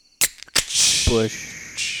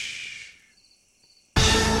push.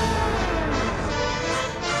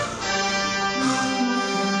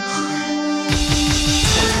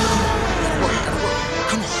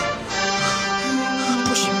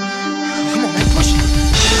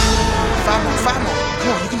 Five more. Come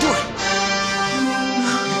on, you can do it.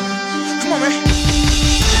 Come on, man.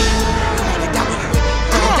 Come on, they doubting you.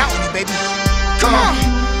 They doubting you, baby. Come on.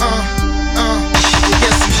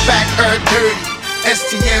 Yes, he's back, dirty.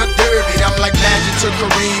 STL dirty. I'm like Magic to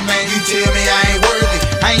Kareem, man. You tell me I ain't worthy.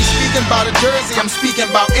 I ain't speaking about a jersey, I'm speaking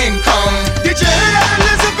about income. Did you hear that,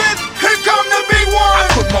 Elizabeth? Here come the big one. I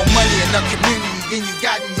put more money in the community than you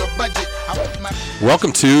got in your budget.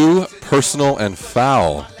 Welcome to Personal and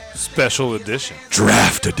Foul. Special edition.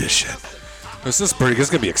 Draft edition. This is pretty. This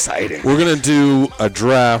is gonna be exciting. We're gonna do a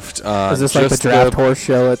draft. Is this like the draft horse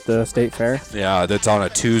show at the state fair? Yeah, that's on a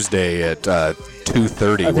Tuesday at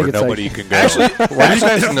 2:30, where nobody can go. Actually, why do you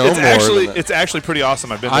guys know more? Actually, than that? it's actually pretty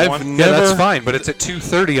awesome. I've been to one. Yeah, that's fine, but it's at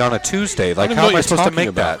 2:30 on a Tuesday. Like, how am I supposed to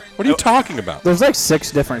make that? What are you talking about? There's like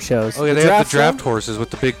 6 different shows. Oh yeah, they have the draft horses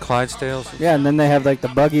with the big Clydesdales. Yeah, and then they have like the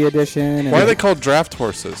buggy edition. And Why are they called draft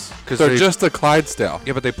horses? Because they're just a Clydesdale.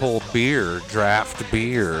 Yeah, but they pull beer, draft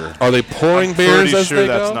beer. Are they pouring I'm beers pretty as sure they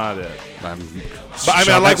that's go? not it. But I mean, I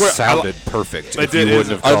like that where sounded perfect. It If you did, wouldn't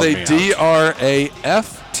have Are called they me out.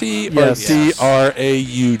 DRAFT or Yes.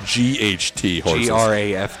 DRAUGHT horses?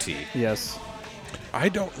 GRAFT. Yes. I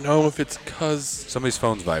don't know if it's because Somebody's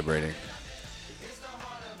phone's vibrating.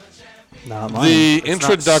 Not mine. the It's not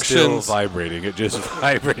introductions. still vibrating. It just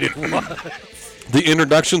vibrated. The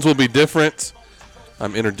introductions will be different.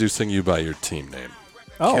 I'm introducing you by your team name.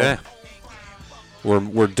 Oh. Okay.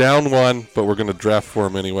 We're down one, but we're going to draft for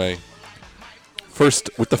him anyway. First,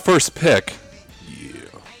 with the first pick,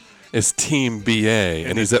 is Team BA,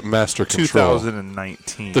 and he's at Master Control.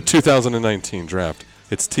 2019. The 2019 draft.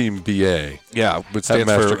 It's Team BA Yeah, it stands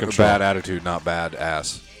Master for Control. bad attitude, not bad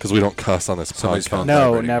ass. because we don't cuss on this Somebody's podcast. phone. No,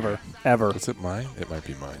 vibrating. never. Ever. Is it mine? It might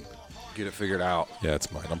be mine. Get it figured out. Yeah,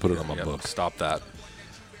 it's mine. I'll put it on my Yeah, book. stop that.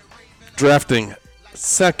 Drafting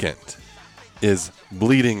second is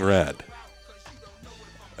Bleeding Red.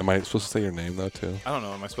 Am I supposed to say your name, though, too? I don't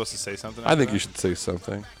know. Am I supposed to say something? I think you should say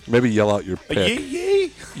something. Maybe yell out your pick.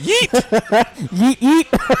 Yeet, Yeet! Yeet, yeet.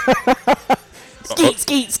 Skeet,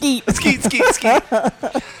 skeet, skeet. skeet, skeet, skeet.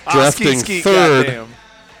 Drafting skeet, third goddamn.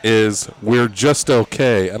 is We're Just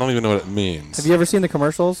Okay. I don't even know what it means. Have you ever seen the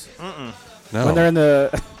commercials? No. When they're in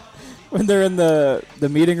the when they're in the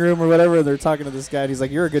meeting room or whatever, they're talking to this guy, and he's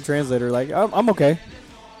like, "You're a good translator." Like, I'm okay.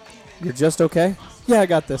 You're just okay. Yeah, I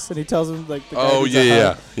got this. And he tells him like, the guy Oh, needs a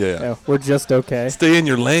yeah. hug. Yeah. We're just okay. Stay in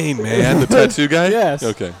your lane, man. The tattoo guy? Yes.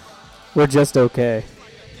 Okay. We're just okay.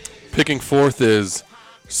 Picking fourth is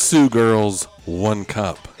Sioux Girls 1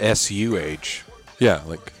 Cup. SUH. Yeah,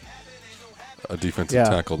 like a defensive Yeah,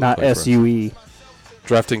 tackle. to not play for us. SUE.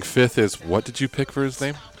 Drafting fifth is, what did you pick for his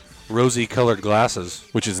name? Rosy colored glasses.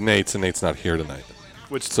 Which is Nate's, and Nate's not here tonight.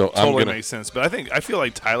 Which So I'm totally gonna- makes sense. But I feel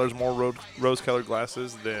like Tyler's more rose-colored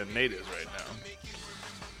glasses than Nate is right now.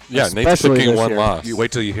 Yeah, Nate's Especially picking this one year. loss. You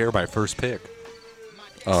wait till you hear my first pick.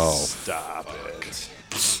 Oh, Stop it.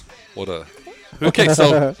 what a... Okay,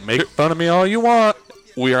 so Make fun of me all you want.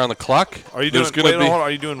 we are on the clock. Are you doing? There's gonna Wait, be, hold on.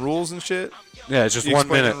 Are you doing rules and shit? Yeah, it's just You 1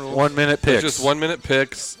 explain the minute. rules? 1 minute There's picks. just 1 minute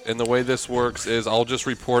picks, and the way this works is I'll just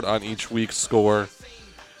report on each week's score.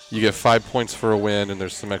 You get 5 points for a win, and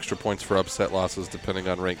there's some extra points for upset losses depending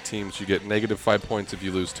on ranked teams. You get negative 5 points if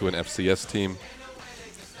you lose to an FCS team.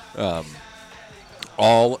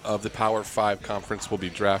 All of the Power 5 conference will be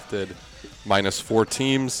drafted, minus 4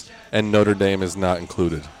 teams, and Notre Dame is not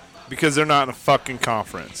included. Because they're not in a fucking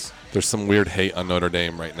conference. There's some weird hate on Notre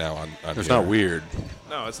Dame right now. On It's here. not weird.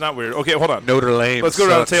 No, it's not weird. Okay, hold on. Notre Dame. Let's go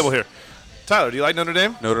around the sucks. table here. Tyler, do you like Notre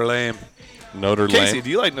Dame? Notre Dame. Notre Casey, Dame. do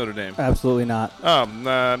you like Notre Dame? Absolutely not.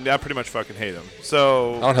 Yeah, I pretty much fucking hate them. I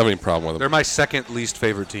So, don't have any problem with They're them. my second least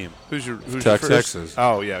favorite team. who's your Texas. first?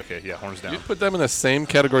 Oh, yeah, okay, yeah, horns down. You put them in the same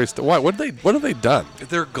category. Why? What have they done?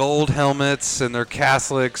 They're gold helmets and they're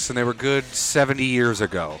Catholics and they were good 70 years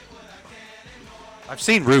ago. I've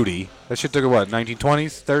seen Rudy. That shit took what,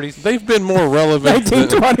 1920s, 30s? They've been more relevant.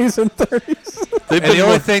 1920s and 30s. They've And been the more,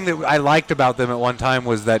 only thing that I liked about them at one time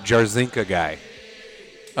was that Jarzinka guy.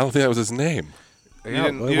 I don't think that was his name. You Yeah,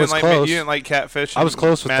 didn't, it you was didn't like close. you didn't like Catfish. I was and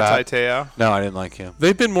close with Matt that. Taiteo? No, I didn't like him.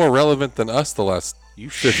 They've been more relevant than us the last You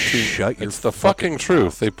 15. shut your It's the fucking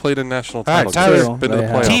truth. They played in national All right, titles. Tyler, They've been to the they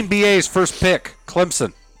have. playoffs. Team BA's first pick,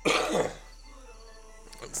 Clemson.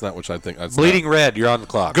 That's not what I think. That's Bleeding Red, you're on the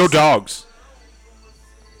clock. Go Dogs.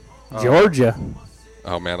 Georgia. not-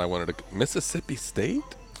 oh man, I wanted to. Mississippi State.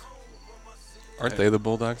 Aren't they the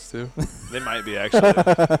Bulldogs too? They might be,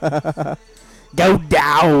 actually. Go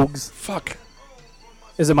Dogs. Fuck.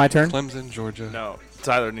 Is it my turn? Clemson, Georgia. No,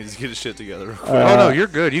 Tyler needs to get his shit together. real quick. Oh, no, you're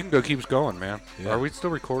good. You can go keep going, man. Yeah. Are we still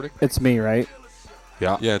recording? It's me, right?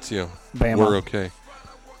 Yeah. Yeah, it's you. Bama. We're okay.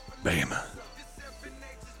 Bama.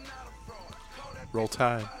 Roll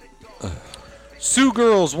Tide. Sioux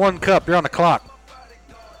girls, 1 cup. You're on the clock.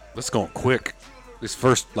 This is going quick. This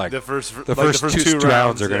first, like, The first two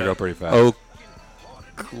rounds are going to yeah. go pretty fast.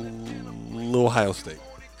 Ohio State.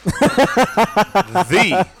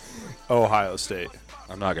 The Ohio State.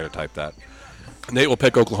 I'm not going to type that. Nate will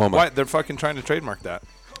pick Oklahoma. Why? They're fucking trying to trademark that.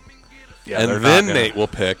 Yeah, they're And not then gonna- Nate will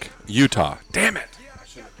pick Utah. Damn it.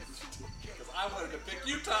 I wanted to pick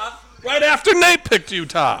Utah right after Nate picked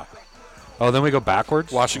Utah. Oh, then we go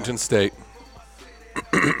backwards? Washington State.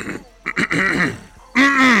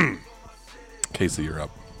 Casey, you're up.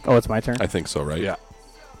 Oh, it's my turn. I think so, right? Yeah.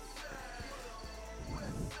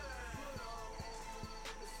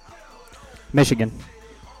 Michigan.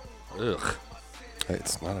 Ugh. Hey,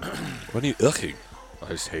 it's not. What are you ughing? I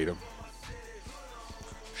just hate them.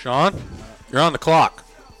 Sean, you're on the clock.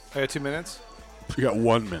 I got 2 minutes. You got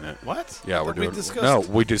 1 minute. What? Yeah, we're Thought we doing. discussed- No,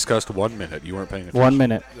 we discussed 1 minute. You weren't paying attention. 1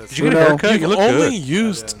 minute. Did you get a Uno. haircut? You You've look only good.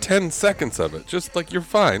 used 10 seconds of it. Just like you're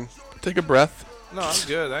fine. Take a breath. No, I'm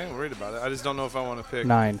good. I ain't worried about it. I just don't know if I want to pick.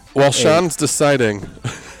 9. While Sean's deciding.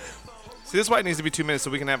 See, this is why it needs to be 2 minutes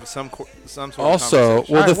so we can have some sort of Also,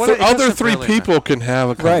 conversation. well, All right, the what- it other doesn't 3 really people can have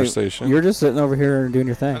a conversation. Right. You're just sitting over here and doing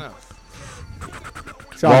your thing. I know.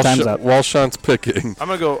 Sean, time's up. While Sean's picking. I'm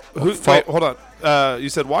going to go. Wait, hold on. You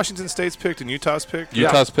said Washington State's picked and Utah's picked?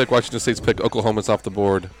 Utah's pick, Washington State's pick, Oklahoma's off the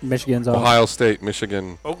board. Michigan's off. Ohio State,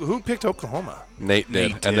 Michigan, Oh, who picked Oklahoma? Nate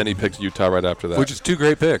did. Nate And then he did. picked Utah right after that. Which is 2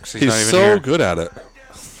 great picks. He's not even so here. good at it.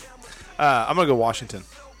 I'm going to go Washington.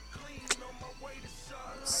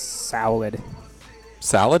 Salad.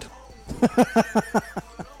 Salad?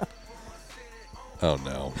 Oh,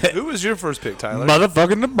 no. Who was your first pick, Tyler?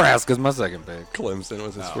 Motherfucking Nebraska's my second pick. Clemson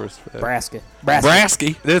was his first pick. Nebraska.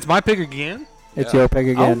 Brasky. It's my pick again? It's your pick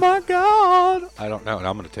again. Oh, my God. I don't know.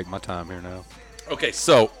 I'm going to take my time here now. Okay,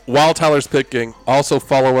 so while Tyler's picking, also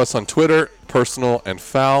follow us on Twitter, Personal and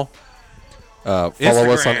Foul.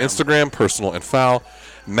 Follow us on Instagram, Personal and Foul.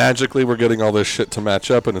 Magically, we're getting all this shit to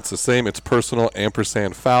match up, and it's the same. It's Personal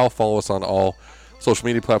 & Foul. Follow us on all social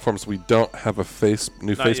media platforms. We don't have a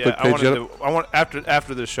new Not Facebook yet. page yet. I want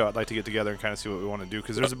after this show, I'd like to get together and kind of see what we want to do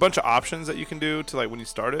because there's a bunch of options that you can do to like when you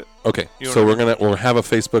start it. Okay, You know so what we'll have a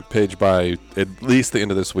Facebook page by at least the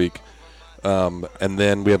end of this week, and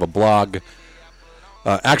then we have a blog.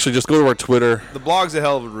 Actually, just go to our Twitter. The blog's a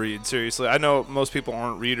hell of a read. Seriously, I know most people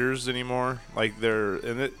aren't readers anymore. Like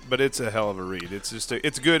but it's a hell of a read. It's just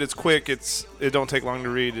it's good. It's quick. It don't take long to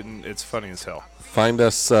read, and it's funny as hell. Find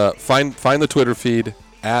us. Find the Twitter feed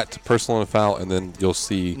at Personal and Foul, and then you'll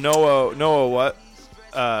see Noah what?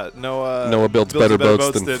 Noah builds better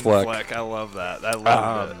boats than Fleck. I love that. I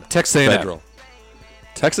love that. Texas A&M. Federal.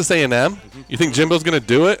 Texas A&M. You think Jimbo's going to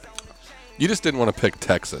do it? You just didn't want to pick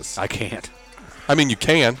Texas. I can't. I mean, you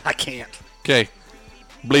can. I can't. Okay.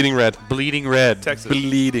 Bleeding red. Bleeding red. Texas.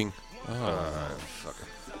 Bleeding.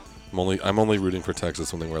 I'm only rooting for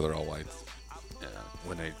Texas when they wear their all white. Yeah,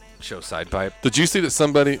 when they show side pipe. Did you see that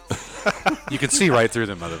somebody? You can see right through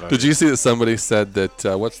them, motherfucker. Did you see that somebody said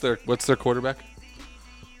that what's their quarterback?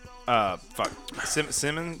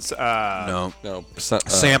 Simmons. No. No,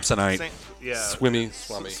 Samsonite. Yeah.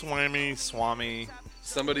 Swami.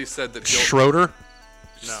 Somebody said that Schroeder.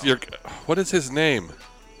 No. What is his name?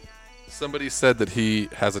 Somebody said that he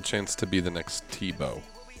has a chance to be the next Tebow.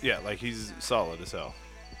 Yeah, like he's solid as hell.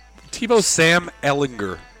 Tebow's Sam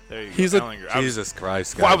Ellinger. There you go. He's a- Ellinger. I was- Jesus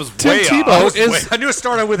Christ. Well, I guys. was Tim way Tebow off. is I knew it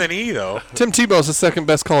started with an E, though. Tim Tebow's the second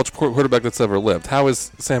best college quarterback that's ever lived. How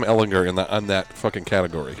is Sam Ellinger on that fucking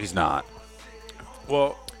category? He's not.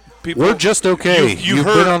 Well, people. We're just okay. You've You've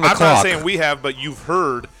heard, been on the I'm clock. not saying we have, but you've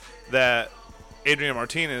heard that Adrian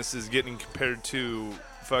Martinez is getting compared to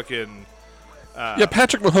fucking. Yeah,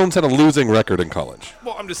 Patrick Mahomes had a losing record in college.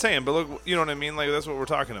 Well, I'm just saying, but look, you know what I mean? Like, that's what we're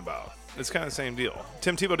talking about. It's kind of the same deal.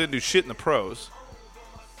 Tim Tebow didn't do shit in the pros.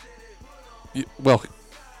 Well,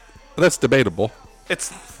 that's debatable.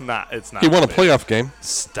 It's not. It's not. He won a big. playoff game.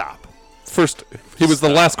 Stop. First, he was the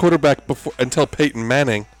last quarterback until Peyton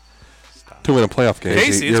Manning to win a playoff game.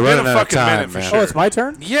 Casey, you're it's been running a out of fucking time, minute for man. sure. Oh, it's my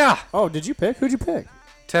turn? Yeah. Oh, did you pick? Who'd you pick?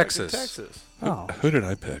 Texas. Texas. Oh, Who did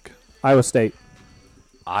I pick? Iowa State.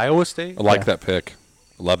 Iowa State. I like Yeah. that pick.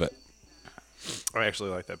 Love it. I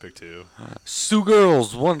actually like that pick too. Sioux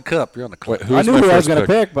girls, 1 cup. You're on the clock. Wait, who's I knew my who I was first going to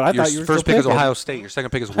pick, but I Your thought you were first still pick is picking. Ohio State. Your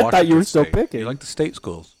second pick is I Washington thought you were still State. picking. You like the state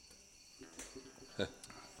schools.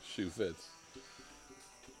 Shoe fits.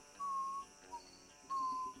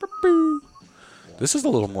 This is a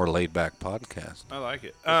little more laid back podcast. I like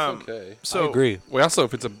it. okay. So I agree. We also,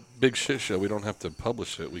 if it's a big shit show, we don't have to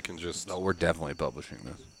publish it. We can just. No, we're definitely publishing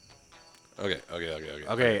this. Okay.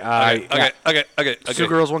 Okay. Two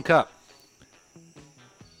girls, one cup.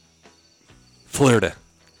 Florida.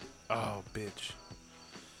 Oh, bitch.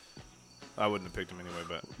 I wouldn't have picked him anyway,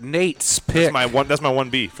 but Nate's pick. that's my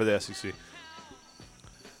 1B for the SEC.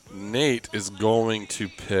 Nate is going to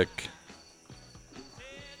pick.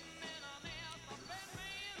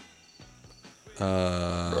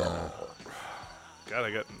 God,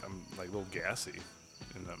 I'm like a little gassy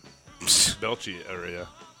in the belchy area.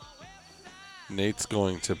 Nate's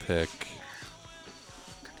going to pick.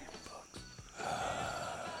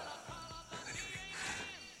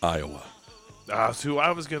 Iowa. That's who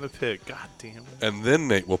I was gonna pick. God damn it. And then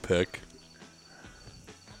Nate will pick.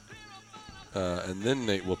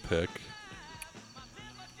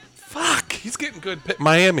 Fuck, he's getting good pick.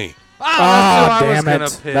 Miami. Ah, who I was damn gonna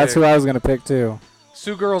it. pick. That's who I was going to pick, too.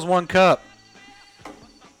 Two girls, one cup.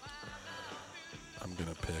 I'm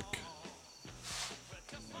gonna pick.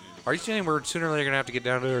 Are you saying we're sooner or later going to have to get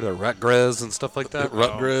down to the Rutgers and stuff like that?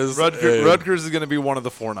 Rutgers. Rutgers is gonna be one of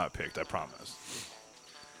the 4 not picked. I promise.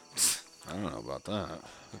 I don't know about that.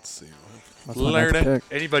 Let's see. That's my next pick.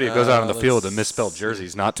 Anybody who goes out on the field let's and misspelled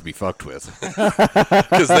jerseys not to be fucked with.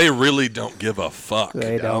 Because they really don't give a fuck.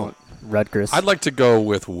 They don't. Rutgers. I'd like to go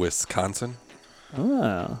with Wisconsin.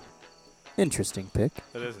 Oh. Interesting pick.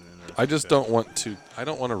 That is an interesting. I just don't want to. I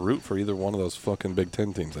don't want to root for either one of those fucking Big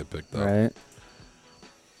Ten teams I picked up. Right.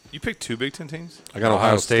 You picked 2 Big Ten teams. I got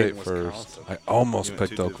Ohio State and first. Wisconsin. I almost You went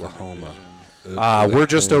picked 2 different Oklahoma. divisions. We're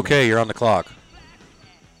just okay. You're on the clock.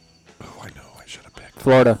 Oh, I know. I should have picked.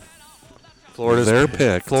 Florida. Florida's Their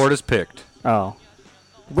pick. Florida's picked. Oh.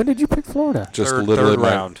 When did you pick Florida? Just Third literally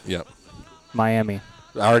round. Yep. Miami.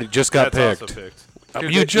 I already just got That's picked. also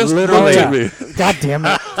picked. You just Literally. looked at me. God damn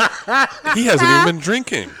it. He hasn't even been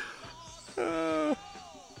drinking.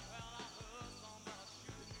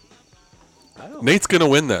 Nate's gonna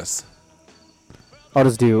win this. I'll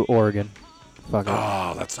just do Oregon. Fuck it.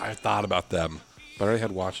 Oh, I thought about them, but I already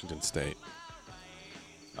had Washington State.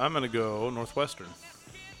 I'm gonna go Northwestern.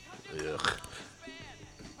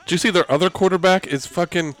 Did you see their other quarterback is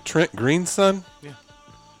fucking Trent Green's son?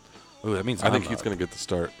 Ooh, that means I think I'm he's up. gonna get the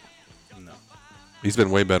start. No, He's been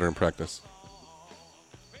way better in practice.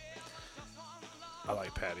 I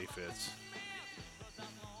like Patty Fitz.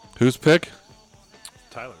 Whose pick?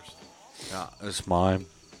 Tyler's. Yeah, it's mine.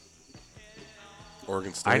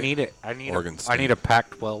 Oregon State. I need it. I need Oregon I State. need a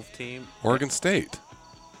Pac-12 team. Oregon State.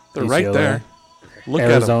 They're UCLA. right there. Look at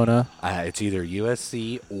them. Arizona. It's either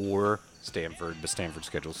USC or Stanford, but Stanford's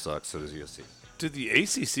schedule sucks, so does USC. Dude, the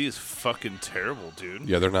ACC is fucking terrible, dude.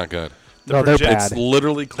 Yeah, they're not good. No, they're project- bad. It's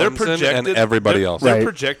literally Their Clemson projected and everybody else. Their Right.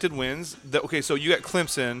 projected wins. Okay, so you got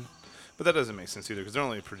Clemson, but that doesn't make sense either because they're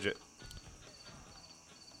only project.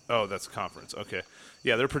 Oh, that's conference. Okay,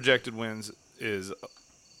 yeah, their projected wins is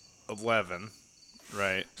 11,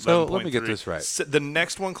 right? So, let me get 11.3. this right. The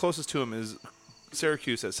next one closest to them is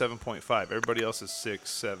Syracuse at 7.5. Everybody else is 6,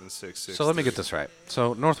 7, 6, 6. So let me get this right.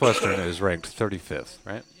 So Northwestern is ranked 35th,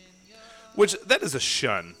 right? Which that is a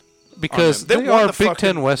shun. Because They they won are the Big fucking-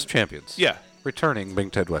 Ten West champions. Yeah, Returning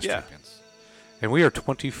Big Ten West Yeah. champions. And we are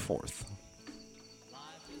 24th.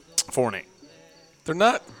 4-8. They're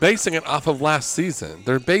not basing it off of last season.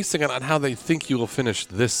 They're basing it on how they think you will finish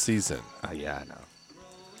this season. Yeah, I know.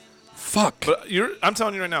 But Fuck. I'm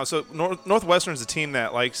telling you right now. So Northwestern is a team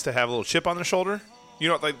that likes to have a little chip on their shoulder. You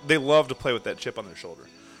know, like they love to play with that chip on their shoulder.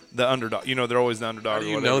 The underdog. You know, they're always the underdog. How do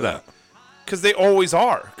you know that? Because they always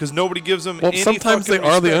are. Because nobody gives them. Well, any sometimes they fucking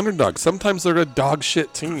are the respect. underdog. Sometimes they're a dog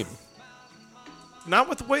shit team. Not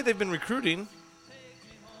with the way they've been recruiting.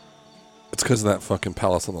 It's because of that fucking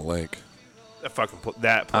Palace on the Lake.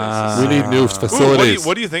 That place. We need new Ooh, facilities.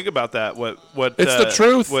 what do you think about that? What? It's the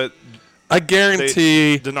truth. What I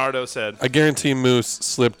guarantee. Donardo said. I guarantee Moose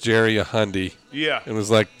slipped Jerry a hundy Yeah. and was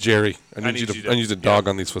like, "Jerry, I need need you to dog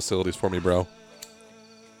on these facilities for me, bro."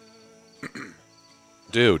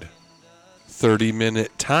 Dude,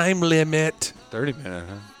 30-minute time limit 30 minutes,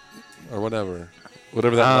 huh? or whatever that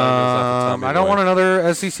line is off the Tommy I don't Boy. want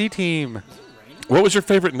another SEC team. What was your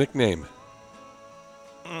favorite nickname?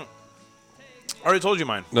 I already told you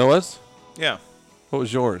mine. Noah's? Yeah. What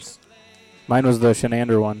was yours? Mine was the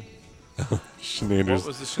Shenander one. Shenander's. What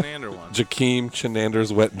was the Shenander one? Jakeem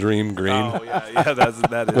Chenander's Wet Dream Green. Oh yeah,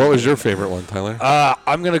 that is. What was your favorite one, Tyler?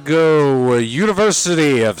 I'm going to go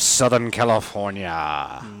University of Southern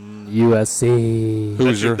California. USC. Who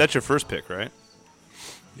was your? That's your first pick, right?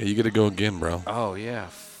 Yeah, you got to go again, bro. Oh, yeah.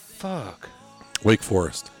 Fuck. Wake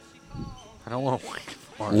Forest. I don't want to wait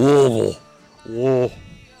for it. Louisville. Whoa.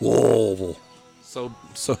 So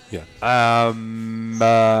yeah.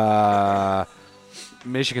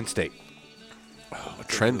 Michigan State.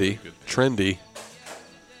 Trendy.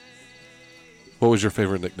 What was your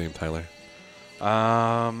favorite nickname, Tyler?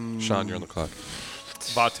 Sean, you're on the clock.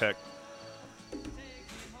 Vatek.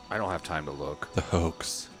 I don't have time to look. The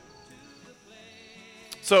hoax.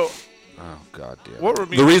 So, Oh God, damn. what were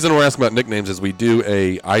The reason we're asking about nicknames is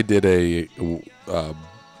I did a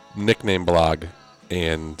nickname blog,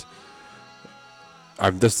 and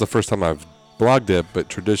this is the first time I've blogged it, but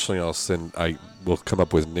traditionally I will come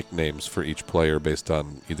up with nicknames for each player based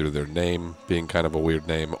on either their name being kind of a weird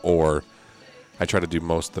name, or I try to do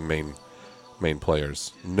most of the main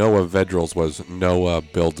players. Noah Vedrill's was Noah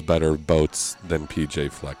builds better boats than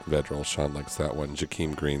PJ Fleck Vedrill. Sean likes that one.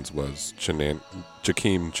 Jakeem Green's was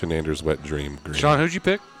Jakeem Chenander's Wet Dream Green. Sean, who'd you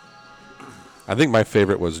pick? I think my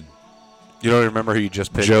favorite was You don't remember who you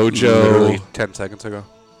just picked? JoJo. Literally 10 seconds ago.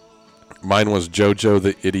 mine was JoJo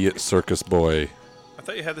the Idiot Circus Boy. I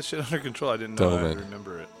thought you had this shit under control. I didn't know. I Doman.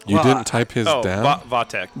 remember it. You Well, didn't type his Oh, down?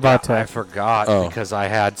 Vatek. I Vatek. forgot Oh. because I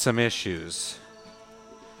had some issues.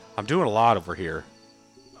 I'm doing a lot over here.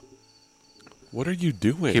 What are you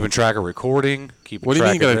doing? Keeping track of recording. Keeping What do you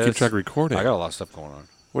track mean you of gotta keep this. track of recording? I got a lot of stuff going on.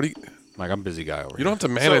 What do you? Like, I'm a busy guy over You here. don't have to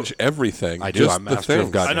manage So- everything. I do. Just I'm the master of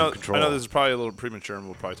things. goddamn I know. control. I know this is probably a little premature, and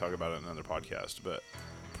we'll probably talk about it in another podcast. But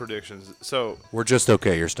predictions. So We're just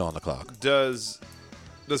okay. You're still on the clock. does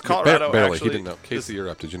Colorado Barely. actually? He didn't know. Casey, you're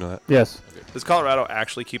up. Did you know that? Yes. Does Colorado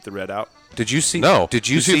actually keep the red out? Did you see? No. Did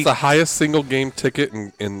you see see? it's the highest single game ticket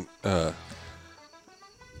in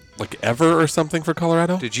like ever or something for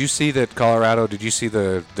Colorado? Did you see that Colorado? Did you see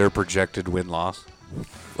their projected win loss?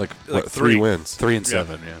 Like Like what, 3 three. wins.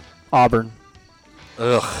 3-7. Yeah. Auburn.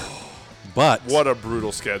 Ugh. But What a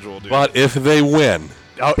brutal schedule, dude. but if they win,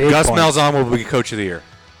 Oh, Big Gus points. Malzahn will be coach of the year.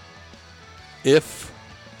 if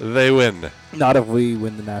they win, Not if we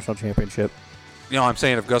win the national championship. You know, I'm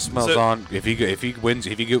saying if Gus Malzahn, if he wins,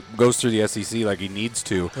 if he goes through the SEC like he needs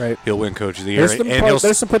to, Right. he'll win coach of the year,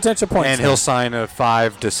 There's some potential points. and there. he'll sign a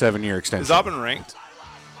 5 to 7 year extension. is Auburn ranked?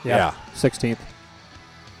 Yeah. 16th.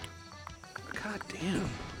 God damn!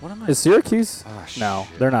 What am I? Is Syracuse? Ah, No,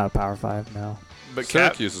 shit. they're not a Power 5 now. But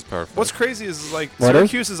Cap, Syracuse is powerful. what's crazy is like What is?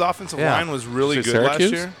 Syracuse's offensive Yeah. line was really Is it good last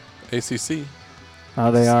Syracuse? year. ACC? Oh,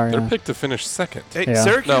 they are. They're Yeah. picked to finish second. Hey, Yeah.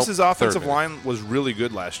 Syracuse's No, offensive third. line was really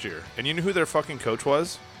good last year. And you know who their fucking coach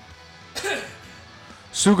was?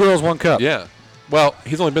 Sioux Girls 1 Cup. Yeah. Well,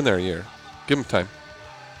 he's only been there a year. Give him time.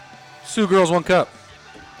 Sioux Girls 1 Cup.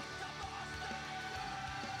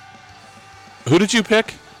 Who did you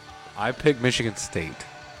pick? I picked Michigan State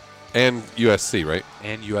And USC, right?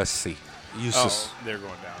 and USC. Oh, they're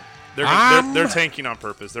going down. They're tanking on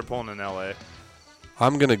purpose. They're pulling in LA.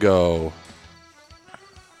 I'm gonna go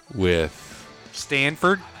with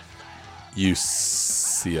Stanford.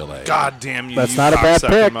 UCLA. God damn you! That's you not a bad cocksucking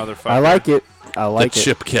pick. motherfucker. I like it. I the like it.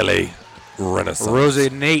 Chip Kelly Renaissance. Rose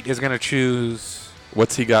Nate is going to choose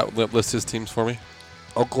What's he got? List his teams for me.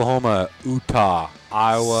 Oklahoma, Utah,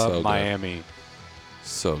 Iowa, So good. Miami.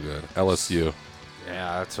 So good. LSU.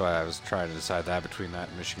 Yeah, that's why I was trying to decide that between that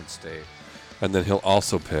and Michigan State. And then he'll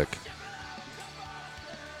also pick.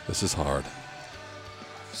 This is hard.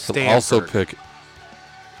 He'll also pick.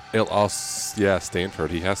 He'll also, yeah,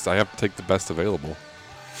 Stanford. He has to. I have to take the best available.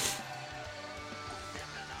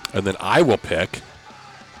 And then I will pick.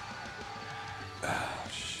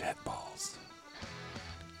 Shit balls.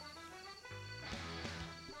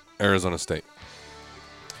 Arizona State.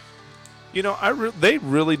 You know, they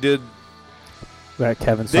really did. That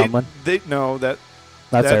Kevin They Sumlin. no that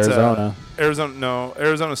That's Arizona.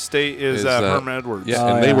 Arizona State is Herman Edwards. Yeah, Oh,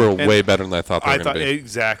 and they yeah. were And way better than I thought they I were thought going to be.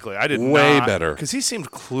 exactly. I did Way not, better. because he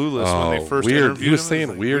seemed clueless when they Oh, first weird. interviewed He was him. saying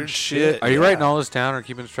It weird shit. Are you Yeah. writing all this down or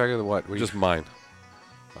keeping track of the what? Just mine.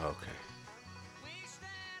 Okay.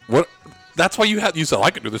 What? That's why you said I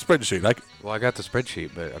could do the spreadsheet. Well, I got the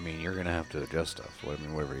spreadsheet, but I mean, you're gonna have to adjust stuff. I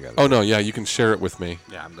mean, whatever you got. Oh no, yeah, you can share it with me.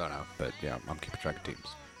 Yeah, I'm gonna. But yeah, I'm keeping track of teams.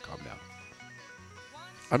 Calm down.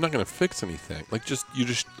 I'm not going to fix anything. So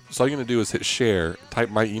all you're going to do is hit share, type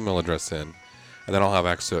my email address in, and then I'll have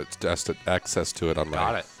access to it on my.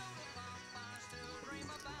 Got it.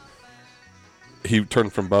 He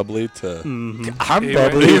turned from bubbly to. Mm-hmm. I'm He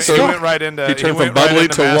bubbly. went, as he fuck. went right into. He turned went from bubbly right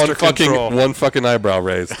into to master one fucking eyebrow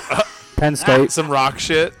raised. Penn State. Some rock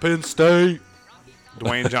shit. Penn State.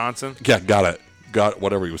 Dwayne Johnson. Yeah, got it. Got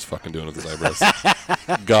whatever he was fucking doing with his eyebrows.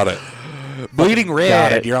 Got it. Bleeding Got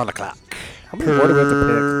red. it. You're on the clock. How many more do we have to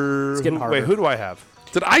pick? It's getting harder. Wait, who do I have?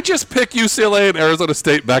 Did I just pick UCLA and Arizona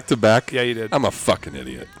State back to back? Yeah, you did. I'm a fucking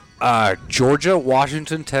idiot. Georgia,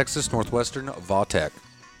 Washington, Texas, Northwestern, Vautech.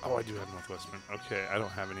 Oh, I do have Northwestern. Okay, I don't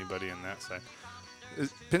have anybody in that side.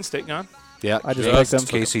 Is Penn State gone? Yeah, I just picked them.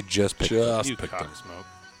 Casey just picked them. Just You picked them. cock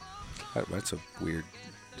smoke. That's a weird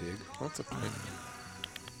dig. That's a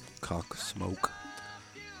Cock smoke.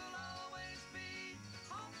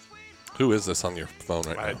 Who is this on your phone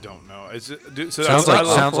right I now? don't know. Is it, dude, so Sounds I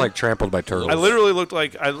like trampled by turtles. I literally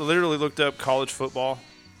looked up college football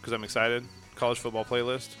because I'm excited. College football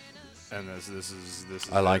playlist, and this is.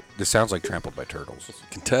 This sounds like trampled by turtles.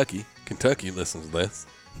 Kentucky listens to this.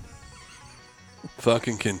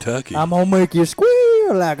 Fucking Kentucky. I'm gonna make you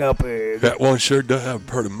squeal like a pig. That one sure does have a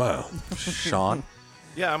pretty mouth. Sean.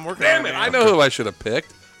 Yeah, I'm working. Damn on it! I know who I should have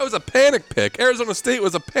picked. That was a panic pick. Arizona State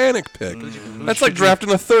was a panic pick. That's like drafting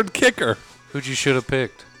a third kicker. Who'd you should have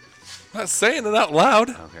picked? I'm not saying it out loud.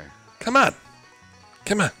 Okay. Come on.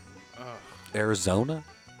 Arizona?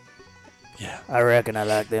 Yeah. I reckon I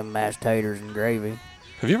like them mashed taters and gravy.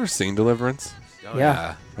 Have you ever seen Deliverance? Oh,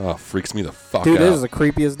 Yeah. Oh, freaks me the fuck Dude, out. this is the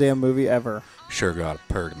creepiest damn movie ever. Sure got a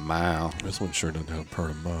pretty mile. This one sure doesn't have a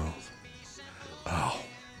pretty mouth. Oh.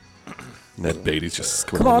 Ned Beatty's just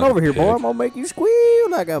Come squirming on like over a here, boy. pig. I'm gonna make you squeal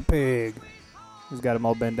like a pig. He's got him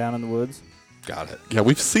all bent down in the woods. Got it. Yeah,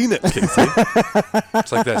 we've seen it, Casey.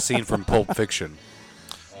 It's like that scene from Pulp Fiction.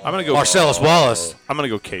 I'm gonna go. Marcellus Wallace. I'm gonna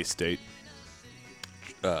go K-State.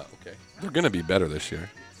 Okay. They're going to be better this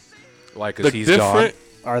year. Like, The cause he's gone. different.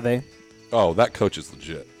 Are they? Oh, that coach is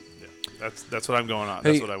legit. That's what I'm going on.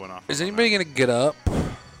 Hey, That's what I went off. Is on anybody going to get up?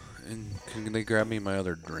 And can they grab me my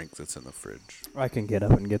other drink that's in the fridge? I can get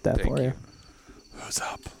up and get that Thank for you. you. Who's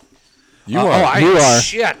up? You are. You are.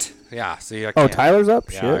 Shit. Yeah, see, I Oh, can't. Tyler's up?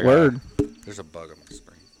 Yeah, I Shit, got word. There's a bug on my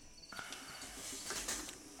screen.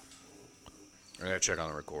 I gotta check on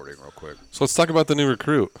the recording real quick. So let's talk about the new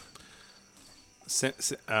recruit.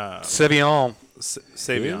 Savion.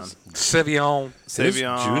 Savion. Savion. His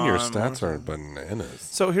Savion. junior stats are bananas.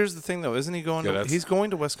 So here's the thing, though, isn't he going? Yeah, to, that's- he's going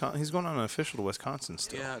to Wisconsin. He's going on an official to Wisconsin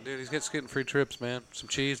still. Yeah, dude, he's getting free trips, man. Some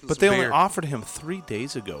cheese and But some they only beer. offered him 3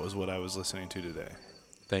 days ago, is what I was listening to today.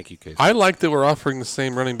 Thank you, Casey. I like that we're offering the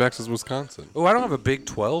same running backs as Wisconsin. Oh, I don't have a Big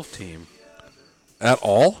 12 team. At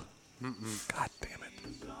all? God damn it.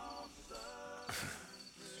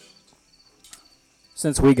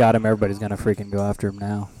 Since we got him, everybody's gonna freaking go after him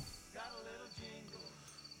now.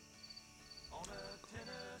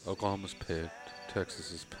 Oklahoma's picked.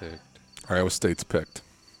 Texas is picked. Iowa State's picked.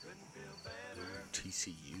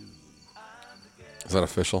 TCU. Is that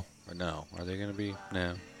official? No. Are they going to be?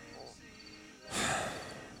 No.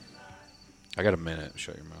 I got a minute.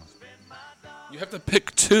 Shut your mouth. You have to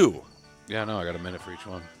pick two. Yeah, no, I got a minute for each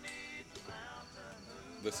one.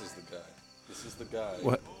 This is the guy. This is the guy.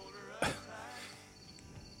 What?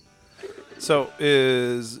 So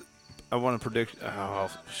I want to predict. Oh,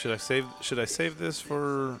 should I save this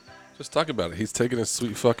for? Just talk about it. He's taking his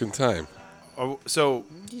sweet fucking time. Oh, so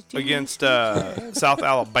against South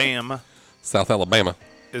Alabama, South Alabama.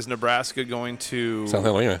 is Nebraska going to? South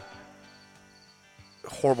Alabama.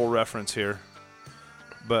 Horrible reference here,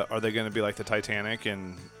 but are they going to be like the Titanic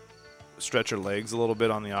and stretch their legs a little bit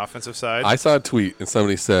on the offensive side? I saw a tweet and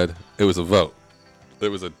somebody said it was a vote. It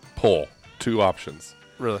was a poll. 2 options.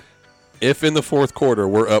 Really? If in the fourth quarter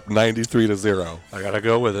we're up 93-0 I got to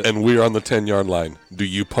go with it. and we're on the 10-yard line, do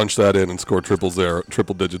you punch that in and score triple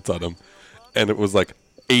digits on them? And it was like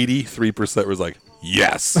 83% was like,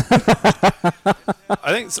 yes.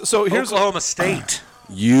 I think so. Here's Oklahoma State.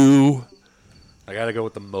 You I got to go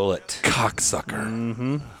with the mullet.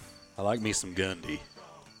 cocksucker. I like me some Gundy.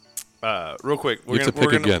 real quick. You have to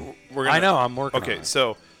pick again. We're gonna, I know. I'm working Okay, on it.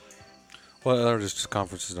 so What other just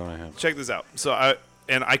conferences don't I have? check this out. So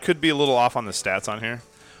I could be a little off on the stats on here,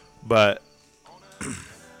 but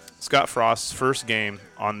Scott Frost's first game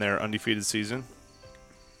on their undefeated season,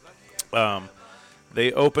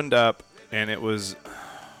 they opened up and it was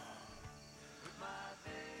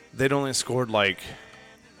they'd only scored like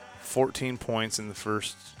 14 points in the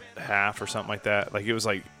first half or something like that. Like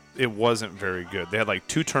it wasn't very good. They had like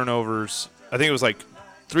 2 turnovers. I think it was like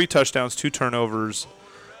 3 touchdowns, 2 turnovers.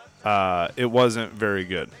 It wasn't very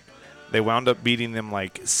good. They wound up beating them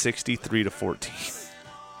like 63-14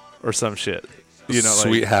 or some shit. You know,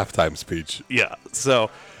 Sweet like, halftime speech. yeah. So,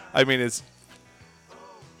 I mean, it's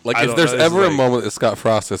Like, I if don't there's know, it's ever a like- moment that Scott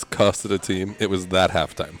Frost has cussed at a team, it was that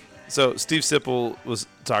halftime. so. Steve Sipple was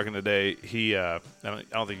talking today. He, I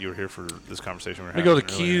don't think you were here for this conversation. We go to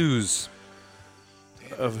Q's.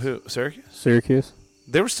 Of who? Syracuse? Syracuse.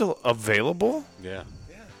 They were still available. Yeah.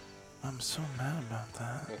 I'm so mad about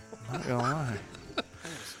that. I'm not gonna lie.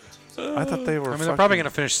 I thought they were. I mean, they're probably going to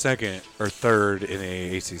finish second or third in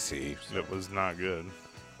a ACC. It was not good.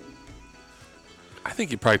 I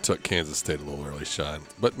think you probably took Kansas State a little early, Sean,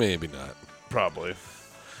 but maybe not. Probably.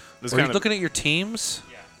 This Are you kind of looking at your teams?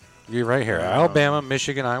 Yeah. You're right here. Alabama,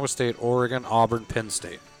 Michigan, Iowa State, Oregon, Auburn, Penn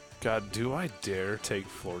State. God, do I dare take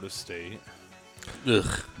Florida State?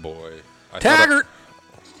 Ugh, boy. Taggart.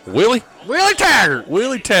 Willie? Willie Taggart.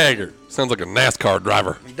 Willie Taggart. Sounds like a NASCAR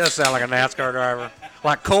driver. He does sound like a NASCAR driver.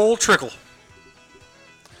 Like Cole Trickle.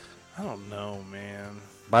 I don't know, man.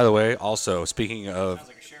 By the way, also, speaking of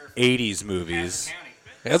 80s movies,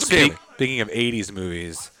 That's okay. speaking of 80s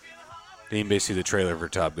movies, did anybody see the trailer for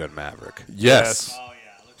Top Gun Maverick? Yes.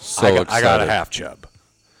 So I got excited. a half chub.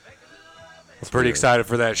 I'm pretty excited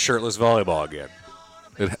for that shirtless volleyball again.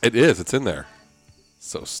 It is. It's in there.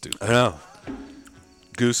 So stupid. I know.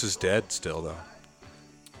 Goose is dead still, though.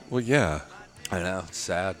 Well, yeah. I know. It's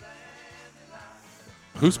sad.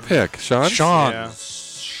 Whose pick? Sean? Sean. Yeah.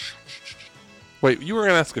 Wait, you were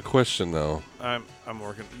going to ask a question, though. I'm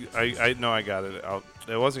working. I know I got it.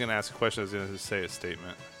 I wasn't going to ask a question. I was going to say a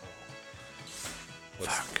statement.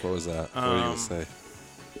 What was that? What were you going to say?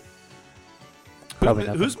 Probably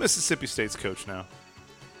nothing. Who's Mississippi State's coach now?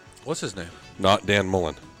 What's his name? Not Dan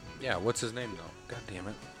Mullen. Yeah, what's his name, though? God damn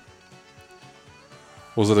it.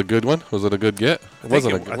 Was it a good one? Was it a good get? It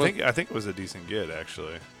wasn't a good one. I think it was a decent get,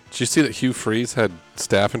 actually. Did you see that Hugh Freeze had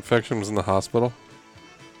staph infection, was in the hospital?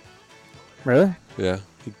 Really? Yeah.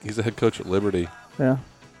 He's a head coach at Liberty. Yeah.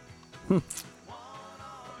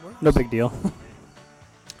 No big deal.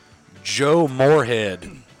 Joe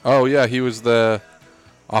Moorhead. Oh, yeah. He was the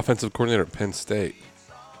offensive coordinator at Penn State.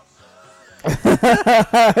 Is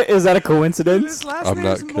that a coincidence? I'm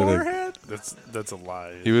not kidding. That's a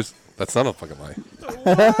lie. That's not a fucking lie.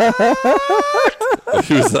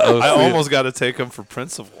 He was the OC. I almost got to take him for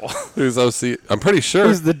principal. He was OC. I'm pretty sure.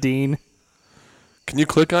 Who's the dean? Can you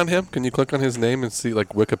click on him? Can you click on his name and see, like,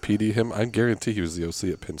 Wikipedia him? I guarantee he was the OC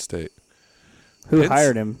at Penn State. Who Vince?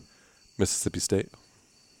 hired him? Mississippi State.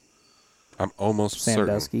 I'm almost certain.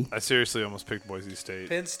 Sandusky. I seriously almost picked Boise State.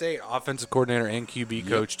 Penn State offensive coordinator and QB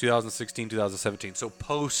coach 2016-2017. So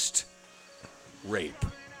post-rape.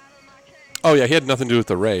 Oh, yeah. He had nothing to do with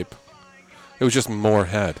the rape. It was just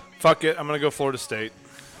Moorhead. Fuck it. I'm going to go Florida State.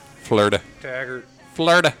 Florida. Taggart.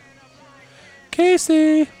 Florida.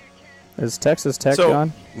 Casey. Is Texas Tech So-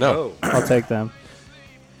 gone? No. I'll take them.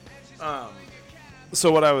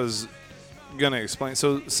 So what I was going to explain.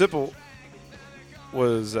 So Sipple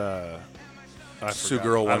was... I Sioux forgot.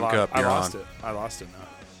 Girl One Cup, I you're lost on. it. I lost it now.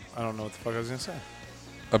 I don't know what the fuck I was going to say.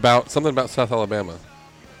 Something about South Alabama.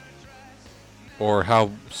 Or how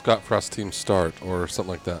Scott Frost's teams start or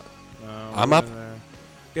something like that. I'm up.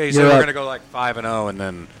 Yeah, you said You're we're up. going to go like 5-0 and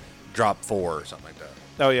then drop 4 or something like that.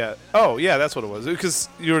 Oh yeah. Oh yeah. That's what it was. Because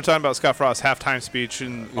you were talking about Scott Frost's halftime speech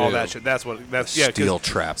and all Yeah. that shit. That's what. That's yeah. 'cause- Steel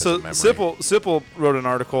trap is So a memory. Sipple wrote an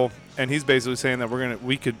article and he's basically saying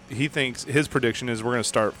that he thinks his prediction is we're gonna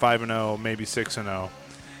start 5-0, maybe 6-0,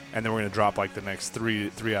 and then we're gonna drop like the next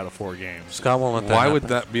three out of 4 games. Scott won't let that Why happen. would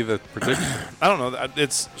that be the prediction? I don't know.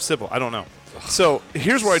 It's Sipple. I don't know. So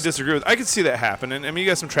here's where I disagree with. I could see that happening. I mean, you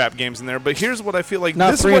got some trap games in there, but here's what I feel like.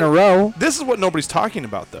 Not this three is in what, a row. This is what nobody's talking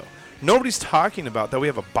about, though. Nobody's talking about that we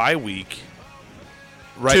have a bye week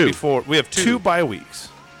right Two. before. We have 2 bye weeks.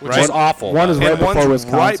 Which right? is awful. One is And right before one's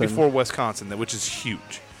Wisconsin. right before Wisconsin, which is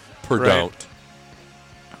huge. Per Right. don't.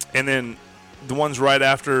 And then the one's right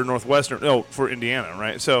after Northwestern. No, for Indiana,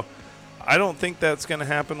 right? So I don't think that's going to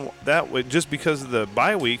happen that way just because of the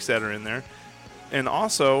bye weeks that are in there. And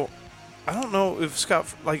also, I don't know if Scott,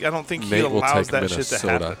 I don't think he Nate will allows take that shit to happen.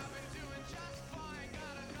 Minnesota.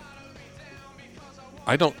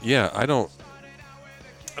 I don't.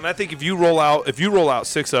 And I think if you roll out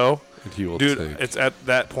 6-0, He will dude, take. it's at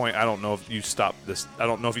that point. I don't know if you stop this. I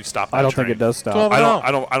don't know if you stop. That I don't train. think it does stop. Well,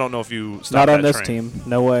 I don't know if you stop. Not on that this train. team.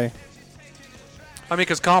 No way. I mean,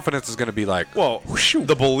 because confidence is going to be like, Well,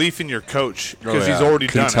 the belief in your coach because Oh, he's yeah. already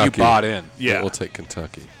done Kentucky. it. you bought in. Yeah. It will take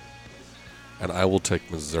Kentucky. And I will take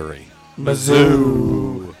Missouri.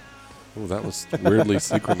 Mizzou. Oh, that was weirdly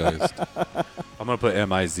synchronized. I'm going to put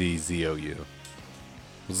MIZZOU.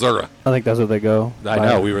 Missouri. I think that's what they go. I by.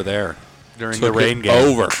 know. We were there during Took the rain it game.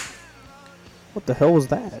 over. What the hell was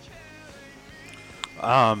that?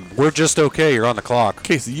 We're just okay. You're on the clock.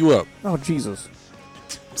 Casey, you up? Oh, Jesus.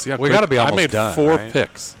 See how We quick- gotta be I almost made done, 4 right?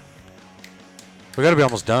 picks. We got to be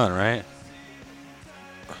almost done, right?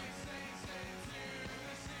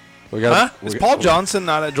 We got. Is Paul Johnson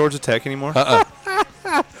not at Georgia Tech anymore?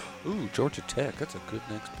 Ooh, Georgia Tech. That's a good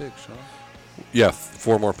next pick, Sean. Yeah,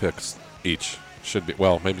 4 more picks each. Should be.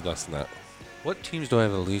 Well, maybe less than that. What teams do I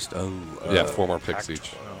have at least? Yeah, 4 more picks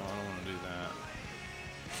each. No, I don't want to do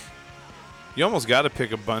You almost got to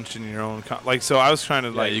pick a bunch in your own. So I was trying to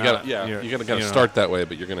Yeah, you got to start that way,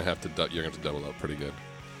 but you're gonna have to double up pretty good.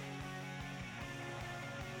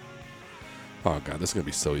 Oh god, this is gonna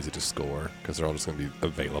be so easy to score because they're all just gonna be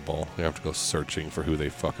available. You don't have to go searching for who they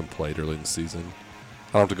fucking played early in the season.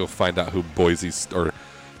 I don't have to go find out who or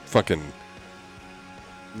fucking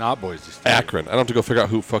Not Boise State. Akron. I don't have to go figure out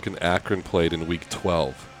who fucking Akron played in week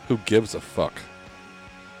 12. Who gives a fuck?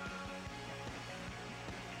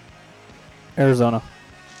 Arizona.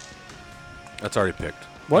 That's already picked.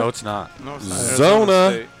 What? No, it's not. No, it's not.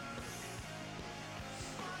 Zona.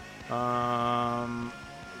 Arizona State.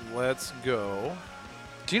 Let's go.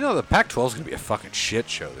 Do you know the Pac-12 is going to be a fucking shit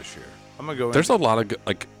show this year? I'm gonna go. There's a lot of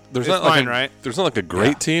there's It's not like mine, a, right? There's not like a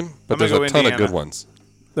great team, but I'm gonna there's go a ton of Indiana. good ones.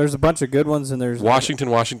 There's a bunch of good ones, and there's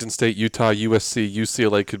Washington State, Utah, USC,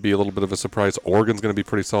 UCLA could be a little bit of a surprise. Oregon's going to be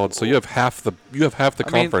pretty solid. So you have half the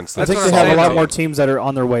conference. I that's think what they I'm have a lot saying. more teams that are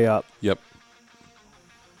on their way up, Yep.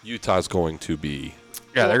 Utah's going to be.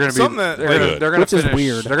 Yeah, they're going to be. Something that- They're going Good. to Which is finish.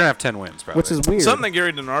 weird. They're going to have 10 wins, probably. which is weird. Something that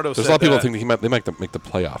Gary DiNardo said. There's a lot of people that- think they make the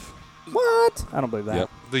playoff. What? I don't believe that. Yep.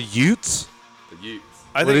 the Utes.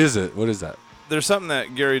 I What think is it? What is that? there's something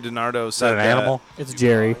that Gary DiNardo Is said. that an animal? It's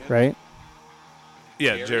Jerry, right?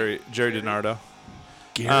 Yeah, Jerry DiNardo.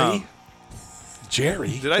 Gary.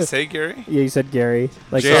 Jerry. Did I say Gary? Yeah, you said Gary.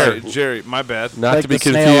 Like Sorry, Jerry. My bad. Not like to be the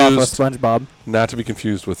snail off of confused. SpongeBob. Not to be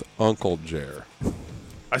confused with Uncle Jer.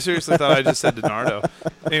 I seriously thought I just said DiNardo.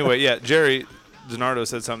 Anyway, yeah, Jerry DiNardo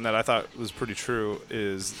said something that I thought was pretty true.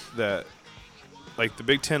 Is that like the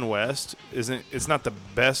Big Ten West it's not the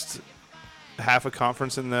best half a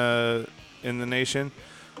conference in the nation,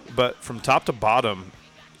 but from top to bottom,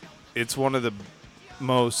 it's one of the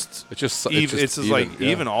most It's just even. It's just even, yeah.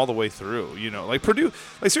 even all the way through. You know, like Purdue.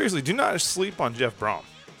 Like seriously, do not sleep on Jeff Brom.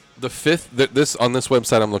 The fifth this on this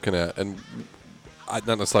website I'm looking at, and not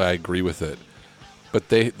necessarily I agree with it, but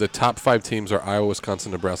the top 5 teams are Iowa,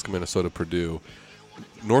 Wisconsin, Nebraska, Minnesota, Purdue.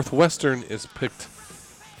 Northwestern is picked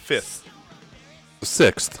Fifth.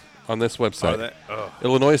 6th on this website.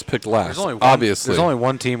 Illinois is picked last. There's only one, obviously, There's only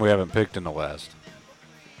one team we haven't picked in the West.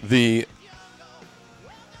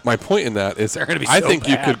 My point in that is They're gonna be I so think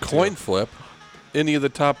you bad, could too. coin flip any of the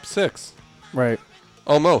top 6 Right.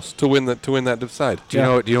 almost to win that side. Do you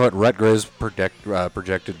know what Rutgers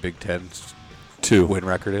projected Big Ten's 2 win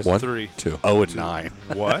record is? 1 3. 2. 0-9.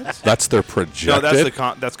 What? That's their No, projected.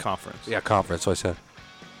 that's conference. Yeah, conference. What I said.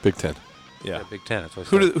 Big 10. Yeah. Yeah, Big Ten. That's what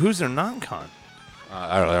I said. Who's their non-con?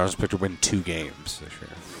 I don't know. I was picked to win 2 games this year.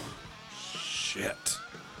 Shit.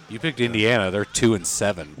 You picked Indiana. They're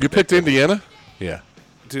 2-7. You picked Indiana? Yeah.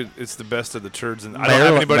 Dude, it's the best of the turds, and I don't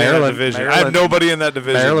have anybody in that Maryland- division. I have Maryland- nobody in that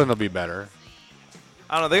division. Maryland will be better.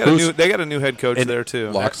 I don't know. Who's- They got a new head coach And there too.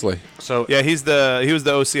 Loxley. So Yeah, he was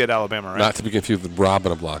the OC at Alabama, right? Not to be confused with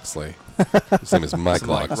Robin of Loxley. His name is Mike Some,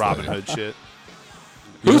 like Loxley. Robin Hood shit.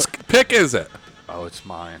 Whose pick is it? oh, it's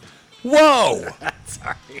mine. Whoa!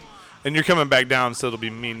 Sorry. And you're coming back down, so it'll be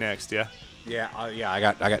me next. Yeah. Yeah, I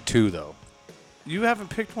got 2 though. You haven't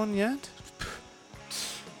picked one yet,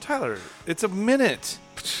 Tyler. It's a minute.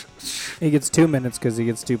 He gets 2 minutes because he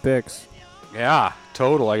gets 2 picks. Yeah,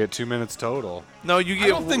 total. I get 2 minutes total. No, you get. I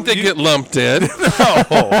don't think they get lumped in.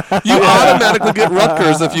 No. You automatically get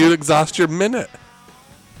Rutgers if you exhaust your minute.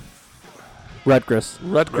 Rutgers.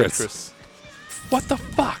 Rutgers. What the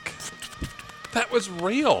fuck? That was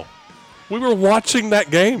real. We were watching that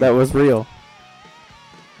game. That was real.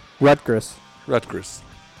 Rutgers. Rutgers.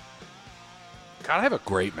 God, I have a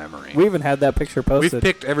great memory. We even had that picture We've posted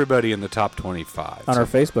picked everybody in the top 25. on our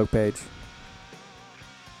Facebook page.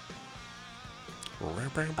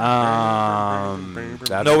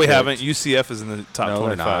 That's No, we picked. haven't. UCF is in the top No,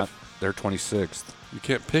 25. they're not. They're 26th. You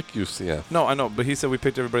can't pick UCF. No, I know, but he said we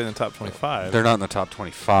picked everybody in the top 25. They're not in the top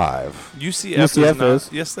 25. UCF, UCF is not. is.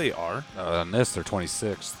 Yes, they are. On this, they're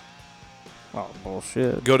 26th. Oh,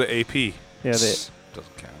 bullshit. Go to AP. Yeah, they.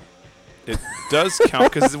 Doesn't count. It does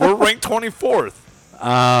count because we're ranked 24th.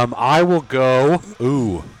 I will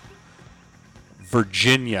go.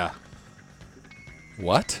 Virginia.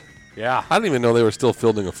 What? Yeah. I didn't even know they were still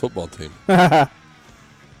fielding a football team.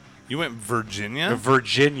 You went Virginia?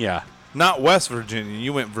 Virginia. Not West Virginia.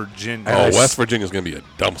 You went Virginia. Oh, West Virginia's going to be a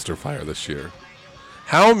dumpster fire this year.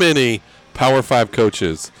 How many Power 5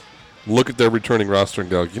 coaches look at their returning roster and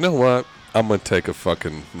go, you know what? I'm going to take a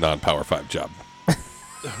fucking non-Power 5 job.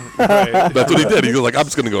 Right. That's what he did. He was like, I'm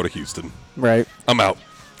just going to go to Houston. Right. I'm out.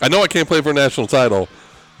 I know I can't play for a national title,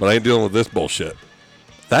 but I ain't dealing with this bullshit.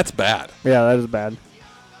 That's bad. Yeah, that is bad.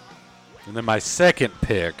 And then my second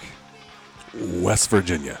pick West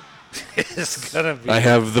Virginia. is going to be. I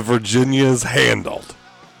have the Virginias handled.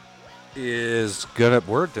 is gonna.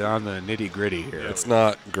 We're down the nitty gritty here. It's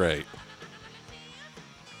not great.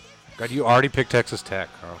 God, you already picked Texas Tech,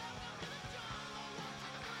 Carl.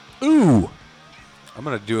 Ooh, I'm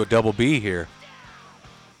gonna do a double B here.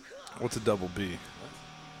 What's a double B?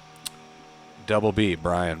 Double B,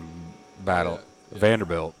 Brian Battle,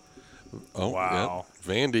 Vanderbilt. Oh, Wow.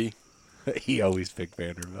 Yeah. Vandy. He always picked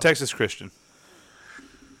Vanderbilt. Texas Christian.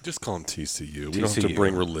 Just call him TCU. We don't have to TCU.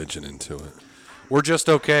 bring religion into it. We're just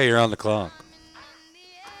okay. You're on the clock.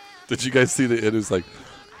 Did you guys see the? It was like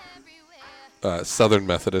Southern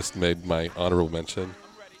Methodist made my honorable mention.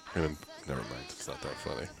 And never mind. It's not that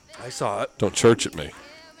funny. I saw it. Don't church at me.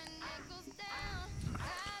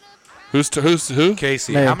 Who's who?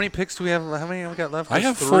 Casey, Hey. how many picks do we have? How many have we got left? I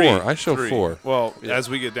have Three. 4. I show Three. 4. Well, as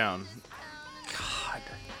we get down.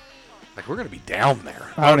 Like we're gonna be down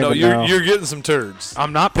there. I don't No, even know. you're getting some turds.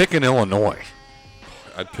 I'm not picking Illinois.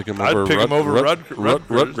 I'd pick him I'd over. pick him over Rutgers.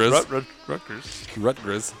 Rutgers.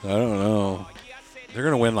 Rutgers. I don't know. They're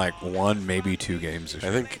gonna win like 1, maybe 2 games this I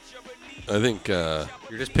year. think.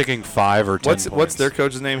 You're just picking 5 or 10. What's their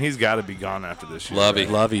coach's name? He's got to be gone after this year. Lovey.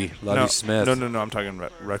 Lovey No, Smith? No. I'm talking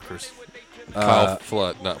Rutgers. Kyle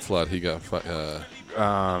Flood, not Flood. He got I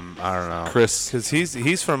don't know. Chris. Because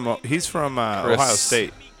he's from Ohio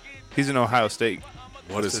State. He's in Ohio State.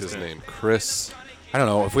 What is his name? Chris. I don't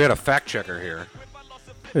know. If we had a fact checker here,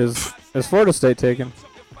 Is Florida State taken?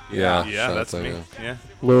 Yeah. Yeah, that's I me. know. Yeah,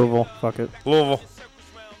 Louisville. Fuck it. Louisville.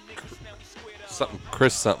 Something.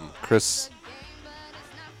 Chris something. Chris.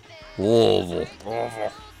 Louisville.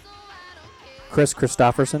 Chris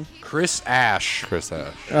Christopherson. Chris Ash. Chris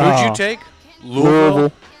Ash. Who'd Oh. you take?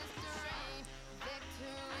 Louisville.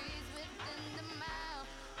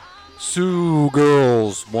 Sioux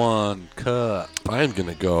girls 1 cup. I'm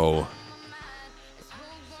gonna go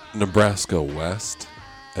Nebraska West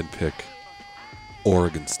and pick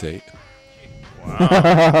Oregon State.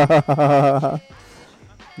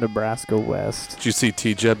 Nebraska West. Did you see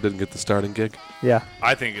T-Jeb didn't get the starting gig? Yeah.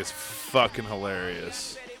 I think it's fucking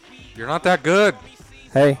hilarious. You're not that good.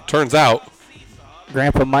 Hey, Turns out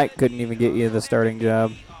Grandpa Mike couldn't even get you the starting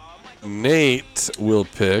job. Nate will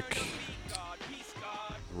pick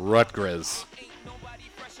Rutgers.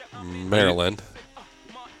 Maryland.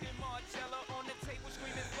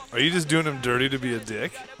 Are you just doing him dirty to be a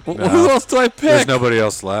dick? Well, No. who else do I There's pick? nobody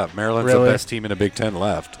else left. Maryland's Really? the best team in the Big Ten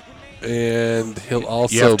left. And he'll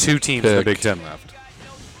also You have 2 teams in the pick- Big Ten left.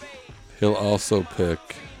 He'll also pick.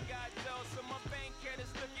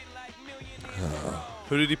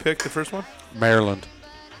 Who did he pick the first one? Maryland.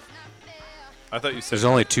 I thought you said There's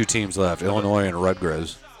only 2 teams left, Illinois and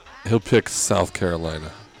Rutgers. He'll pick South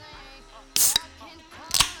Carolina.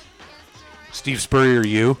 Steve Spurrier,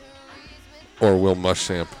 you? Or Will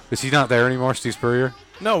Muschamp. Is he not there anymore, Steve Spurrier?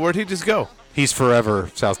 No, where'd he just go? He's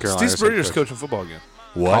forever South Carolina. Steve Spurrier's coaching football again.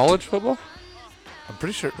 What? College football? I'm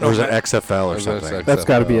pretty sure. Or is it Matt- XFL or Or is that something? That's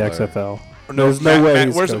got to be XFL, XFL. no, There's no way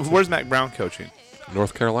he's where's coaching. Mac Brown coaching?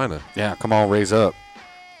 North Carolina. Yeah, come on, raise up.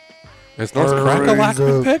 Has North Raise Crackalack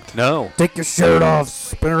been up. picked? No. Take your shirt off,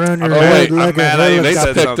 spin around your Oh, head wait, like I'm mad I a even Nate's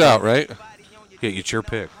said picked something. out, right? Yeah, it's your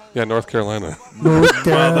pick. Yeah, North Carolina. North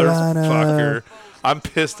Carolina. Motherfucker. I'm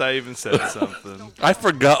pissed I even said something. I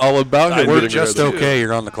forgot all about him. We're getting just rid of it. okay.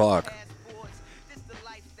 You're on the clock.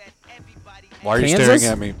 Why are you Kansas? staring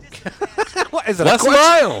at me? What, is, that Les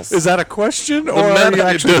Miles. is that a question, The or are men- you it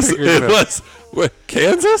actually does- figuring it it out? was- wait,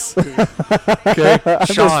 Kansas? Okay,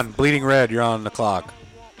 Sean, bleeding red. You're on the clock.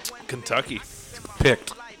 Kentucky.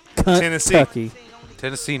 Picked. Tennessee. Kentucky.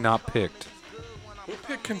 Tennessee not picked. Who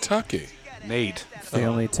picked Kentucky? Nate. It's the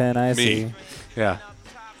only 10 I see. Yeah.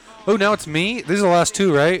 Oh, now it's me. These are the last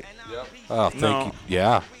 2, right? Yep. Oh, thank No. you.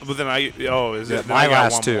 Yeah. But then is Yeah, it? Then my I got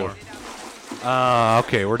last one 2. more.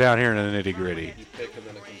 Okay, we're down here in the nitty gritty.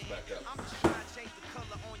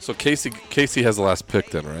 So Casey has the last pick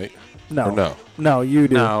then, right? No. Or no? No, you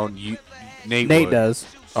do. No, Nate. Nate would. does.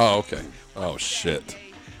 Oh, okay. Oh, shit.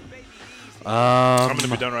 I'm gonna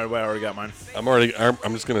be done right away. I already got mine.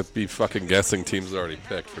 I'm just going to be fucking guessing teams already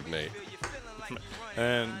picked for Nate.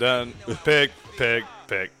 And done. Pick.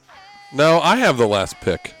 No, I have the last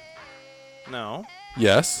pick. No.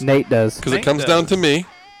 Yes. Nate does. Because it Nate comes down does. to me.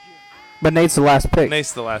 But Nate's the last pick.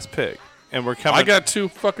 Nate's the last pick, and we're coming. I got 2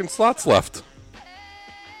 fucking slots left.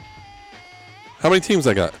 How many teams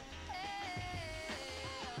I got?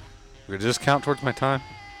 We're gonna just count towards my time.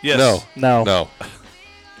 yes. No. No.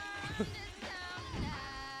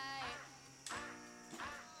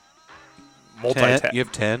 Multi-tap. You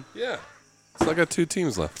have 10. Yeah. So I got 2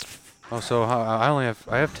 teams left. Oh, so I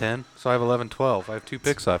have 10. So I have 11, 12. I have 2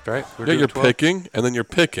 picks left, right? We're Yeah, doing you're 12? picking, and then you're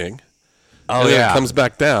picking. Oh, and then yeah. it comes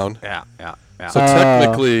back down. Yeah. So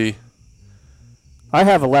technically, I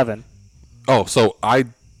have 11. Oh, so I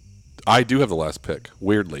do have the last pick,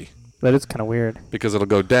 weirdly, That is kind of weird. because it'll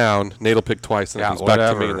go down. Nate'll pick twice, and Yeah, it comes back to me,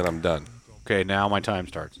 whatever. and then I'm done. Okay, now my time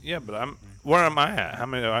starts. Yeah, but where am I at? How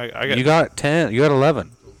many? I got. You got 10. You got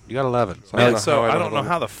 11. You got 11. I don't know so how I I don't know don't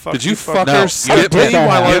how the fuck. Did you fucked fucker No, skip you me have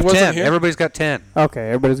while You I have wasn't 10. here? Everybody's got 10. Okay,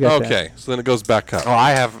 everybody's got 10. Okay, so then it goes back up. Oh,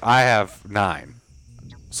 I have 9.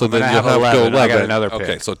 so then then I you'll have have 11. go I 11. got another pick.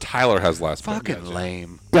 Okay, so Tyler has last pick. Fucking Gotcha.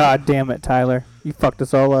 lame. God damn it, Tyler. You fucked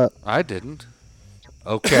us all up. I didn't.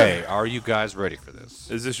 Okay, are you guys ready for this?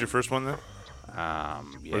 Is this your first one then? Yeah.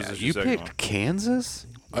 is this your You second picked one? Kansas?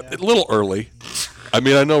 A little early. I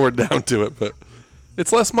mean, I know we're down to it, but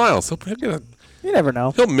it's Les Miles. You never know.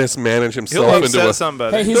 He'll mismanage He'll himself into upset a.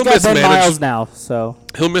 somebody. Hey, he's He'll got Ben mismanage- Miles now, so.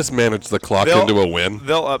 He'll mismanage the clock They'll- into a win.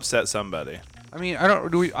 They'll upset somebody. I mean, I don't.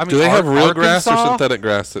 Do Do they have real grass or Arkansas? synthetic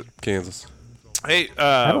grass at Kansas? Hey,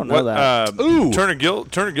 I don't know that. Ooh. Turner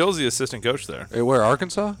Gill's the assistant coach there. Hey, where,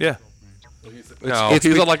 Arkansas? Yeah. No, it's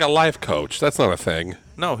he's be- like a life coach. That's not a thing.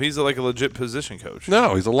 No, he's like a legit position coach.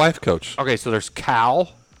 No, he's a life coach. Okay, so there's Cal,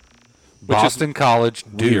 Boston College,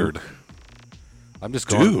 Duke. Weird. I'm just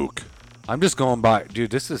going. Duke. I'm just going by, dude.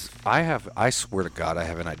 This is. I swear to God, I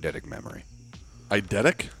have an eidetic memory.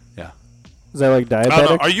 Eidetic? Yeah. Is that like I don't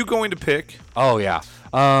know. diabetic? Are you going to pick? Oh yeah.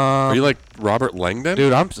 Are you like Robert Langdon?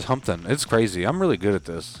 Dude, I'm something. It's crazy. I'm really good at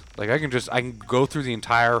this. Like I can go through the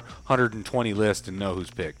entire 120 list and know who's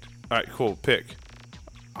picked. All right, cool. Pick.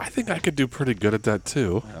 I think I could do pretty good at that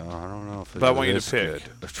too. I don't know if. But I want you to pick.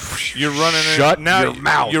 Good. You're running. Shut now. your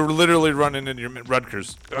mouth. You're literally running into your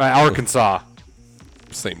Rutgers. Arkansas.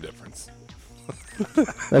 Same difference.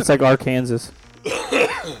 That's like Arkansas.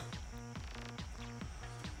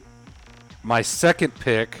 My second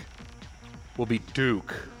pick will be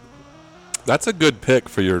Duke. That's a good pick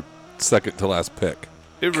for your second to last pick.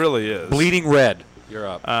 It really is. Bleeding Red. You're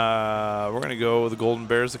up. We're gonna go with the Golden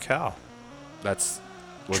Bears of Cal. That's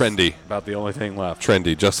Trendy. About the only thing left.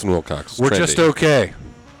 Trendy. Justin Wilcox. We're Trendy. just okay.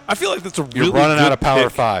 I feel like that's a You're really running good out of Power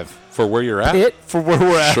pick 5. For where you're at? Pitt? for where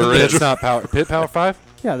we're at. Sure Pitt's is. not Power. Pitt Power 5.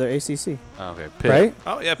 Yeah, they're ACC. Oh, okay. Pitt. Right?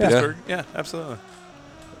 Oh yeah, Pittsburgh. Yeah, absolutely.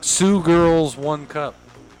 Sioux girls won cup.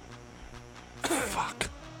 Fuck.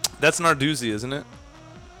 That's Narduzzi, isn't it?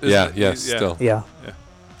 Yeah, Isn't it? yes, Yeah. still. Yeah.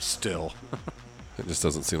 Still. It just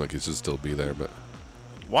doesn't seem like he should still be there, but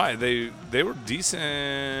Why? They were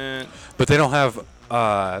decent. But they don't have.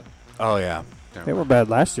 Oh yeah. They were bad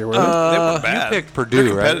last year, weren't they were bad. picked Purdue,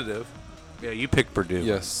 They're right? competitive. Yeah, you picked Purdue.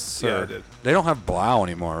 yes, Yeah, sir. I did. They don't have Blau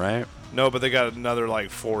anymore, right? No, but they got another like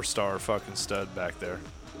 4-star fucking stud back there.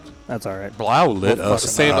 they? That's all right. Blau lit Well,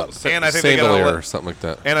 us fucking up. And I think they got a Sandalier let- or something like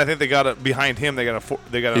that. And I think they got a behind him. They got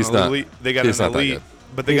He's an not- elite. They got he's an not that elite. good.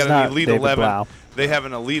 But they He's got not an elite David 11. Blau. They have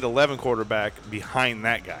an elite 11 quarterback behind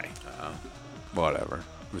that guy. Whatever.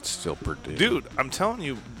 It's still Purdue. Dude, I'm telling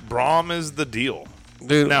you, Braum is the deal.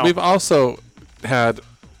 Dude, Now- we've also had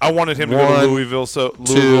I wanted him to go One, to Louisville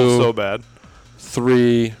so bad.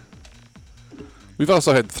 3. We've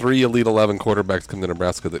also had 3 Elite 11 quarterbacks come to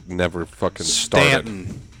Nebraska that never fucking started.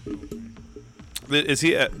 Stanton. Is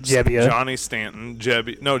he at Jebbia. Johnny Stanton?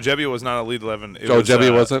 No, Jebbia was not elite 11. It Oh, was,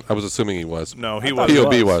 Jebbia wasn't? I was assuming he was. No, he thought was. he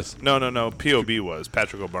POB was. No. POB was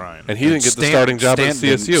Patrick O'Brien. And he didn't get the starting job at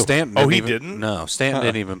Stanton CSU. Stanton Oh, he even- didn't? No, Stanton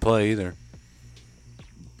didn't even play either.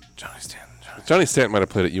 Johnny Stanton. Johnny Stanton might have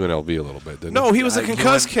played at UNLV a little bit, didn't No, he was a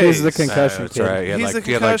concussed He case. was the concussion That's kid. right. He had He's like, a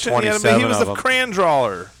he had like concussion. 27 he was of a them. crayon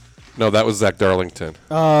drawer. No, that was Zach Darlington.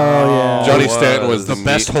 Oh, yeah. Johnny Stanton was the the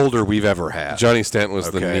best knee- holder we've ever had. Johnny Stanton was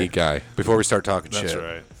the Okay. knee guy. Before we start talking That's shit,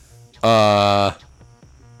 right.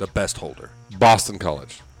 the best holder. Boston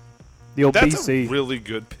College. The old That's BC. a really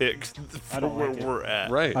good pick for don't where like it. we're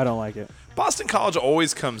at. Right. I don't like it. Boston College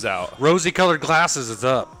always comes out. Rosy-colored glasses is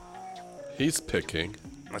up. He's picking.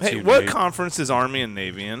 That's Hey, you, what Nate. conference is Army and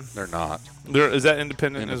Navy in? They're not. Is that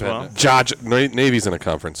independent, as well? Independent. Navy's in a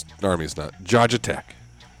conference. Army's not. Georgia Tech.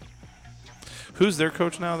 Who's their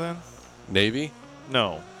coach now then? Navy?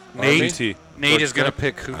 No. Nate, RBT. Nate is going to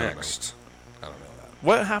Tech? pick who I don't know. next.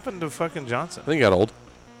 What happened to fucking Johnson? I think he got old.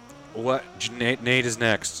 What? Nate is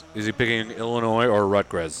next. Is he picking Illinois or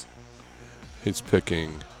Rutgers? He's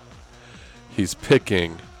picking.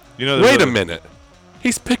 You know, Wait a minute.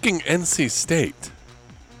 He's picking NC State.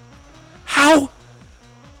 How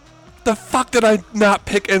the fuck did I not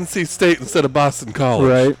pick NC State instead of Boston College?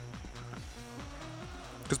 Right.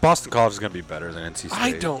 Because Boston College is going to be better than NC State.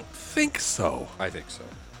 I don't think so. I think so.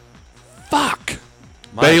 Fuck.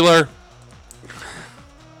 Mike. Baylor.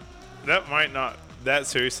 That might not. That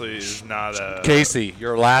seriously is not a. Casey,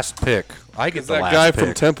 your last pick. I get Is the that last guy pick.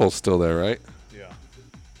 from Temple's still there, right? Yeah.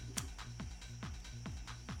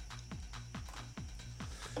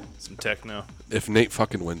 Some techno. If Nate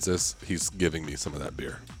fucking wins this, he's giving me some of that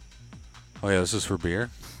beer. Oh yeah, this is for beer.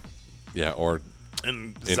 Yeah, or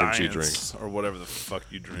And Energy science drinks. or whatever the fuck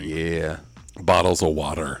you drink. Yeah. bottles of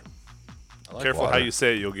water. I like Careful water. how you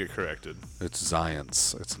say it, you'll get corrected. It's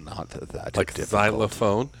science. It's not that Like difficult.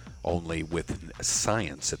 xylophone. Only with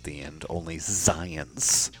science at the end. Only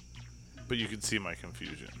science. But you can see my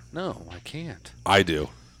confusion. No, I can't. I do.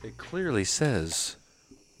 It clearly says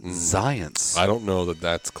science. I don't know that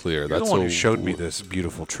that's clear. You're That's the one a who showed me w- this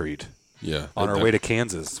beautiful treat. Yeah. On our that- way to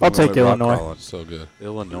Kansas. I'll when we take went rock Illinois. crawling. So good.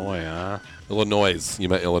 Illinois, huh? Illinois. You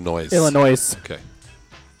meant Illinois. Illinois. Okay.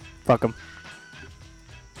 Fuck them.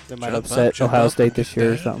 They might Jump upset up, jump Ohio up, State this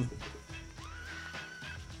year or down. something.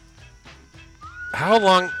 How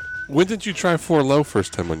long? When did you try 4 low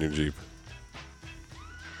first time on your Jeep?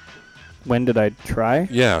 When did I try?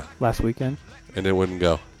 Yeah, Last weekend. and it wouldn't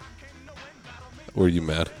go. Were you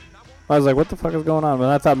mad? I was like, what the fuck is going on? But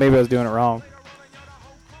I thought maybe I was doing it wrong.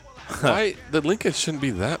 Why? The linkage shouldn't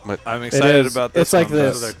be that much. I'm excited is. about this. It's like one,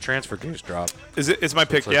 this. though. The transfer case drop. Is it? It's my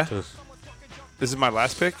pick, It's like yeah? This. This is my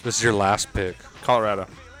last pick? This is your last pick. Colorado.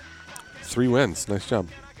 3 wins. Nice job.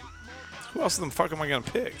 Who else the fuck am I going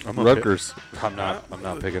to pick? I'm gonna Rutgers. I'm not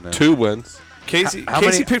picking them. 2 wins. Casey How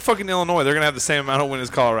Casey many- picked fucking Illinois. They're going to have the same amount of win as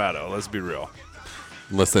Colorado. Let's be real.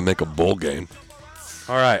 Unless they make a bowl game.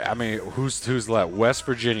 All right. I mean, who's left? West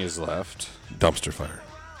Virginia's left. Dumpster fire.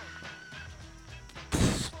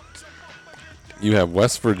 You have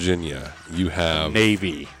West Virginia. You have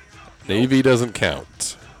Navy. Navy doesn't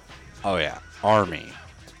count. Oh yeah. Army.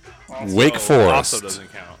 Wake Forest. Also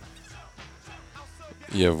doesn't count.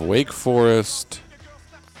 You have Wake Forest,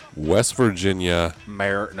 West Virginia,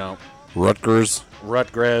 No. Rutgers.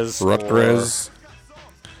 Rutgers.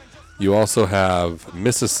 You also have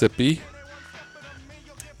Mississippi.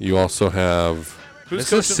 You also have.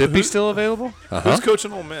 Who's Mississippi coaching, still available? Who's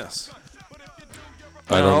coaching Ole Miss?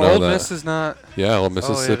 I don't know Ole that. Miss is not. Yeah, well,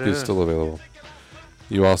 Mississippi it is is. still available.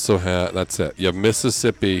 You also have. That's it. You have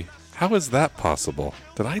Mississippi. How is that possible?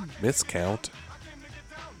 Did I miscount?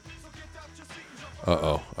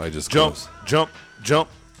 Uh-oh. I just Jump, closed. jump, jump,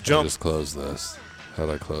 I jump. just closed this. How'd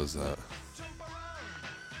I close that?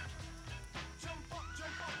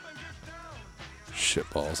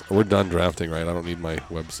 Shitballs. We're done drafting, right? I don't need my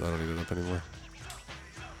website. I don't need it up anymore.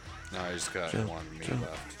 No, I just got Jump, one me jump,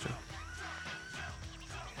 left. jump.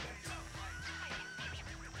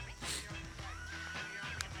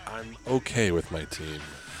 I'm okay with my team.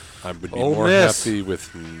 I would be Ole more Miss. happy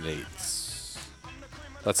with Nate's.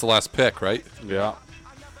 That's the last pick, right? Yeah.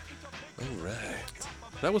 All right.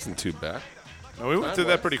 That wasn't too bad. No, we went through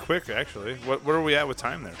that pretty quick, actually. Where are we at with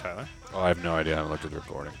time there, Tyler? Oh, I have no idea. I haven't looked at the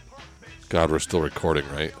recording. God, we're still recording,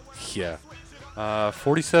 right? Yeah.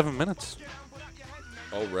 47 minutes.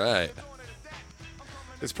 All right.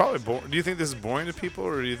 It's probably boring. Do you think this is boring to people,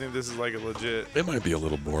 or do you think this is like a legit? It might be a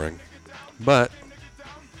little boring, but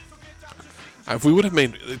if we would have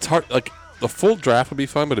made it's hard. Like the full draft would be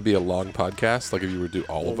fun, but it'd be a long podcast. Like if you were to do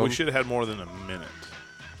all of them. We should have had more than a minute.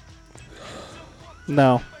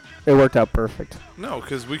 No, it worked out perfect. No,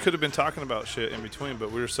 because we could have been talking about shit in between,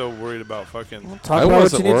 but we were so worried about fucking. Talk I about what you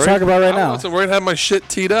wasn't need worried. to talk about right I now. wasn't worried. I had my shit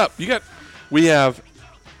teed up. We have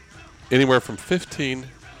anywhere from 15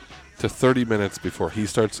 to 30 minutes before he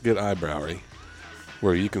starts to get eyebrowy,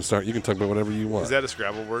 where you can talk about whatever you want. Is that a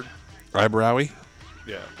Scrabble word? eyebrowy?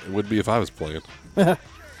 Yeah. It would be if I was playing.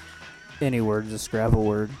 Any word's a Scrabble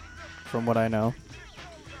word, from what I know.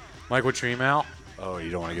 Mike, what's your email? Oh, you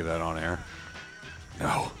don't want to get that on air.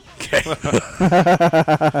 No.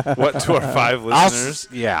 What to our 5 listeners?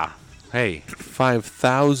 Yeah. Hey,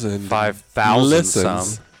 5,000. 5,000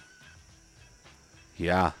 listens. some.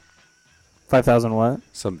 Yeah. 5,000 what?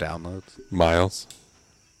 Some downloads. Miles.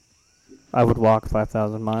 I would walk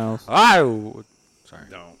 5,000 miles. Sorry.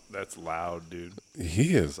 No, that's loud, dude.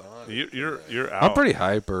 He is on. You're out. I'm pretty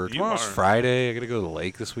hyper. You Tomorrow's are. Friday. I got to go to the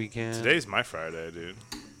lake this weekend. Today's my Friday, dude.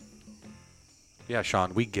 Yeah,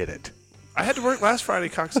 Sean, we get it. I had to work last Friday,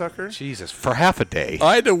 cocksucker. Jesus, for half a day.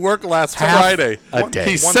 I had to work last Half Friday. a day.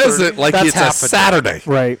 He says it like That's it's a half a day. Saturday.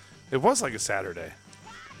 Right. It was like a Saturday.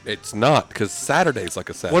 It's not, because Saturday's like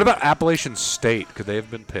a Saturday. What about Appalachian State? Could they have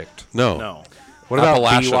been picked? No. No. What about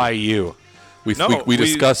Appalachian. BYU? We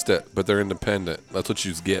discussed it, but they're independent. That's what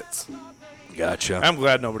you get. Gotcha. I'm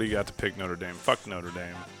glad nobody got to pick Notre Dame. Fuck Notre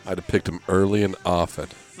Dame. I'd have picked him early and often.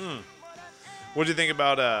 What'd you think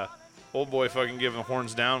about old boy fucking giving the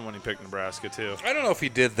horns down when he picked Nebraska, too? I don't know if he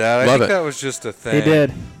did that. I Love think it. that was just a thing. He did.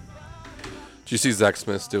 Did you see Zach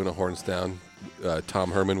Smith doing a horns down?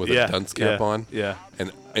 Tom Herman with a dunce cap on? Yeah.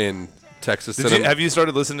 And Texas Did sent you, him. have you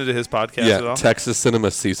started listening to his podcast at Yeah, all? Texas sent him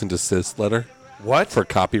a cease and desist letter. What? for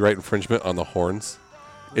copyright infringement on the horns.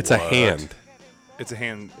 It's a What? hand. It's a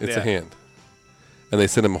hand. It's yeah. a hand. And they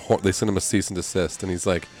sent him a cease and desist, and he's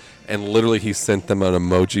like, and literally he sent them an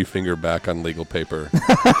emoji finger back on legal paper.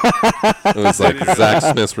 It was like Zach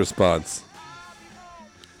Smith's response: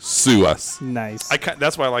 "Sue us." Nice.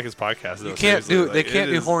 That's why I like his podcast. Though, You can't seriously. do. Like, They can't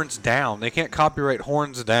it do is- horns down. They can't copyright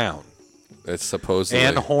horns down It's supposedly,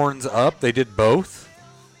 and horns up. They did both,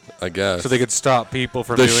 I guess, so they could stop people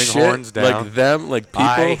from the doing shit, horns down. like them, like people.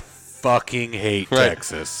 I fucking hate Right.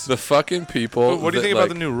 Texas. The fucking people. What do you that, think about like-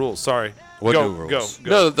 the new rules? Sorry. What go, new rules? Go.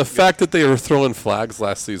 No, the fact that they were throwing flags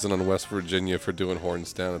last season on West Virginia for doing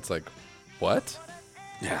horns down, it's like, what?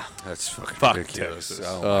 Yeah, that's fucking Fuck ridiculous. Texas.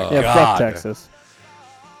 Oh my yeah, God. fuck Texas.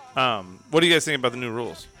 What do you guys think about the new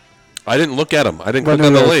rules? I didn't look at them. I didn't What click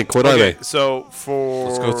on the numbers? link. What are they? So for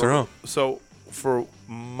Let's go through 'em. So for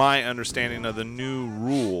my understanding of the new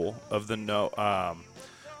rule of the no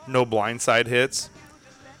blindside hits.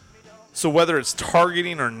 So whether it's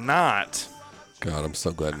targeting or not. God, I'm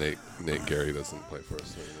so glad Nate Gary doesn't play for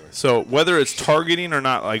us anymore. So whether it's targeting or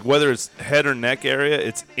not, like whether it's head or neck area,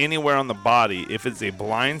 it's anywhere on the body. If it's a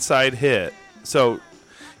blindside hit, so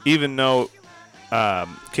even though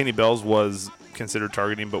Kenny Bells was considered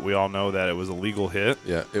targeting, but we all know that it was a legal hit.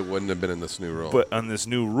 Yeah, it wouldn't have been in this new rule. But on this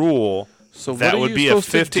new rule, So that what are would you be supposed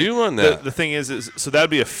a to 15. do on that? The thing is so that would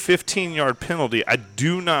be a 15-yard penalty. I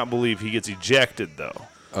do not believe he gets ejected though.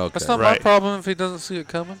 Okay. That's not my Right. problem if he doesn't see it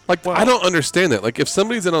coming. Like, I don't understand that. Like, if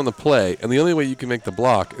somebody's in on the play, and the only way you can make the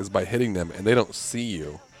block is by hitting them, and they don't see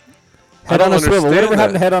you. I Head don't on a swivel. understand Whatever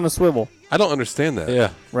happened that. to head on a swivel, I don't understand that.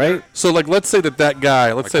 Yeah. right? So, like, let's say that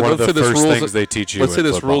guy. Let's Like one of say the this first rules. things they teach you let's say in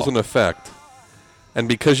this rule's football. in effect, and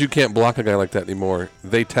because you can't block a guy like that anymore,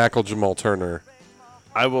 they tackle Jamal Turner,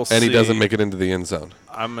 I will and he see- doesn't make it into the end zone.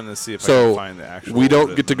 I'm going to see if I So can find the actual. we don't get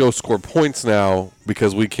written- to go score points now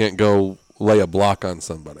because we can't go lay a block on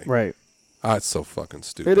somebody. Right. Ah, it's so fucking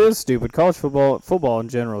stupid. It is stupid. College football in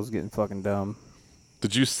general is getting fucking dumb.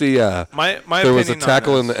 Did you see? My There was a opinion on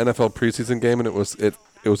tackle in the this- NFL preseason game, and it was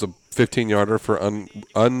a 15-yarder for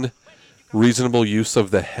unreasonable use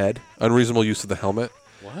of the head, unreasonable use of the helmet,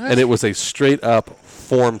 and it was a straight up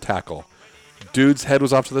form tackle. Dude's head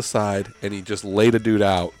was off to the side, and he just laid a dude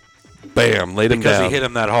out. Bam, laid him Because down he hit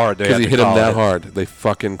him that hard. because he hit him that hard. They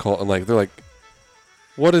fucking call and like they're like,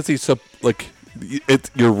 what is he like?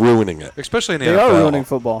 You're ruining it, Especially in the They NFL. are ruining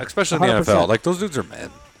football. Especially in the 100%. NFL. Like, those dudes are men.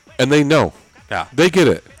 and they know. Yeah. They get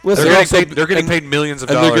it. Listen, They're getting paid millions of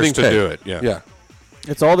and dollars they're getting to paid. do it. Yeah. Yeah.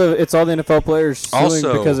 It's all the NFL players suing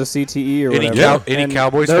Also, because of CTE or any whatever. Any and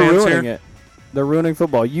Cowboys they're fans ruining here? it. They're ruining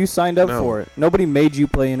football. You signed up No. for it. Nobody made you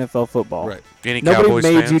play NFL football. Right. Any Nobody Cowboys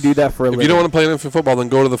made fans? you do that for a If living. you don't want to play NFL football, then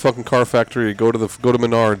go to the fucking car factory. Go to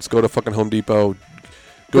Menards. Go to fucking Home Depot.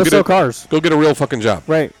 Go get sell a, cars. Go get a real fucking job.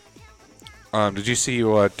 Right. Did you see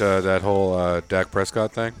what that whole Dak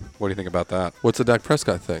Prescott thing? What do you think about that? What's the Dak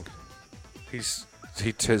Prescott thing?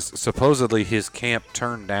 Supposedly his camp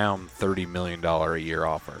turned down $30 million a year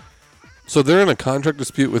offer. So they're in a contract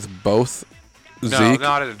dispute with both No, Zeke.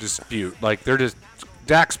 not a dispute. Like, they're just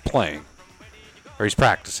Dak's playing, or he's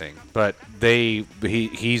practicing, but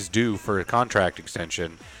he's due for a contract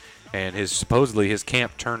extension, and supposedly his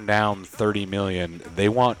camp turned down $30 million. They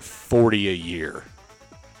want $40 a year.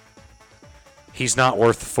 He's not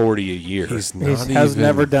worth $40 a year. He's He not has even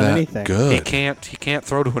never done that anything. Good. He can't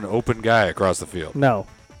throw to an open guy across the field. No.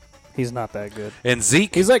 He's not that good. And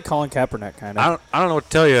Zeke, He's like Colin Kaepernick, kind of. I don't know what to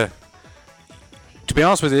tell you. To be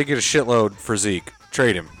honest with you, they get a shitload for Zeke.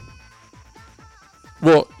 Trade him.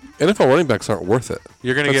 Well, NFL running backs aren't worth it.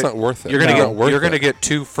 You're gonna That's get not worth it. You're gonna It's get not worth you're gonna it. get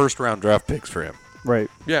 2 first-round draft picks for him. Right.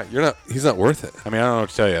 Yeah, you're not. He's not worth it. I mean, I don't know what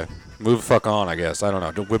to tell you. Move the fuck on, I guess. I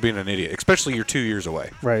don't know. We're being an idiot. Especially you're 2 years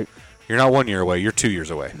away. Right. You're not 1 year away. You're 2 years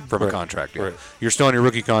away from a Right. contract deal. Right. You're still on your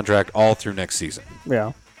rookie contract all through next season.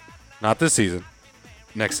 Yeah. Not this season.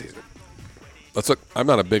 Next season. That's what. I'm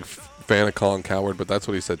not a big fan of Colin Coward, but that's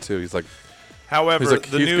what he said too. He's like, However, he's like,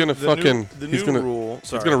 the he's new, gonna the fucking, new, the he's new gonna, rule. he's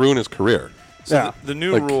Sorry. gonna ruin his career. So Yeah. the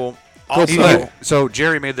new Like, rule. go Also, play. So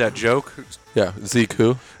Jerry made that joke. Yeah, Zeke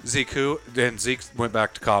who? Zeke who? Then Zeke went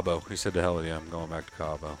back to Cabo. He said, "To hell with you, I'm going back to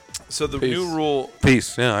Cabo." so the Peace. new rule.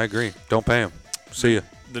 Peace. Yeah, I agree. Don't pay him. See ya.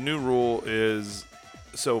 The new rule is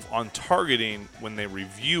so on targeting when they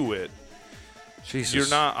review it, Jesus. you're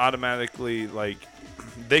not automatically like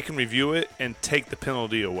they can review it and take the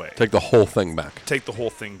penalty away. Take the whole thing back. Take the whole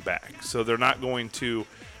thing back. So they're not going to,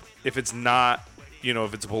 if it's not,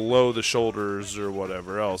 if it's below the shoulders or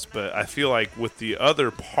whatever else. But I feel like with the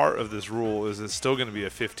other part of this rule is it's still going to be a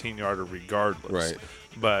 15-yarder regardless. Right.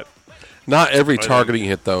 But Not every I think- targeting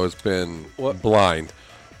hit though has been blind.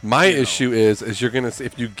 My issue is you're gonna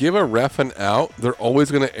if you give a ref an out, they're always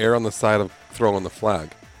gonna err on the side of throwing the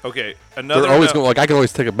flag. Okay, another They're always note. going I can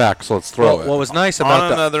always take it back, so let's throw it. What was nice On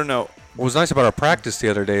about another note, what was nice about our practice the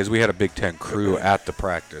other day is we had a Big Ten crew at the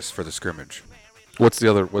practice for the scrimmage. What's the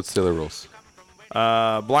other rules?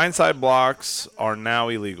 blindside blocks are now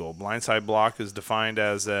illegal. Blindside block is defined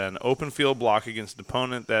as an open field block against an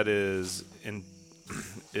opponent that is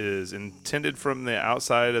intended from the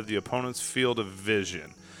outside of the opponent's field of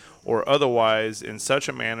vision, or otherwise in such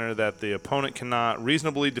a manner that the opponent cannot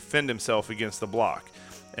reasonably defend himself against the block.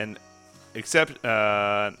 And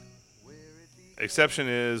exception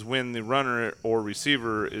is when the runner or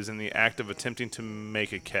receiver is in the act of attempting to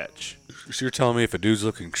make a catch. So you're telling me if a dude's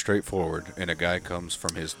looking straight forward and a guy comes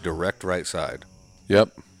from his direct right side, Yep.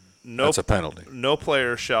 that's a penalty. No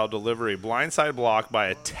player shall deliver a blindside block by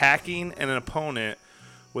attacking an opponent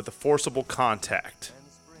with a forcible contact.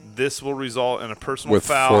 This will result in a personal With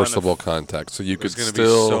foul. forcible contact. So you There's could going to be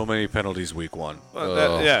still so many penalties week one.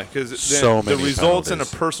 Because So it many results in a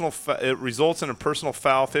penalties. personal. It results in a personal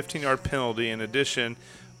foul, 15-yard penalty. In addition,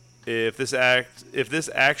 if this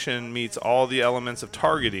action meets all the elements of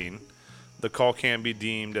targeting, the call can be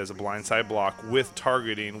deemed as a blindside block with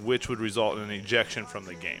targeting, which would result in an ejection from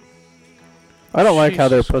the game. I don't like how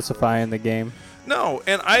they're pussifying the game. No,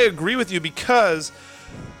 and I agree with you because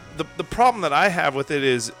the problem that I have with it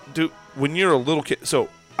is, when you're a little kid. So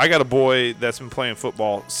I got a boy that's been playing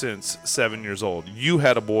football since 7 years old. You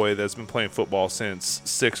had a boy that's been playing football since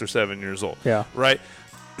 6 or 7 years old. Yeah. Right?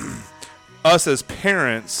 Us as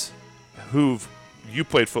parents you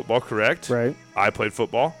played football, correct? Right. I played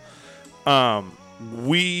football.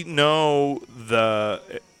 We know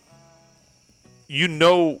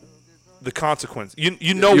the consequence. You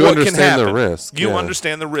know You what can understand the happen. risk, You yeah.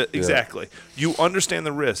 understand the risk. Exactly. You understand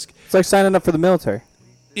the risk. It's like signing up for the military.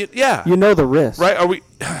 Yeah. You know the risk. Right? Are we?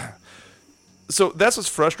 So that's what's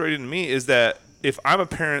frustrating to me is that if I'm a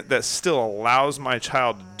parent that still allows my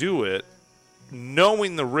child to do it,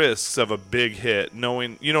 knowing the risks of a big hit, you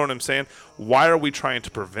know what I'm saying? Why are we trying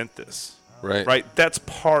to prevent this? Right. Right? That's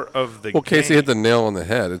part of the Well, game. Casey hit the nail on the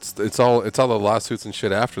head. It's all the lawsuits and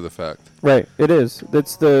shit after the fact. Right. It is.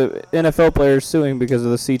 It's the NFL players suing because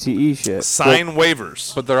of the CTE shit. Sign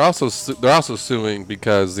waivers. But they're also suing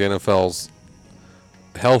because the NFL's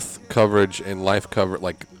health coverage and life cover,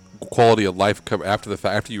 like quality of life cover after the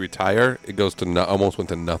fact, after you retire, it goes to almost went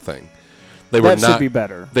to nothing. That should be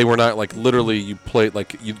better. They were not like literally you played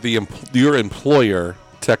like your employer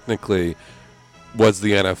technically was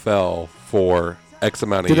the NFL for X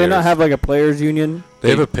amount of Do years. they not have like a players union? They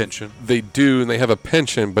have a pension. They do, and they have a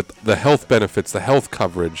pension, but the health benefits, the health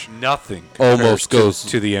coverage, Nothing Almost compares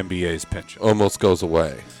goes- to the NBA's pension. almost goes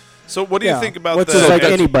away. So what do you think about which the is like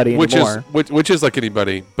That's- anybody which anymore. which is like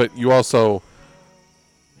anybody, but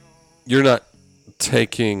you're not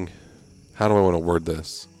taking. How do I want to word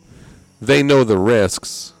this? They know the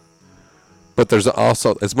risks, but there's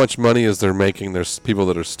also as much money as they're making. There's people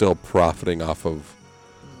that are still profiting off of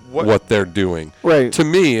what they're doing. Right. To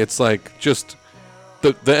me, it's like just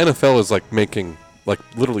the NFL is like making like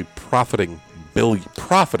literally profiting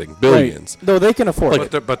billions. Right. Though they can afford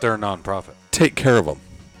Like, it. But they're a nonprofit. Take care of them.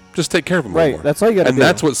 Just take care of them. Right. More. That's all you got to And do.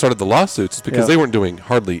 that's what started the lawsuits, is because Yep. they weren't doing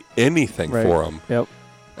hardly anything Right. for them. Yep.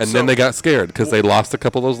 And So- then they got scared because they lost a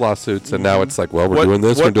couple of those lawsuits, and now it's like, well, we're What- doing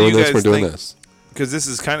this, what we're do you doing this, guys we're doing think- this. because this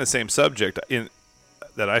is kind of the same subject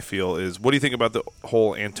that I feel is, what do you think about the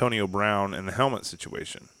whole Antonio Brown and the helmet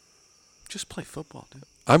situation? Just play football, dude.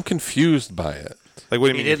 I'm confused by it. Like, what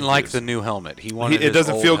do you He mean? didn't like the new helmet. He It wanted. his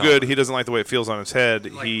doesn't old feel helmet. good. He doesn't like the way it feels on his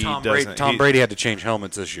head. Like He Tom doesn't. Brady. Tom Brady had to change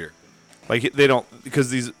helmets this year. Like they don't,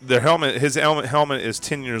 because his helmet is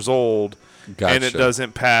 10 years old, and it Gotcha.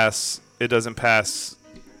 doesn't pass. It doesn't pass.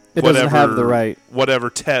 It doesn't have the right. whatever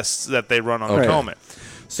tests that they run on Okay. the helmet.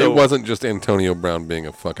 So it wasn't just Antonio Brown being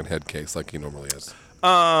a fucking head case like he normally is.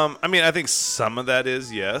 I mean, I think some of that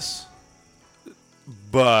is yes,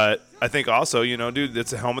 but I think also, dude,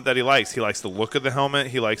 it's a helmet that he likes. He likes the look of the helmet.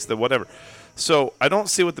 He likes the whatever. So I don't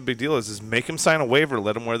see what the big deal is. Is make him sign a waiver.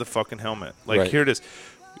 Let him wear the fucking helmet. Like, Right. here it is.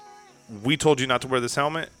 We told you not to wear this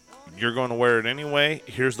helmet. You're going to wear it anyway.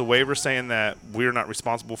 Here's the waiver saying that we're not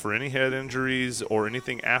responsible for any head injuries or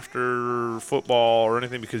anything after football or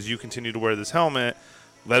anything because you continue to wear this helmet.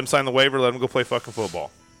 Let him sign the waiver. Let him go play fucking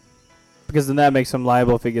football. Because then that makes him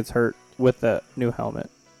liable if he gets hurt with the new helmet.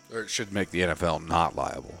 Or it should make the NFL not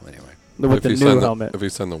liable anyway. With If the he new signed helmet. if he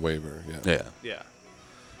signed the waiver, yeah. Yeah. Yeah.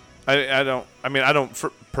 I don't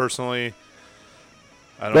personally.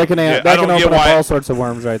 I That can get open up why, all sorts of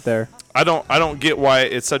worms right there. I don't get why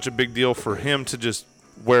it's such a big deal for him to just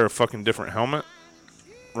wear a fucking different helmet,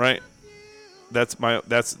 right? That's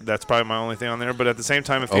probably my only thing on there. But at the same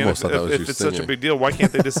time, if Almost thought that was you it's such a singing. big deal, why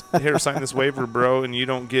can't they just here sign this waiver, bro? And you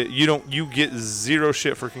get zero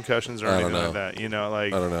shit for concussions or I anything don't like that. You know,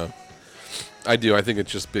 like I don't know. I do. I think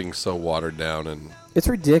it's just being so watered down, and It's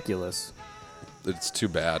ridiculous. it's too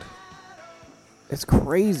bad. It's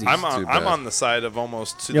crazy. I'm too I'm bad. on the side of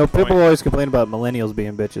almost to you know, the point. people always complain about millennials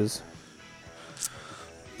being bitches.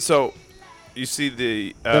 So you see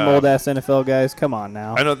the Them old ass NFL guys. Come on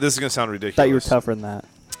now. I know this is gonna sound ridiculous. Thought you were tougher than that.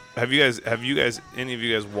 Have you guys any of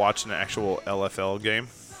you guys watched an actual LFL game,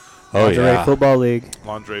 Oh, Lingerie yeah. Football League.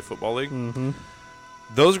 Lingerie Football League? Mm-hmm.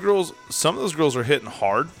 Those girls, some of those girls are hitting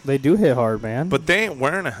hard, They do hit hard, man. but they ain't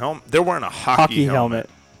wearing a helmet. They're wearing a hockey helmet.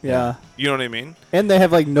 Yeah. You know what I mean? And they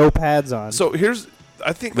have like no pads on. So here's,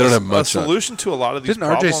 I think, They don't a, have a much on. solution to a lot of these Didn't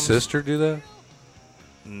problems. RJ's sister do that?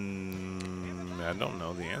 I don't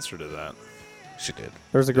know the answer to that. She did.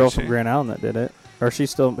 There's a girl Did from she? Grand Island that did it, or she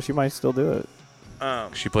might still do it.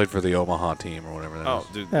 She played for the Omaha team or whatever that Oh,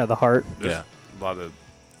 is. dude, Yeah, the Heart. there's Yeah. a lot of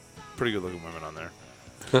pretty good looking women on there.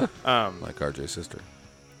 Like RJ's sister.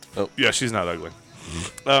 Yeah, she's not ugly.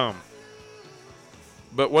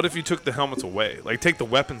 But what if you took the helmets away? Like, take the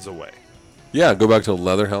weapons away. Yeah, go back to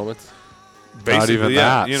leather helmets. Basically, even yeah,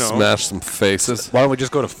 that. you know. Smash some faces. Why don't we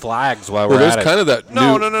just go to flags while Well, we're there's at it? kind of that.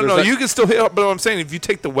 No. there's that- You can still hit, but what I'm saying, if you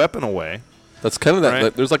take the weapon away, That's kind of that.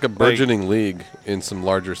 Right? There's like a burgeoning league in some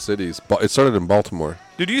larger cities. It started in Baltimore.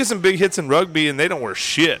 dude, you get some big hits in rugby and they don't wear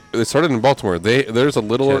shit. It started in Baltimore. There's a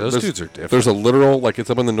little. Yeah, those there's, dudes are different. There's a literal, like it's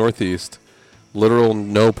up in the Northeast, literal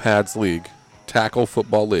no pads league, tackle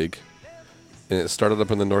football league, and it started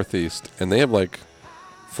up in the Northeast, and they have like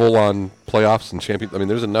full on playoffs and champion. I mean,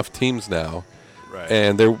 there's enough teams now, Right.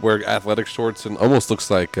 and they wear athletic shorts and almost looks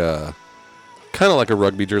like kind of like a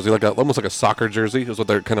rugby jersey, almost like a soccer jersey is what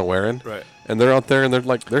they're kind of wearing. Right. And they're out there and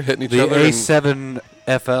they're hitting each the other. and-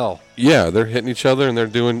 A7FL. yeah, they're hitting each other and they're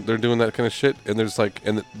doing that kind of shit. And there's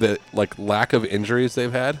the lack of injuries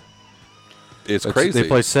they've had. It's crazy. They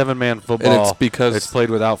play 7-man football. And it's because- it's played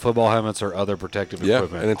without football helmets or other protective Yeah,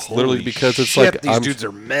 equipment. and it's literally Holy because it's shit, like, these I'm- dudes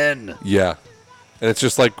are men. Yeah, and it's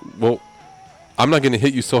just like, well, I'm not going to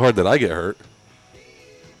hit you so hard that I get hurt.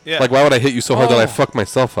 Yeah. Like, why would I hit you so hard that I fuck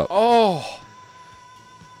myself up? Oh,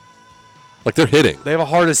 Like they're hitting. they have a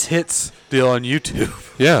hardest hits deal on YouTube.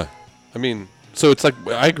 Yeah, I mean, so it's like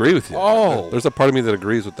I agree with you. Oh. There's a part of me that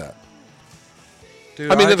agrees with that.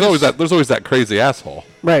 Dude, I mean, there's always that crazy asshole.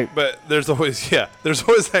 Right. But there's always that crazy. There's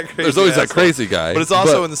always that asshole. crazy guy. But it's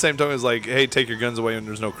also in the same token, it's like, hey, take your guns away and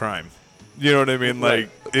there's no crime. You know what I mean? Like,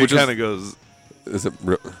 it Which is- kind of goes. Is it?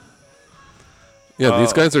 Yeah,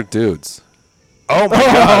 these guys are dudes. Oh my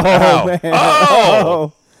god! Oh, Ow. man.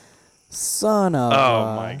 Oh! Son of.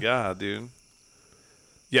 Oh my god, dude.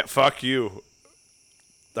 Yeah, fuck you.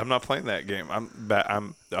 I'm not playing that game.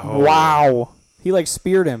 Oh. Wow. He like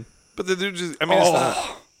speared him. But the dude just. I mean, it's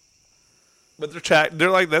not. But they're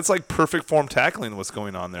like that's like perfect form tackling. What's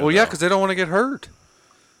going on there? Well, yeah, though. because they don't want to get hurt.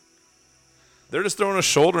 They're just throwing a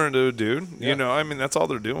shoulder into a dude. You know, I mean, that's all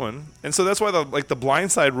they're doing. And so that's why the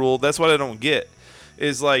blindside rule. That's what I don't get.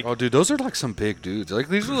 Is like, Oh, dude, those are like some big dudes. Like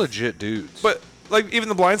these are legit dudes. but like even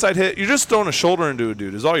the blindside hit, you're just throwing a shoulder into a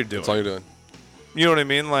dude. Is all you're doing. That's all you're doing. You know what I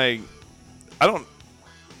mean? Like, I don't.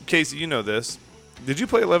 Casey, you know this. Did you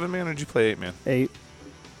play 11 man or did you play 8 man? 8.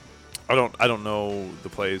 I don't know the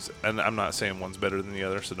plays, and I'm not saying one's better than the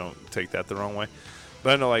other, so don't take that the wrong way.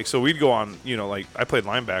 But I know, like, so we'd go on, you know, like, I played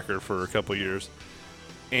linebacker for a couple years,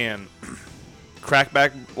 and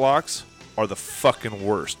crackback blocks are the fucking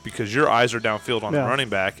worst because your eyes are downfield on the Yeah. running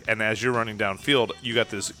back, and as you're running downfield, you got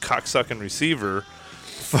this cocksucking receiver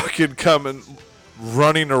fucking coming,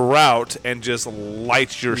 running a route, and just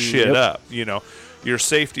lights your shit Yep. up, you know. Your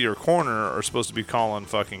safety or corner are supposed to be calling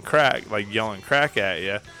fucking crack, like yelling crack at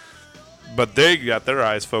you. But they got their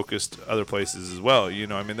eyes focused other places as well. You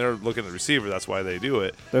know, I mean, they're looking at the receiver. That's why they do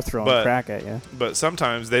it. They're throwing But- crack at you. But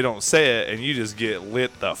sometimes they don't say it, and you just get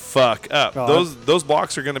lit the fuck up. Oh, those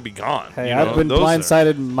blocks are going to be gone. Hey, you know? I've been Those are-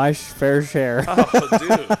 blindsided my fair share. Oh,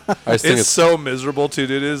 dude. I just think It's so miserable, too.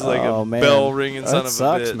 It is like Oh, a man. bell ringing son That of a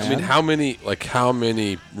sucks, bitch. man. I mean, how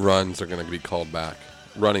many runs are going to be called back?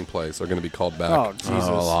 Running plays are going to be called back Oh, Jesus.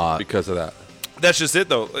 a lot. because of that. That's just it,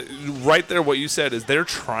 though. Right there, what you said is they're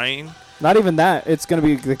trying. Not even that. It's going to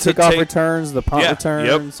be the To kickoff take- returns, the punt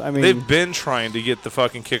returns. Yep. I mean, they've been trying to get the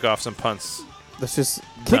fucking kickoffs and punts. that's just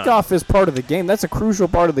Done. kickoff is part of the game. That's a crucial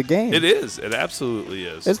part of the game. It is. It absolutely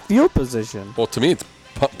is. It's field position. Well, to me, it's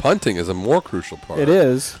punting is a more crucial part. It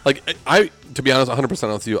is. Like to be honest,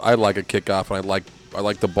 100% with you, I like a kickoff, and I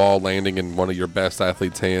like the ball landing in one of your best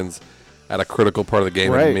athletes' hands at a critical part of the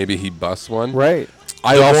game, Right. and maybe he busts one. Right.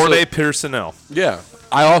 I the also Mornay Pearsonell. yeah,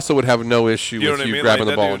 I also would have no issue You know with what I you mean? grabbing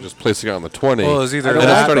Like the ball that and dude- just placing it on the 20. Well, it's either don't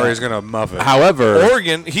that know. or he's going to muff it. However,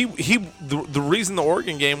 Oregon, the reason the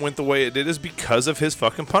Oregon game went the way it did is because of his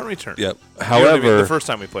fucking punt return. yep. You know what I mean? However, The first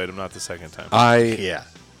time we played him, not the second time. Yeah.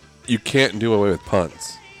 you can't do away with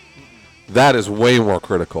punts. That is way more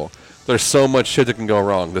critical. There's so much shit that can go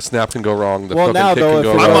wrong. The snap can go wrong. The Well, fucking now, kick though, can if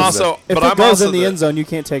go it wrong. I'm goes- also, If but it I'm goes also in the end zone, you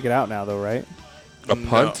can't take it out now, though, right? a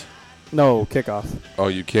punt. No, kickoff. Oh,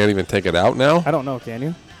 you can't even take it out now. I don't know. Can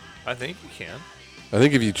you? I think you can. I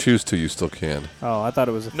think if you choose to, you still can. Oh, I thought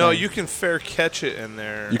it was a No, thing. you can fair catch it in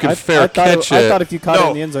there. You can I fair thought catch I it. thought if you caught it No,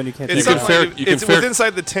 in the end zone, you can't It's take it can out. fair- like you can it's fair- within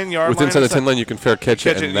inside the 10-yard Within line. inside the it's 10 line, you can fair catch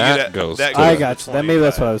it, catch it, and you get that goes. that to I the- got you. Maybe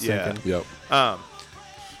that's what I was Yeah. thinking. Yep. Um,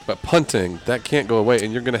 But punting, that can't go away,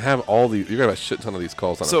 and you're going to have all these. You're going to have a shit ton of these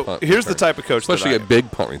calls on a so punt. here's the return. type of coach especially that a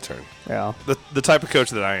big punt return. Yeah. the type of coach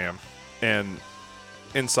that I am, and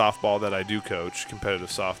in softball that I do coach, competitive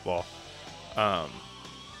softball,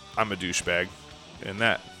 I'm a douchebag in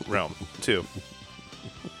that realm too.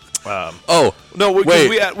 Oh No, wait.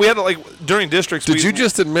 we had like during districts. Did we, you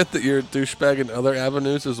just admit that you're a douchebag in other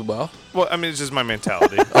avenues as well? Well, I mean, it's just my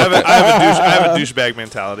mentality. I have a douchebag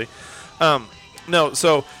mentality. No,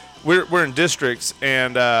 so we're in districts,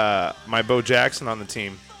 and my Bo Jackson on the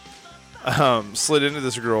team slid into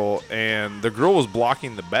this girl, and the girl was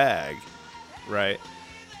blocking the bag, right,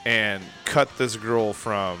 and cut this girl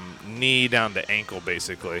from knee down to ankle,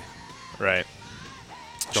 basically, right.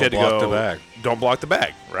 She had to block go, the bag. Don't block the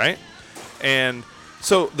bag, right? And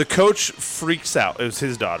so the coach freaks out. It was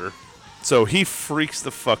his daughter. So he freaks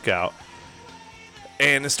the fuck out.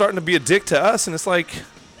 And is starting to be a dick to us. And it's like,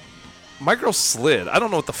 my girl slid. I don't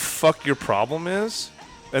know what the fuck your problem is.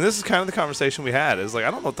 And this is kind of the conversation we had. It's like,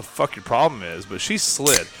 I don't know what the fuck your problem is, but she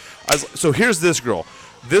slid. So here's this girl.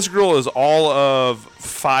 This girl is all of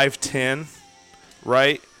 5'10",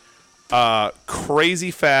 right?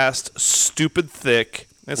 Crazy fast, stupid thick.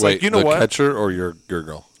 It's Wait, like, you know the what? catcher or your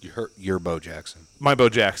girl? You're Bo Jackson. My Bo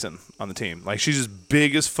Jackson on the team. Like, she's just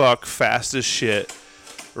big as fuck, fast as shit,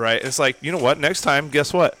 right? It's like, you know what? Next time,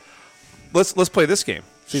 guess what? Let's play this game.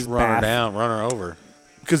 She's Run her bath. down, run her over.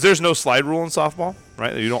 Because there's no slide rule in softball,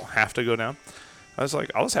 right? You don't have to go down. I was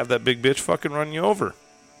like, I'll just have that big bitch fucking run you over.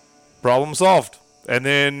 Problem solved. And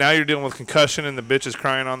then now you're dealing with concussion, and the bitch is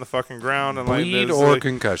crying on the fucking ground. And Bleed like, or like,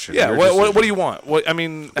 concussion. yeah. Your What decision. do you want? What I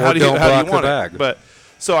mean, Or how do you don't block the want bag. it? But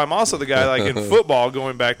so I'm also the guy like in football,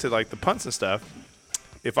 going back to like the punts and stuff.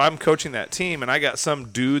 If I'm coaching that team and I got some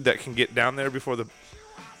dude that can get down there before the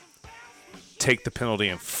take the penalty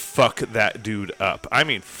and fuck that dude up. I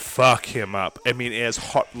mean, fuck him up. I mean, as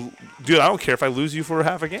hard, dude. I don't care if I lose you for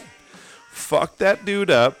half a game. Fuck that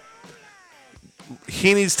dude up.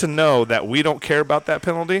 He needs to know that we don't care about that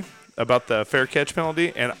penalty, about the fair catch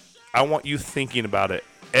penalty, and I want you thinking about it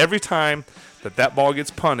every time that ball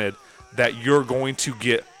gets punted, that you're going to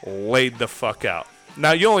get laid the fuck out.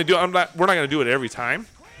 Now you only do. We're not going to do it every time,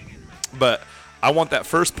 but I want that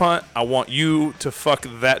first punt. I want you to fuck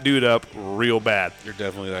that dude up real bad. You're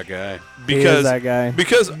definitely that guy. Because that guy.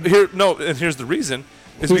 Because and here's the reason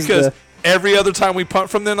is Who's because the- every other time we punt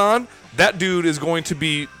from then on, that dude is going to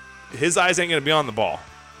be. His eyes ain't going to be on the ball.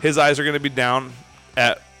 His eyes are going to be down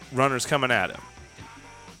at runners coming at him.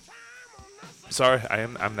 Sorry,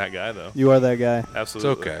 I'm that guy though. You are that guy. It's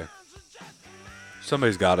Absolutely. okay.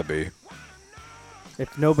 Somebody's got to be.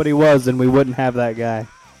 If nobody was, then we wouldn't have that guy.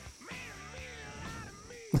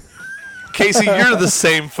 Casey, you're the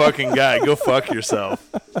same fucking guy. Go fuck yourself.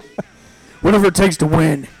 Whatever it takes to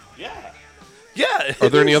win. Yeah. Are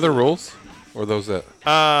there any other rules? Or those that?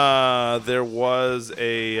 There was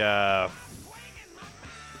a.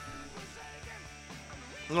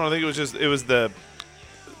 No, I think it was the.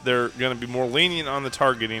 They're going to be more lenient on the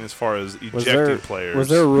targeting as far as ejecting players. Was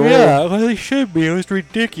there a rule? Yeah, well, they should be. It was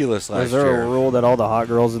ridiculous last Was there year. a rule that all the hot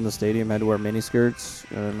girls in the stadium had to wear miniskirts?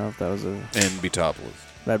 I don't know if that was a. And be topless.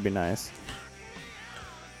 That'd be nice.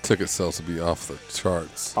 Ticket sales would be off the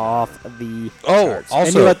charts. Off the Oh, charts. also,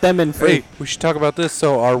 and you let them in free. Hey, we should talk about this.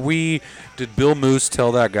 So, did Bill Moose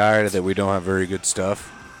tell that guy that we don't have very good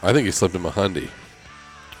stuff? I think he slipped him a hundy.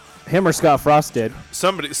 Him or Scott Frost did.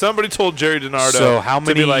 Somebody told Jerry DiNardo So how to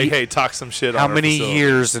many- be like, hey, talk some shit How on our many facility.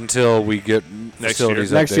 years until we get Next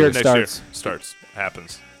facilities year. Next year updated? it starts. Starts.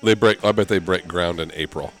 Happens. I bet they break ground in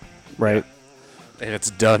April. Right. And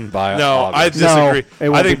it's done by No, I August. disagree. it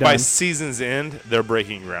won't I think be by done. season's end, they're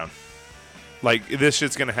breaking ground. Like, this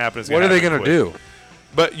shit's going to happen. It's What gonna are they happen going to quick. do?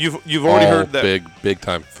 But you've already All heard that big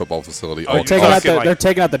time football facility. Oh, all, you're Taking all, out talking they're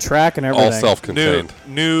taking out the track and everything. all self-contained.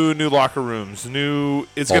 new locker rooms.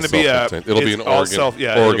 It's All going to be a. self-contained. It'll be it's an all Oregon- self-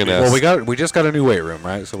 yeah, it'll be- Oregon-esque. Well, we just got a new weight room,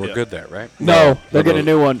 right? So we're Yeah. good there, right? No, they're getting a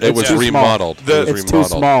new one. It It's was too small. remodeled. The- it was It's too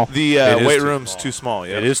remodeled. small. The It is weight too room's small. too small.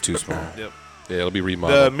 Yeah, It is too small. Yep. Yeah, it'll be The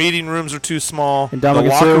remodeled. meeting rooms are too small. And The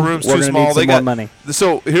Dominican locker Sue, room's we're too gonna small. need They some got more money.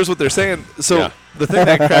 So here's what they're saying. So Yeah. the thing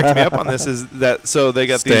that cracked me up on this is that they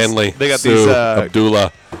got Stanley, these. They got Sue, these.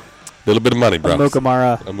 Abdullah. Little bit of money, bro.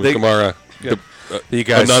 Mukamara. Mukamara. Yeah. You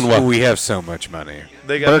guys, Anunwa. we have so much money.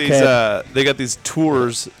 They got these. Burkhead. They got these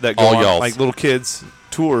tours that go All on, y'alls. like little kids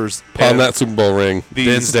tours. Pawn and that Super Bowl ring. these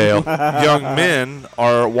Dinsdale. young men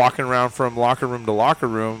are walking around from locker room to locker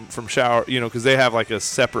room, from shower, because they have like a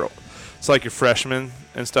separate. It's like your freshmen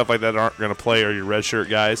and stuff like that aren't going to play, or your redshirt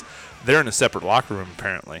guys. They're in a separate locker room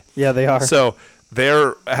apparently. Yeah, they are. So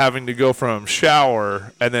they're having to go from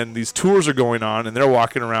shower, and then these tours are going on, and they're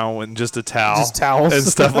walking around with just a towel, Just towels. and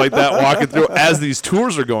stuff like that, walking through as these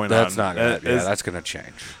tours are going That's on. not gonna. And Yeah, it's- that's gonna change.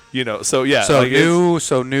 So yeah, So like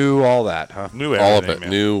it's new, all that, huh? new All of everything, it. man.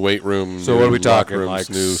 New weight room. So new what are we locker talking? rooms, Like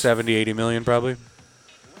new. 70, 80 million, probably.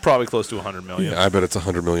 Probably close to 100 million. Yeah, I bet it's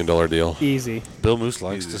 $100 million deal. Easy. Bill Moose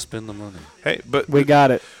likes to spend the money. Hey, but We got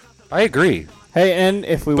it. I agree. Hey, and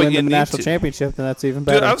if we But win you the need national to. championship, then that's even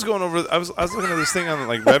better. dude, I was going over. I was looking at this thing on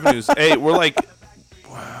like revenues. Hey, we're like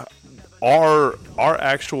our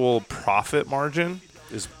actual profit margin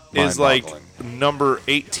Is like mind-boggling. number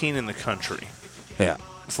 18 in the country Yeah.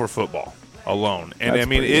 for football alone. And That's I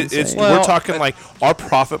mean, pretty it's insane. we're Well, talking like our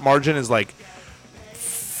profit margin is like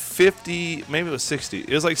 50, maybe it was 60. It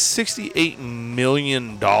was like $68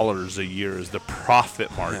 million a year is the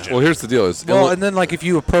profit margin. Well, here's the deal: is Well, and then like if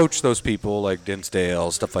you approach those people like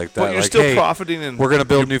Dinsdale, stuff like that, but you're like, still hey, profiting in. we're gonna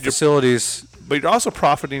build new you're- facilities. But you're also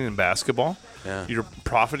profiting in basketball. Yeah. You're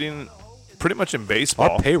profiting pretty much in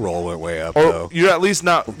baseball. Our payroll went way up or though. you're at least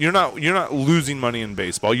not you're not losing money in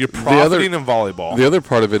baseball. You're profiting in volleyball. the other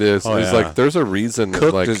part of it is, Oh, yeah. like there's a reason.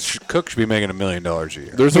 Cook, like Cook should be making $1 million a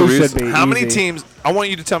year. there's a Who should reason. be? How many Easy. teams? I want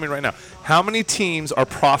you to tell me right now. How many teams are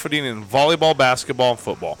profiting in volleyball, basketball, and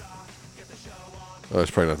football? Oh, there's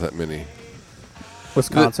probably not that many.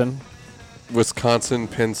 Wisconsin. Wisconsin,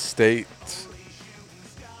 Penn State,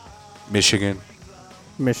 Michigan.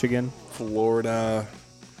 Michigan. Florida,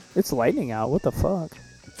 It's lightning out. What the fuck?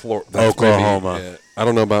 Oklahoma. I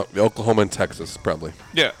don't know about Oklahoma and Texas, probably.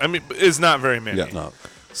 Yeah, I mean, it's not very many. Yeah. No.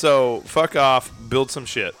 So fuck off. Build some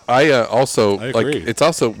shit. I also I like. agree. It's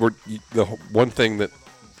also the one thing that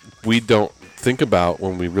we don't think about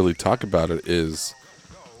when we really talk about it is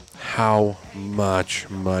how much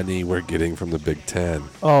money we're getting from the Big Ten.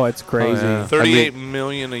 Oh, it's crazy. yeah. $38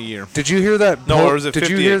 million a year. Did you hear that? No, or is it Did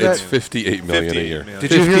you hear 58? that? It's $58 million a year. million.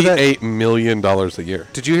 Did you hear that? $58 million a year.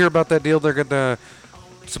 Did you hear about that deal? They're gonna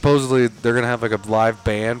supposedly they're gonna have like a live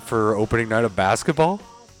band for opening night of basketball,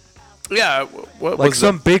 Yeah, what like was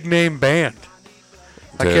some big name band.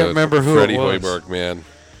 I can't remember who Freddie it was. Hoiberg, man.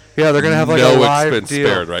 Yeah, they're gonna have like no a live expense deal.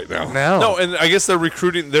 spared right now. No, No, and I guess their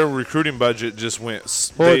recruiting budget just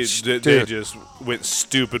went. Well, They dude. just went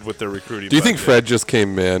stupid with their recruiting. Do you think budget. Fred just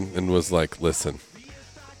came in and was like, "Listen,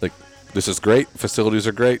 like this is great. Facilities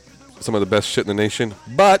are great. Some of the best shit in the nation.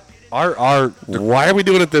 But our why are we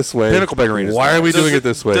doing it this way? Pinnacle Bank Arena is Why are we Does doing it- it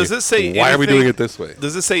this way? does it say why are we anything- doing it this way?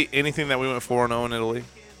 Does it say anything that we went 4-0 in Italy?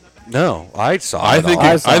 no, I saw. I it think all.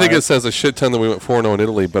 I it, saw I think it. it says a shit ton that we went 4-0 in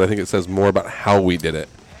Italy, but I think it says more about how we did it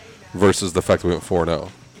versus the fact that we went 4-0.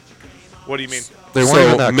 What do you mean? they weren't So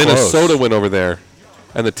even that Minnesota close. went over there,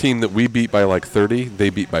 and the team that we beat by like 30, they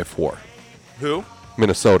beat by 4. Who?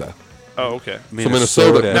 Minnesota. Oh, okay.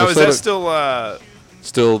 Minnesota- Now is that Minnesota- still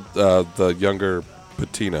Still the younger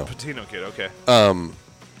Patino. Patino kid? Okay.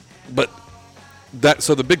 But that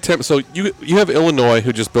so the Big Ten. So you have Illinois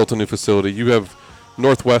who just built a new facility. You have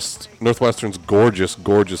Northwestern's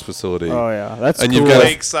gorgeous facility. Oh yeah, that's And cool. you've got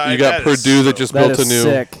Lakeside, you got that is Purdue that so- just That built a is new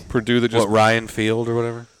sick. Purdue that just What, Ryan Field or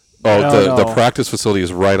whatever. the No. practice facility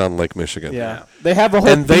is right on Lake Michigan. Yeah, they have a whole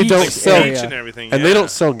And they beach don't Like sell- beach area. and everything. And yeah. they don't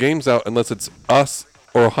sell games out unless it's us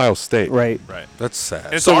or Ohio State. Right. Right. That's sad.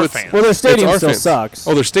 And it's So our it's- fans. Well, their stadium It's our still fans. sucks.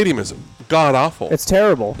 Oh, their stadium is god awful. It's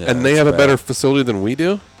terrible. Yeah, and they it's have a bad. better facility than we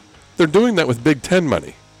do. They're doing that with Big Ten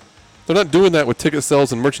money. They're not doing that with ticket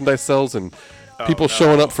sales and merchandise sales and people no.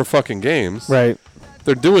 showing up for fucking games. Right.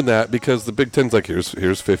 They're doing that because the Big Ten's like, here's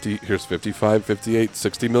 50, here's 55, 58,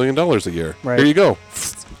 $60 million a year. Right. Here you go.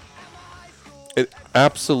 It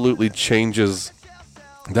absolutely changes.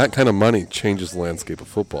 That kind of money changes the landscape of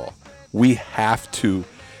football. We have to.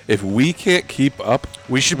 If we can't keep up,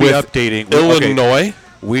 We should be with updating. Illinois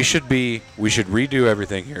We should redo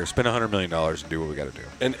everything here. Spend $100 million and do what we got to do.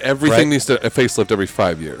 And everything Right. needs to a facelift every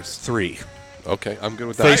 5 years. 3. Okay, I'm good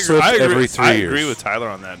with that. Facelift every 3 I years. agree with Tyler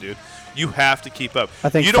on that, dude. You have to keep up. I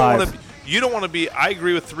think you don't 5. want to. You don't want to be. I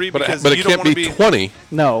agree with 3 but because it you don't can't want be to be. 20.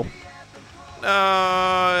 No.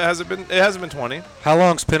 It hasn't been 20. How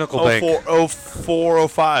long's Pinnacle Bank? 04,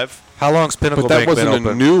 05. How long's Pinnacle But that Bank been wasn't a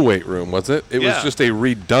open? new weight room, was it? It Yeah. was just a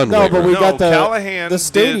redone No, weight but room. we No, got Callahan the did-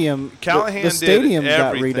 stadium. Callahan the did stadium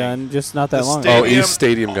got everything. redone just not that The long stadium- ago. East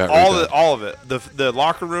Stadium got all redone. all of it. The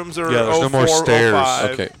locker rooms are. Yeah, there's no more 04, stairs. 05.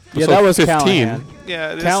 Okay. Yeah, So that was 15. Callahan.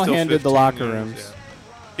 Yeah, it is Callahan still did the 15 locker years, rooms. Yeah.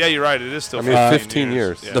 Yeah, you're right. It is still. I mean, 15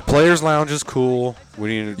 years. Yeah. The Players Lounge is cool. We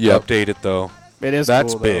need to Yep. update it though. It is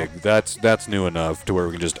That's cool, though. big. That's new enough to where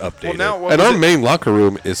we can just update Well, now it. what And was our it? main locker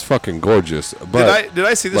room is fucking gorgeous. But Did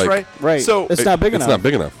I see this like- right? Right. So It's not big it's enough. not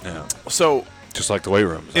big enough. Yeah. so Just like the weight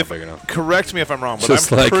room. It's if not big enough. correct me if I'm wrong, but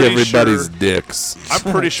Just I'm like pretty everybody's sure, dicks. I'm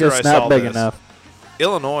pretty sure Just I not saw big this. enough.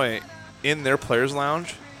 Illinois, in their players'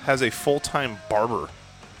 lounge, has a full-time barber.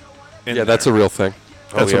 Yeah, that's a real thing.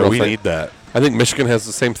 Oh That's a yeah, real we thing. need that. I think Michigan has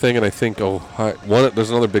the same thing, and I think there's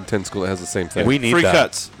another Big Ten school that has the same thing. We need free that.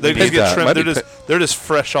 cuts. They We just need get that. trimmed. Might They're be they're just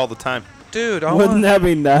fresh all the time. Dude, Wouldn't that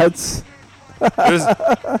be nuts?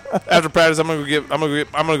 After practice, I'm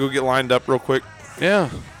gonna go get lined up real quick. Yeah.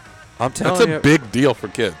 I'm telling That's you. a big deal for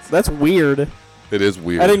kids. That's weird. It is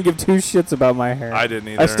weird. I didn't give 2 shits about my hair. I didn't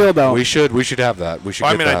either. I still don't. We should have that. We should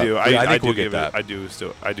Well, I get mean, that. I do. Yeah, I think do we'll give get it.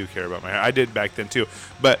 that. I do care about my hair. I did back then too.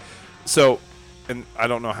 But so, and I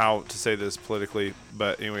don't know how to say this politically,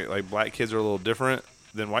 but anyway, like black kids are a little different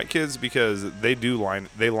than white kids because they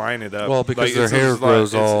line it up. Well, because Like, their it's hair just like-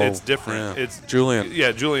 grows all. It's different. yeah. It's Julian.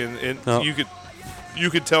 Yeah, Julian. And Oh. you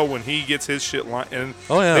could tell when he gets his shit line. And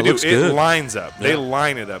Oh, yeah, they it do. looks good. Lines up. They Yeah.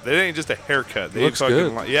 line it up. It ain't just a haircut. They Looks fucking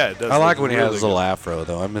good. Yeah, it does. I like look when he has really his little good. afro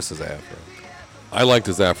though. I miss his afro. I liked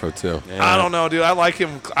his afro too. I don't know, dude. I like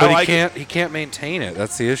him. But I like he can't maintain it.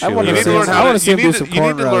 That's the issue. wanna You need see to him- learn I how wanna to. see You him do need some to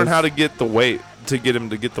learn cornrows. how to get the weight to get him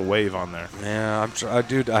to get the wave on there. Yeah,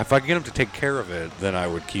 dude. If I can get him to take care of it, then I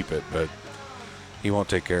would keep it. But he won't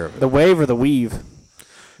take care of it. The wave or the weave?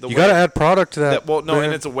 The You got to wave- add product to that. Well, no, man.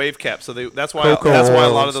 and it's a wave cap, so that's why Cocoa a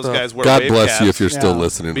oil lot of and those stuff. guys wear God wave bless caps you if you're still Yeah.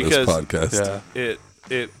 listening to this because podcast. Yeah.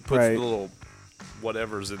 it puts Right. the little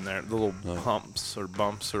whatever's in there, the little humps or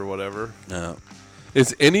bumps or whatever. No.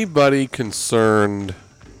 Is anybody concerned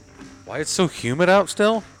Why it's so humid out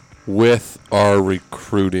still? with our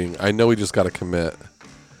recruiting? I know we just got to commit,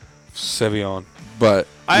 Sevion. but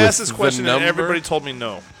I with asked this the question and number- everybody told me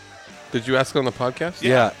no. Did you ask it on the podcast?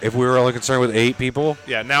 Yeah. If we were only concerned with 8 people,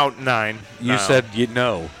 Yeah, now 9. you now. said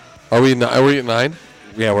no. Are we at 9?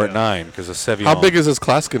 Yeah, we're at Yeah. 9 because of Sevion. How big is this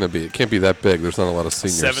class going to be? It can't be that big. There's not a lot of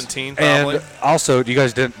seniors. 17 probably. And also, you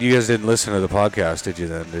guys didn't listen to the podcast, did you?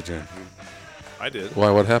 Then did you? I did. Why?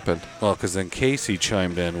 What happened? Well, because then Casey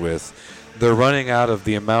chimed in with, they're running out of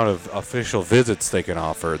the amount of official visits they can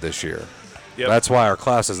offer this year. Yep. That's why our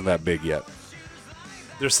class isn't that big yet.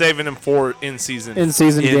 They're saving them for in-season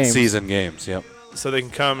In-season games. In-season games, yep. so they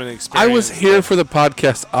can come and I experience. was here for the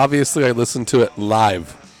podcast. Obviously, I listened to it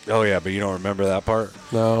live. Oh, yeah, but you don't remember that part?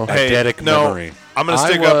 No. Eidetic no, memory. I'm going to I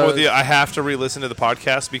stick up with was- you. I have to re-listen to the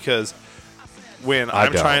podcast because when I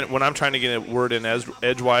I'm don't. trying to get a word in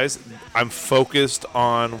edgewise, I'm focused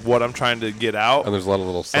on what I'm trying to get out. And there's a lot of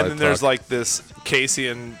little side And then there's talk. like this Casey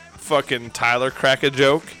and fucking Tyler crack a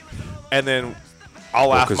joke, and then I'll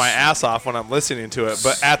laugh 'cause- my ass off when I'm listening to it.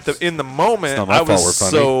 But in the moment, It's not my I was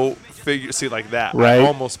fault we're funny. see like that. Right. I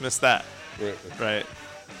almost missed that. Right.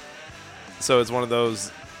 So it's one of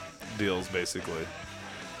those deals, basically.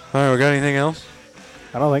 All right, we got anything else?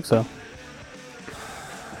 I don't think so.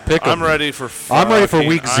 Pick 'em. I'm ready for. I'm ready for fucking-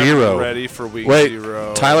 week 0. I'm ready for week Wait,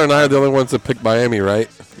 0. Tyler and I are the only ones that picked Miami, right?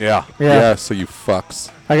 Yeah. Yeah. So you fucks.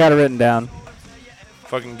 I got it written down.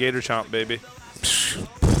 Fucking Gator Chomp, baby.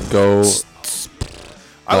 Go.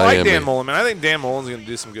 I like Miami. Dan Mullen, man. I think Dan Mullen's gonna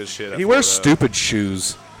do some good shit. He wears stupid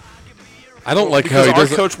shoes. I don't like because how he our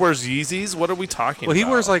doesn't. coach wears Yeezys. What are we talking Well, he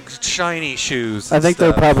about? wears like shiny shoes. I and think they're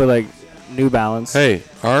stuff. probably like New Balance. Hey,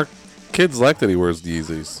 our kids like that he wears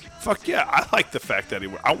Yeezys. Fuck yeah, I like the fact that he.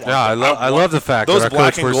 I want. Yeah, them. I love the fact those that our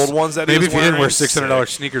black coach and wears, gold ones that he maybe was if you didn't wear wearing, $600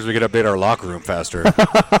 sick. sneakers, we could update our locker room faster.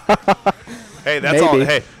 Hey, that's all. Maybe.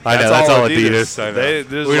 Hey, I know that's all Adidas. I know. They,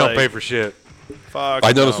 there's we don't like, pay for shit. Fuck.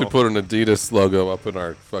 I noticed no. we put an Adidas logo up in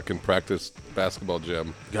our fucking practice basketball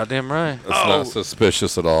gym. Goddamn right. That's Oh. not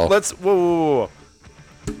suspicious at all. Let's whoa.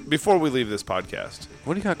 Before we leave this podcast,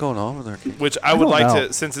 What do you got going on with there? which I would don't like know.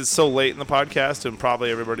 to, since it's so late in the podcast and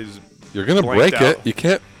probably everybody's, You're gonna blanked break it. out. You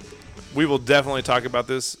can't. we will definitely talk about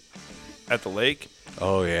this at the lake.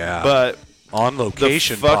 Oh yeah. But On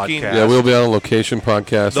location fucking- podcast. Yeah, we'll be on a location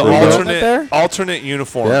podcast. The We'll go- there? alternate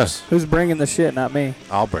uniforms. Yeah. Who's bringing the shit? Not me.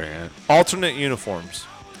 I'll bring it. Alternate uniforms.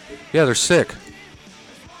 Yeah, they're sick.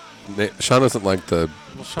 Sean doesn't like the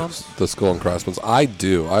skull and crossbones. I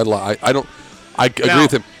do. I don't. I agree Now-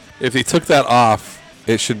 with him. If he took that off,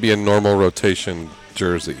 it should be a normal rotation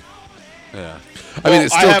jersey. Yeah. I mean,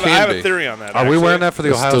 it still I have can a be. theory on that. Are we actually. wearing that for the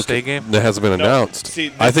It Ohio still State can- game? That hasn't been No. announced.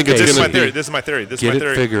 See, I think it's this is going my to theory. be. This is my theory. This is Get my it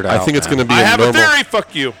theory. figured I out. think it's going to be I a have normal. a theory.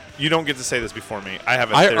 Fuck you. You don't get to say this before me. I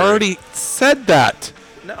have a I theory. already said that.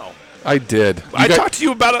 No. I did. I talked to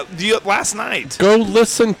you about it last night. Go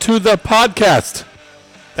listen to the podcast.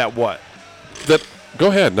 That what? That. Go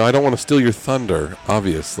ahead. No, I don't want to steal your thunder.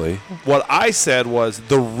 Obviously. What I said was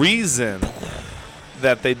the reason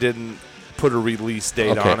that they didn't put a release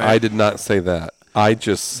date Okay, on it. I did not say that. I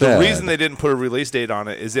just The said reason they didn't put a release date on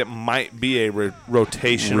it is it might be a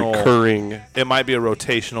rotational. recurring, It might be a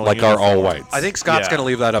rotational. like our uniform. all whites. I think Scott's Yeah. going to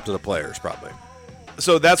leave that up to the players, probably.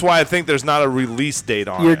 So that's why I think there's not a release date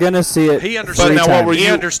on You're it. gonna see it. He But understands. now, what were He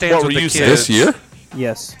you? understands what what were the you kids- saying? This year?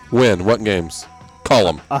 Yes. When? What games? Call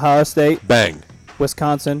them. Ohio State, Bang.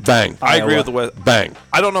 Wisconsin. Bang. I agree Iowa. with the West. Bang.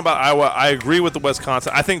 I don't know about Iowa. I agree with the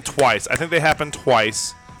Wisconsin. I think twice. I think they happened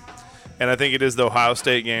twice, and I think it is the Ohio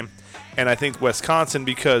State game, and I think Wisconsin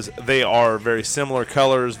because they are very similar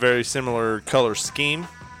colors, very similar color scheme.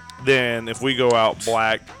 Then if we go out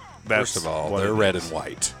black, that's First of all, what they're it red is. and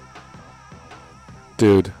white.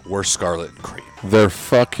 Dude, We're scarlet and cream. their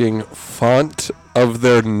fucking font of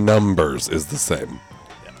their numbers is the same.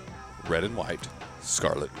 Red and white,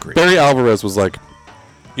 scarlet and cream. Barry Alvarez was like,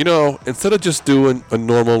 you know, instead of just doing a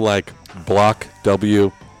normal like block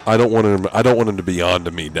W, I don't want him to be on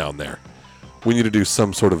to me down there. We need to do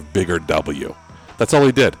some sort of bigger W. That's all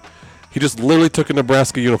he did. He just literally took a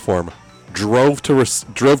Nebraska uniform, drove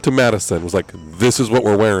to Madison, was like, this is what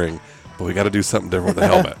we're wearing, but we got to do something different with the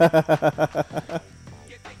helmet.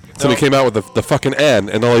 So he came out with the fucking N,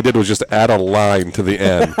 and all he did was just add a line to the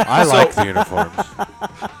N. I like the uniforms,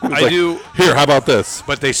 I do. Here, how about this?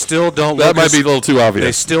 but they still don't. That look might as, be a little too They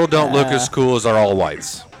obvious. still don't look as cool as our all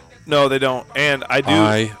whites. No, they don't. And I do.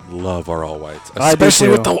 I love our all whites, I do especially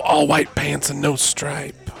too. with the all white pants and no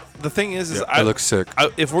stripe. The thing is They I look sick.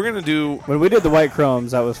 if we're gonna do When we did the white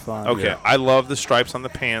chromes, that was fun. okay, Yeah. I love the stripes on the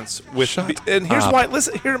pants. And here's up. why.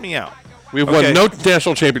 Listen, hear me out. We've Okay. won no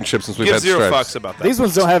national championships since we've Give had zero stripes. fucks about that. These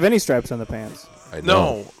ones don't have any stripes on the pants. I know.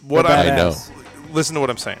 No, what They're I know. badass. Listen to what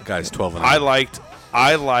I'm saying. Guys, 12 and I liked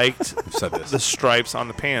We've said this. the stripes on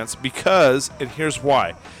the pants because, and here's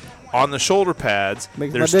why. On the shoulder pads,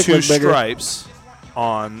 Makes my there's dick two look bigger. stripes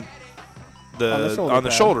on the shoulder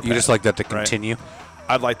pad. shoulder pad. You just like that to Right. continue?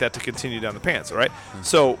 I'd like that to continue down the pants, all right?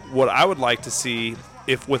 So what I would like to see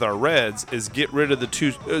if with our reds is get rid of the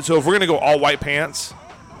two. So if we're gonna go all white pants,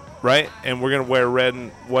 right, and we're gonna wear red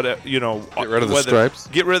and what Get rid of the whether- stripes?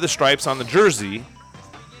 Get rid of the stripes on the jersey,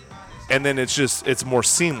 and then it's more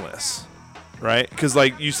seamless, right? Because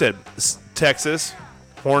like you said, Texas,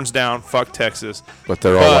 horns down, fuck Texas. But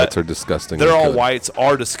their all But whites are disgusting. Their and all good. whites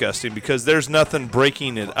are disgusting because there's nothing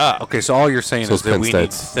breaking it up. Okay, so all you're saying So is it's that Penn we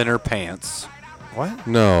State's. need thinner pants, What?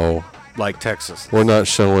 No, like Texas. we're not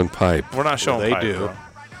showing pipe. We're not showing. they pipe, do.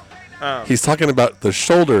 bro. He's talking about the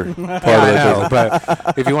shoulder part I of it. know,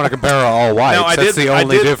 but if you want to compare our all whites, Now, that's the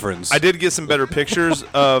only difference. I did get some better pictures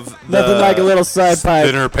of the Nothing like a little side pipe.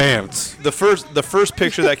 thinner pants. the first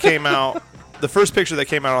picture that came out. The first picture that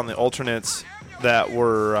came out on the alternates that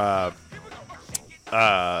were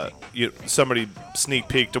somebody sneak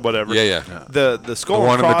peeked or whatever. Yeah, yeah. The The skull and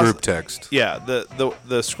one in the cross- group text. Yeah,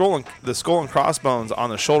 the skull and crossbones on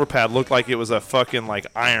the shoulder pad looked like it was a fucking like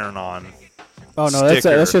iron on. Oh no,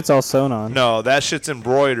 sticker. that shit's all sewn on. No, that shit's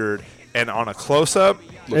embroidered, and on a close up,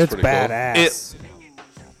 Looks it's pretty cool. badass.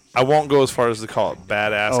 I won't go as far as to call it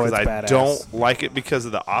badass Oh, because it's I badass. don't like it because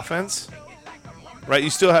of the offense. Right? You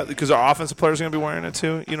still have because our offensive players are going to be wearing it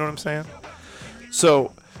too. You know what I'm saying?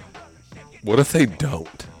 So What if they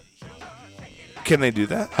don't? can they do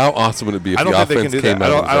that? How awesome would it be if I don't the think they can offense do came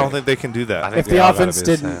that. out? I don't think they can do that. I think If they the all gotta offense be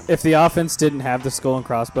the didn't, same. if the offense didn't have the skull and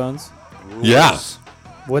crossbones, Yeah,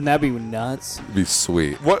 wouldn't that be nuts? it'd be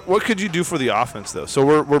sweet. What could you do for the offense though? So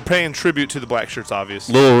we're paying tribute to the black shirts,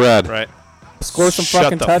 obviously, Little red. right? Score some Shut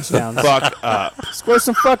fucking the touchdowns. Fuck up! Score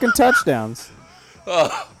some fucking touchdowns.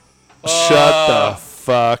 Shut the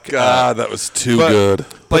fuck up! God, that was too But- good.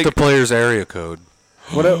 Put Like- the player's area code.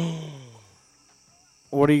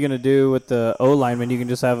 What are you gonna do with the O lineman? You can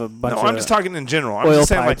just have a bunch No, of. I'm just talking in general. I'm oil just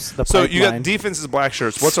saying, pipes, the like, so you got pipeline. defense is black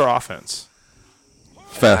shirts. What's our offense?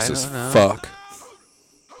 Fast I as don't know. fuck.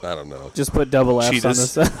 I don't know. Just put double F's on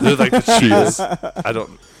Cheetahs. this. They're like the cheetahs. I don't.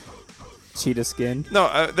 cheetah skin.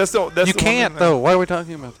 No, that's the. That's You the one can't thing though. Why are we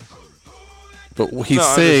talking about this? But he's No,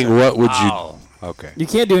 I'm saying, just saying- what would you? Oh, okay. You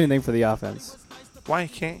can't do anything for the offense Why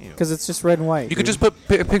can't you? because it's just red and white. You could just put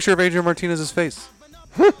a picture of Adrian Martinez's face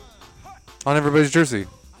on everybody's jersey.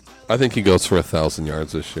 I think he goes for 1,000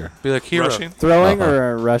 yards this year. Be like hero. Rushing. throwing Uh-huh.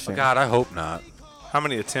 or rushing. God, I hope not. How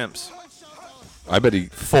many attempts? I bet he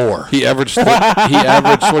 4. he averaged he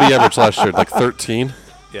averaged what he averaged last year, like 13.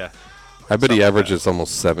 Yeah. I bet he Something like averages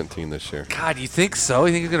almost 17 this year. God, you think so?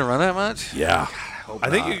 You think he's gonna run that much? Yeah, I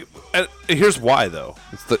think. Here's why though.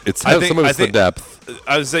 it's I think- some of I it's the think- depth.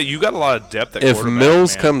 I would say you got a lot of depth at If quarterback,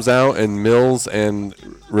 Mills man. comes out and Mills and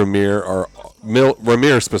Ramir are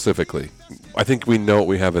Ramir specifically, I think we know what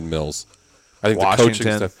we have in Mills. I think the coaching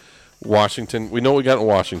Washington. stuff. Washington, we know what we got in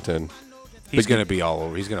Washington. He's gonna be all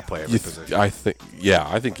over. He's gonna play every position. I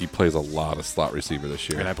think he plays a lot of slot receiver this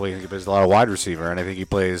year. And I think he plays a lot of wide receiver, and I think he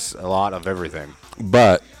plays a lot of everything.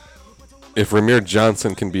 But if Ramir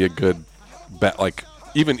Johnson can be a good bet, like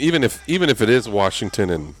even if it is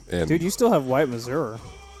Washington and Dude, you still have White Missouri.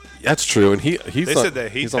 that's true, and he's They on, said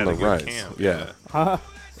that he's on had the a good rise. camp. Yeah,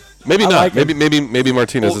 maybe I not. like him. maybe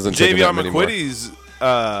Martinez isn't taking that Javion many more. McQuitty's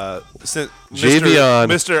Javion,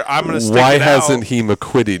 Mr. I'm gonna stick why it hasn't out. he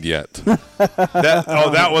McQuitted yet?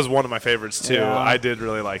 That was one of my favorites too. Yeah. I did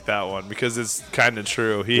really like that one because it's kind of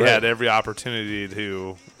true. He Right. had every opportunity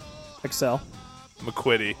to Excel.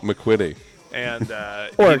 McQuitty, and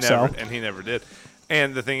Or he Excel. he never did.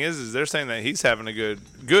 And the thing is they're saying that he's having a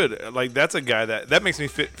good. Like that's a guy that makes me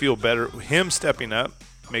feel better. Him stepping up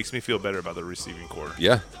makes me feel better about the receiving core.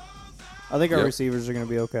 Yeah, I think our Yep. receivers are going to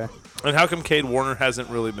be okay. And how come Cade Warner hasn't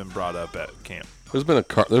really been brought up at camp? there's been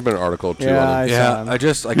an article too Yeah, on him. I saw him. I He's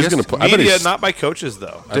guess gonna play. I bet Media, he's, not by coaches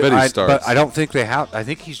though. I bet he starts. But I don't think they have. I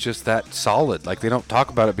think he's just that solid. Like they don't talk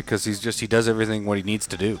about it because he does everything what he needs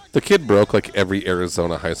to do. The kid broke like every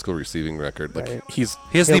Arizona high school receiving record. Like Right. he's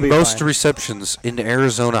He has He'll the be most fine. receptions in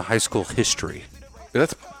Arizona high school history.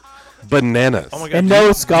 that's bananas. Oh my god! And do no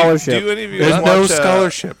you- scholarship. Do any of you There's guys no watch,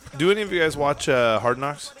 scholarship. Do any of you guys watch Hard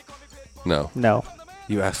Knocks? No. No.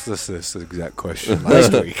 You asked us this exact question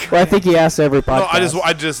last week. Well, I think he asked every No, podcast.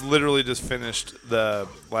 I just literally just finished the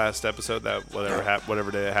last episode. That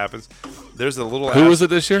whatever day it happens. There's a little. Who was it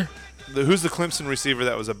this year? Who's the Clemson receiver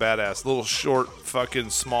that was a badass? Little short, fucking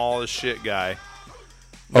small as shit guy.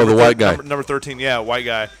 Oh, the white guy. Number 13. Yeah, white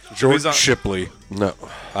guy. George He's on- Shipley, No.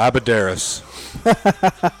 Abadaris.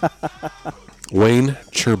 Wayne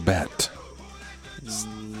Cherbet.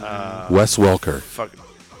 Wes Welker. Fucking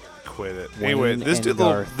quit it. Wayne Anyway, this and dude,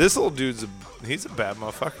 Garth. this little dude's he's a bad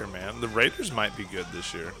motherfucker, man. The Raiders might be good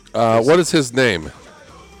this year. What is his name?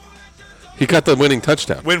 He got the winning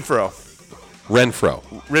touchdown. Renfro. Renfro.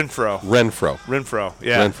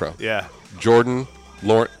 Yeah. Renfro. Yeah. Jordan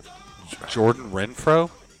Lawrence. Jordan Renfro.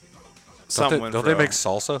 Something Don't they make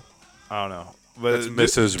salsa? I don't know. But That's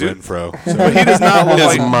Mrs. Renfro. But he does not look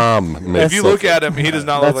His like. mom. If you look at him, he does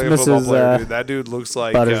not look That's like a football Mrs., player, dude. That dude looks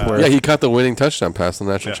like. Buttersworth. yeah, he caught the winning touchdown pass in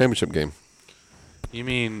the national Yeah. championship game. You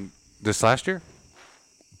mean this last year?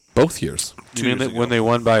 Both years. You mean years that when they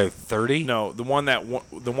won by 30? No, the one that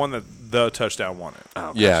the touchdown won it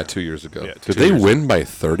Oh, Yeah, gotcha. 2 years ago. Yeah, Did 2 they years win by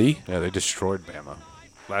 30? Yeah, they destroyed Bama.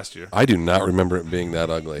 last year. I do not remember it being that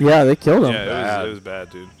ugly. Yeah, they killed him. Yeah, it was bad,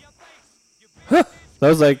 dude. That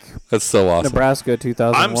was like That's so awesome. Nebraska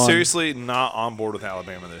 2001. I'm seriously not on board with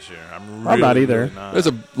Alabama this year. I'm I'm not either. really not. There's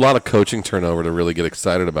a lot of coaching turnover to really get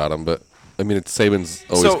excited about him, but I mean, Saban's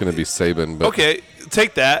always So- going to be Saban. But Okay,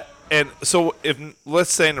 take that. And so if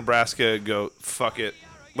let's say Nebraska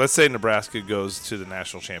let's say Nebraska goes to the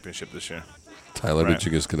national championship this year. Tyler, Right. did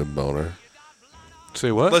you just get a boner?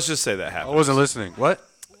 Say what? Let's just say that I happens. wasn't listening. What?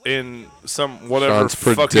 In some whatever Sean's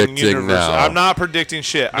fucking predicting universe. now. I'm not predicting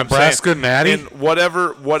shit. Nebraska I'm saying natty? in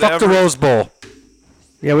whatever. Fuck the Rose Bowl.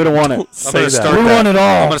 Yeah, we don't want it. I'm Say gonna that. start We that. want it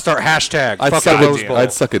all. I'm gonna start hashtag. I'd Fuck suck, the Rose Bowl.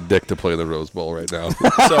 I'd suck a dick to play the Rose Bowl right now.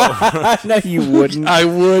 So, No, you wouldn't. I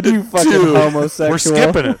would You fucking homosexual. We're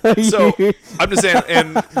skipping it. so I'm just saying,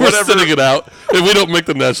 and We're whatever. sitting it out. If we don't make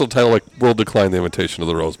the national title, like, we'll decline the invitation to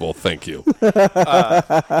the Rose Bowl. Thank you.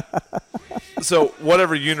 So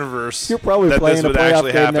whatever universe You're probably that playing this a would playoff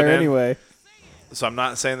actually game happen there in. anyway. So I'm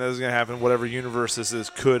not saying that this is going to happen. Whatever universe this is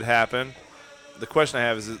could happen. The question I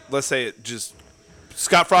have is, let's say it just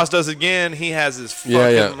Scott Frost does it again. He has his fucking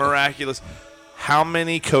Yeah. miraculous. How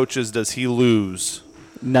many coaches does he lose?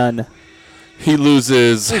 None. He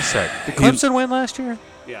loses. Did Clemson win last year?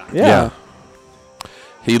 Yeah.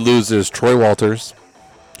 He loses Troy Walters.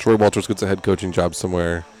 Troy Walters gets a head coaching job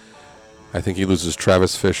somewhere. I think he loses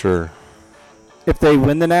Travis Fisher. If they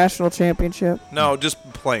win the national championship, No, just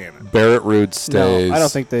playing it. Barrett Ruud stays. no, I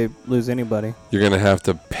don't think they lose anybody. You're going to have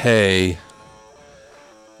to pay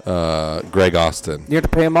Greg Austin. You have to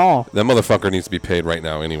pay them all. That motherfucker needs to be paid right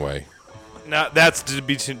now anyway. Now that's to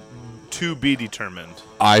be determined.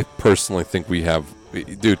 I personally think we have,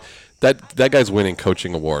 dude. That guy's winning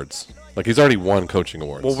coaching awards. Like he's already won coaching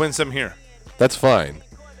awards. We'll win some here. That's fine,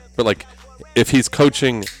 but like, if he's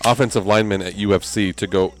coaching offensive linemen at UFC to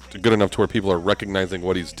good enough to where people are recognizing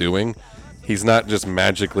what he's doing, he's not just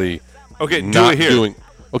magically Okay, do not it here. doing.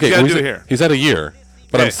 Okay, You gotta well, do it here. He's had a year,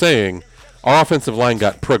 but Okay. I'm saying our offensive line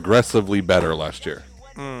got progressively better last year.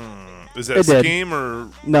 Is that a It did. scheme or?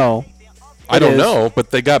 No, I don't is. know,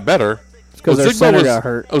 but they got better. because their center got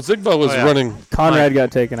hurt. Ozigbo was Oh, yeah. running. Conrad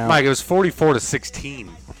got taken out. Mike, it was 44-16.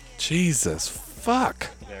 Jesus, fuck.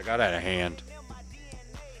 Yeah, I got out of hand.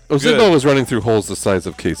 Ozigbo Good. was running through holes the size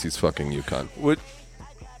of Casey's fucking Yukon. What?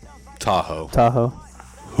 Tahoe. Tahoe.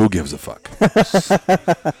 Who gives a fuck?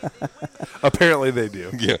 Apparently they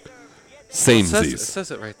do. Yeah. It says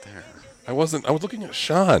Samesies. it right there. I was looking at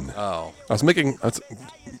Sean. Oh. I was making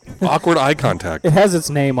awkward eye contact. It has its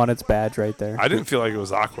name on its badge right there. I didn't feel like it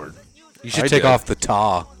was awkward. You should I take did. off the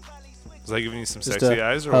ta. Was that giving you some Just sexy a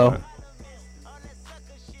eyes or hoe. what?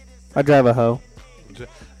 I drive a hoe.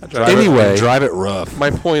 Anyway, Drive it rough. my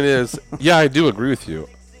point is, yeah, I do agree with you.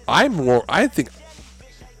 I think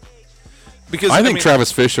Because I think mean,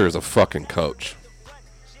 Travis Fisher is a fucking coach.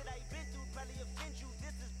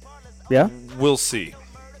 Yeah. we'll see.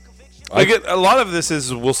 Like a lot of this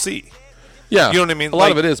is we'll see. Yeah, You know what I mean? A lot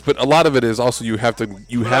Like- of it is, but a lot of it is also you have to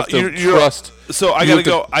you're- trust. So I you gotta have to-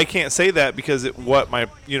 go. I can't say that because what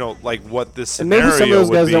this And maybe scenario some of those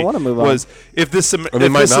would guys be don't wanna move on. was if this they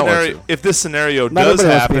if might this not want scenario to. if this scenario Not does everybody wants to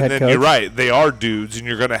be happen, head then coach. you're right. They are dudes, and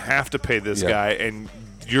you're gonna have to pay this Yeah. guy, and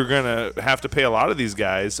you're gonna have to pay a lot of these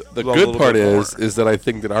guys. The a good little part bit is more. that I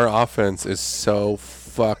think that our offense is so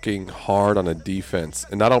fucking hard on a defense,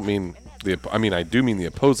 and I don't mean I do mean the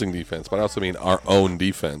opposing defense, but I also mean our own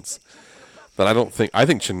defense. That I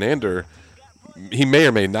think Chenander, he may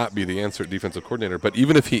or may not be the answer defensive coordinator, but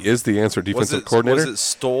even if he is the answer defensive coordinator, Was it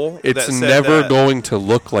Stoll? it's that said never that? going to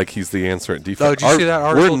look like he's the answer at defense. Oh, did you see that We're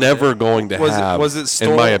article never today? going to have, Was it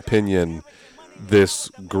in my Stoll? opinion,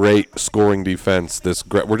 this great scoring defense.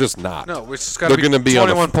 We're just not. No, it's just got They're to be gonna be on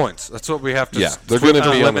the 21 points. That's what we have to. Yeah, they're gonna be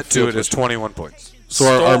on the limit to field it is to- 21 points.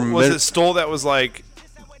 So Was it Stoll that was like?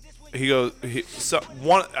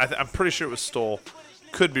 I'm pretty sure it was Stoll.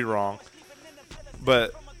 Could be wrong,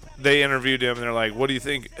 but they interviewed him and they're like, "What do you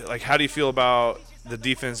think? Like, how do you feel about the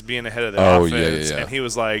defense being ahead of the Oh, yeah, offense?" yeah, yeah. And he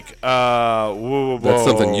was like, whoa, whoa, That's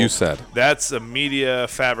something whoa. you said. That's a media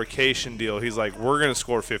fabrication deal." He's like, "We're gonna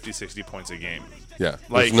score 50, 60 points a game." Yeah,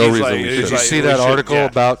 Like, there's no he's reason like- we he's Did should. you like- see we that should- article yeah.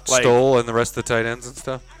 about Like- Stoll and the rest of the tight ends and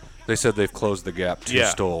stuff? They said they've closed the gap to Yeah.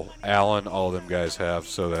 Stoll. Allen, all of them guys have,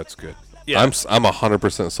 so that's good. Yeah, I'm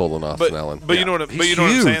 100% sold on Austin but Allen. but you know what? But you know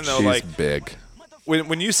what I'm saying though, He's like. big.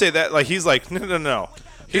 When you say that, like he's like no.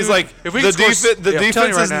 He's Dude, like if we the can score defense. s- The yeah, I'm telling defense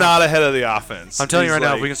you right is now. not ahead of the offense. I'm telling you He's right now,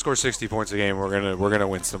 like- if we can score 60 points a game, we're gonna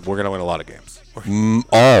win some. We're gonna win a lot of games.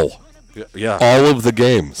 All Yeah. of the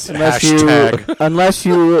games. Unless Hashtag-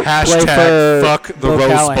 you play Hashtag for fuck the Bill Rose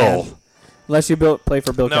Callahan. Bowl. Unless you play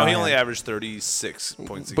for Bill No, Callahan. he only averaged 36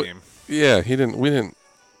 points a But- game. Yeah, he didn't. We didn't.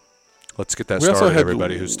 Let's get that We also started, had-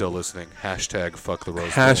 everybody who's still listening. Hashtag fuck the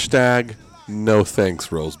Rose Bowl. Hashtag no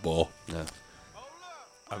thanks Rose Bowl. Yeah.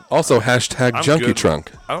 Also hashtag I'm Junkie good.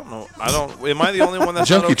 Trunk. I don't know. Am I the only one that's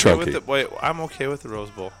Junkie not okay Trunky. with it? Wait, I'm okay with the Rose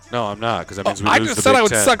Bowl. No, I'm not, because that means we I lose just the said Big I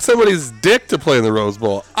would Ten. suck somebody's dick to play in the Rose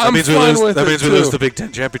Bowl. That I'm means we fine lose. with That it means we too. lose the Big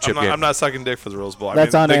Ten championship game. I'm not sucking dick for the Rose Bowl. I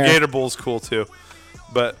That's mean, on the air. Gator Bowl's cool too,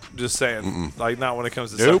 but just saying, like not when it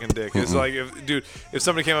comes to Nope. sucking dick. It's like, if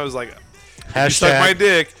somebody came out and was like, "You suck my Hashtag.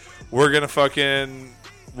 dick," we're gonna fucking.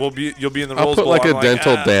 You'll be in the I'll Rose put Bowl. like I'm a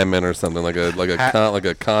dental "Ah." dam in or something, like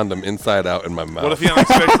a condom inside out in my mouth. What if he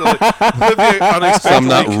unexpectedly? What if he unexpectedly so I'm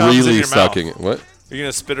not comes in really your sucking mouth? it. What? You're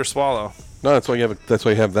gonna spit or swallow. No, that's why you have. That's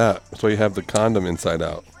why you have that. That's why you have the condom inside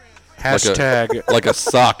out. Hashtag. Like a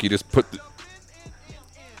sock. You just put.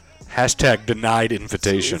 Hashtag denied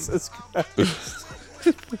invitation. Jesus Christ.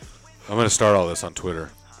 I'm going to start all this on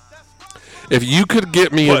Twitter. If you could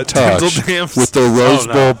get me in What, dental touch dams? with the Rose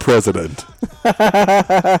no. Bowl president,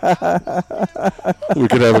 we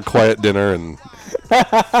could have a quiet dinner and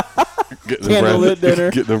get Candlelit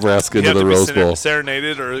dinner. Get Nebraska You into have the to be Rose Bowl.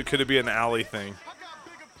 serenaded, or could it be an alley thing?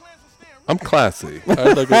 I'm classy.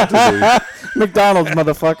 I'd like it to McDonald's,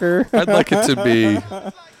 motherfucker. be. I'd like it to be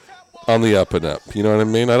on the up and up. You know what I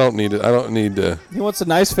mean? I don't need it. I don't need to. He wants a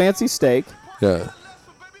nice fancy steak Yeah.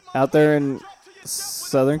 out there in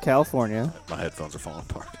Southern California My headphones are falling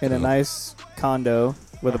apart. in a nice condo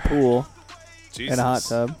with a pool Jesus. and a hot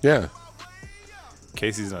tub. Yeah.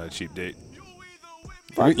 Casey's not a cheap date.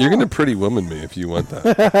 You're going to pretty woman me if you want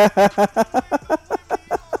that.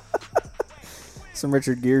 Some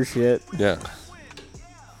Richard Gere shit. Yeah.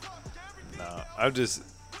 No, I'm just.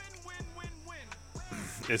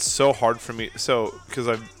 It's so hard for me. Because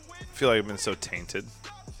I feel like I've been so tainted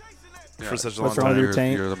for such a long What's wrong with time. your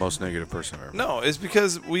taint? You're the most negative person I've ever met. No, it's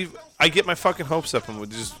because I get my fucking hopes up and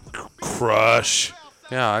would just crush.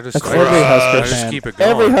 Yeah, I just, That's every Husker I just fan. keep it going.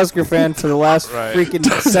 Every Husker fan for the last Right. freaking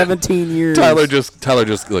 17 years. Tyler just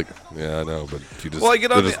like, yeah, I know, but you just. Well, I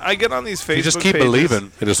get on they just, I get on these Facebook You just keep pages.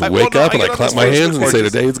 believing. I just I- wake well, no, up and I I get on clap these my Facebook hands and say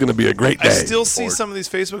pages. today's going to be a great day. I still see some of these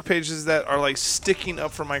Facebook pages that are like sticking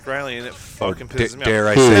up for Mike Riley, and it fucking pisses me Dare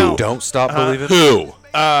I off. say, Who? don't stop believing? Who?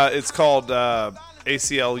 It's called ACLU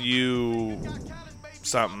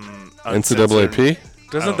something. NCAAP?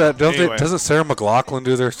 Doesn't Sarah McLaughlin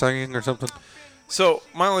do their singing or something? So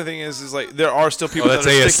my only thing is like there are still people that's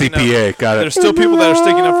that are sticking ASCPA. up. Got it. There's still people that are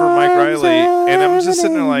sticking up for Mike Riley, and I'm just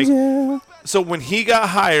sitting there like. So when he got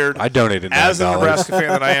hired, I donated $9. as a Nebraska fan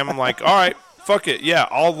that I am, I'm like, all right, fuck it, yeah,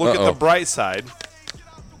 I'll look at the bright side.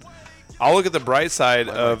 I'll look at the bright side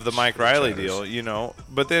of the Mike Riley deal, you know.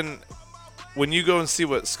 But then when you go and see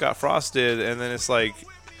what Scott Frost did, and then it's like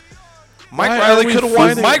Mike Why Riley are we could have won.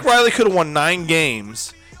 fighting- Mike Riley could have won 9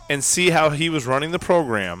 games and see how he was running the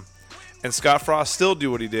program, and Scott Frost still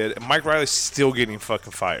do what he did, and Mike Riley's still getting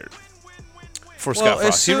fucking fired for Scott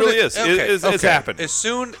Frost. He really is. It's happened. As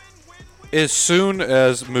soon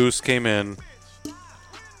as Moose came in.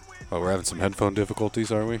 Oh, we're having some headphone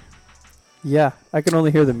difficulties, are we? Yeah, I can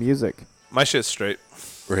only hear the music. My shit's straight.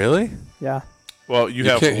 Really? Yeah, Well, you You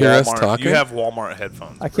have can't hear us Walmart. talking? You have Walmart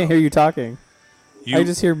headphones. I can't hear you talking. You, I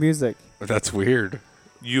just hear music. That's weird.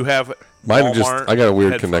 you have Mine just, Walmart I got a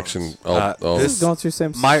weird headphones. connection. This is going through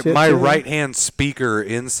some My shit my too. right hand speaker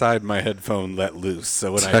inside my headphone let loose.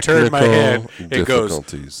 So when I turn my head, it goes.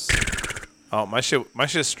 difficulties. Oh, my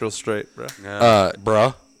shit's still straight, bro.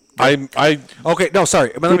 Bruh. I Okay, no,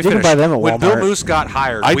 sorry. Let me you can finish. buy them at When Bill Walmart. Moose got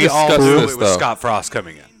hired, I we all discussed knew this, it was though. Scott Frost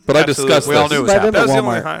coming in. but I Absolutely. discussed We all this knew it was Buy them happening. That at was the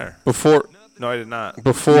only Walmart. hire. before No, I did not. You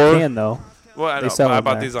before can though. Well, I They know. sell I them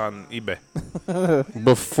bought there. these on eBay.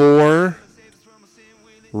 before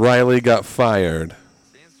Riley got fired.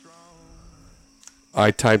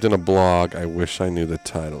 I typed in a blog. I wish I knew the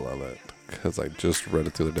title of it because I just read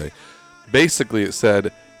it the other day. Basically, it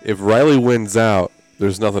said if Riley wins out,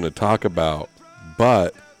 there's nothing to talk about.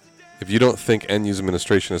 But if you don't think NU's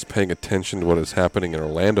administration is paying attention to what is happening in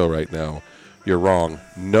Orlando right now, you're wrong.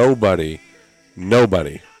 Nobody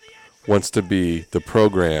wants to be the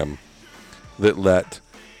program that let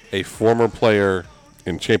a former player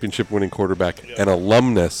and championship-winning quarterback, an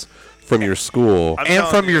alumnus from your school, I'm And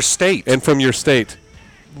telling from you. your state. and from your state,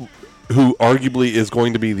 who arguably is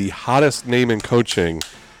going to be the hottest name in coaching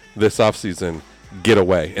this offseason, get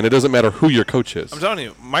away. And it doesn't matter who your coach is. I'm telling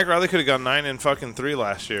you, Mike Riley could have gone 9-3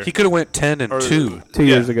 last year. He could have went 10-2. 2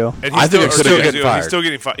 years ago. And I think it or could've 2 years gotten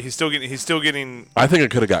ago, fired. He's still getting. I think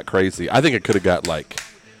it could have got crazy. I think it could have got like,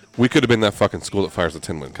 we could have been that fucking school that fires a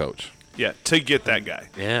 10-win coach. Yeah, to get that guy.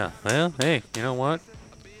 Yeah. Well, hey, you know what?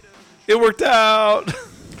 It worked out.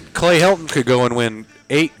 Clay Helton could go and win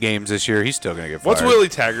 8 games this year. He's still going to get fired. What's Willie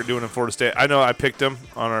Taggart doing in Florida State? I know I picked him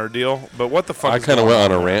on our deal, but what the fuck? I is kind of going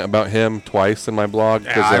went on a rant about him twice in my blog Yeah,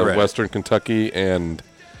 I because read of it. Western Kentucky and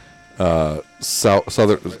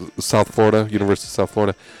South Florida, University of South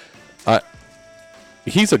Florida.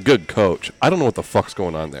 He's a good coach. I don't know what the fuck's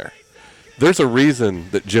going on there. There's a reason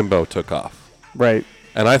that Jimbo took off, Right.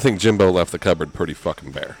 and I think Jimbo left the cupboard pretty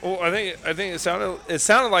fucking bare. Well, I think it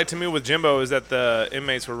sounded like to me with Jimbo is that the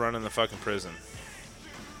inmates were running the fucking prison.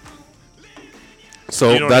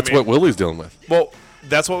 So You know what that's I mean? what Willie's dealing with. Well,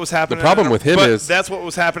 that's what was happening. The problem with him but is- that's what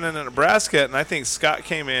was happening in Nebraska, and I think Scott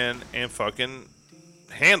came in and fucking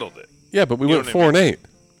handled it. Yeah, but we You went know what I 4-8.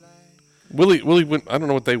 Willie went. I don't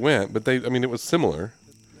know what they went, but I mean, it was similar.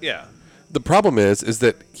 Yeah. The problem is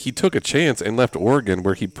that he took a chance and left Oregon,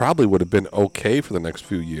 where he probably would have been okay for the next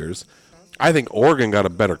few years. I think Oregon got a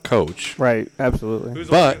better coach. Right. Absolutely.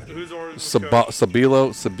 But who's Oregon's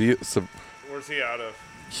Sabilo, Where's he out of?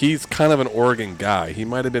 he's kind of an Oregon guy. He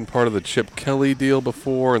might have been part of the Chip Kelly deal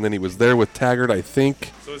before, and then he was there with Taggart, I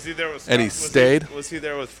think. So was he there with? And he stayed? Was he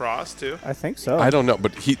there with Frost too? I think so. I don't know,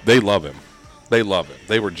 but they love him. They love him.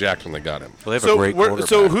 They were jacked when they got him. Well, they have a great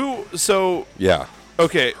quarterback. Yeah,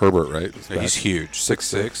 Okay, Herbert, right? Is Yeah, he's back. huge.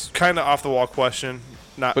 6'6". kind of off the wall question.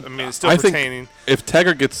 Not. But I mean, it's still I think pertaining. if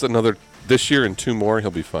Taggart gets another this year and 2 more, he'll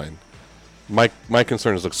be fine. My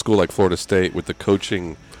concern is a school like Florida State with the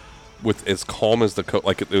coaching with as calm as the coach.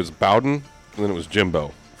 Like it was Bowden, and then it was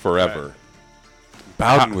Jimbo forever.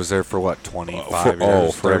 Bowden was there for what, 25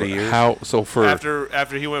 years, 30 years? How so for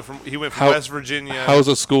After he went from How- West Virginia. How does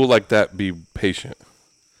a school like that be patient?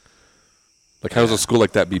 Like, how does a school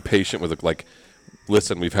like that be patient with, like,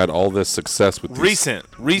 listen, we've had all this success with these recent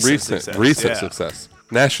success. Yeah. success.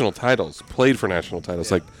 National titles, played for national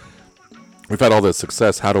titles. Like, we've had all this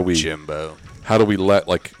success. How do we Jimbo. How do we let,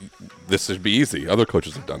 like, this should be easy? Other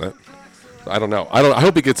coaches have done it. I don't know. I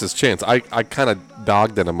hope he gets his chance. I kind of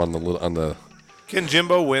dogged at him on the. Can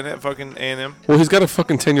Jimbo win at fucking A&M? Well, he's got a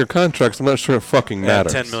fucking 10-year contract, so I'm not sure it fucking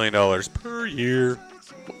matters. $10 million per year.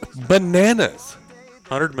 Bananas.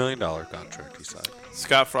 $100 million contract he signed.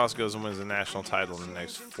 Scott Frost goes and wins a national title in the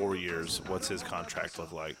next 4 years. What's his contract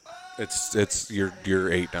look like? It's your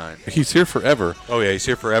 8-9. He's here forever. Oh yeah, he's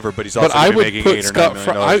here forever, but he's also But I gonna be would making put $8 or Scott $9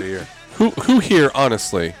 million a year. Who here,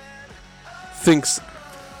 honestly, thinks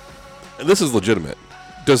and this is legitimate?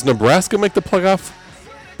 Does Nebraska make the playoff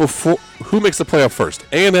before? Who makes the playoff first,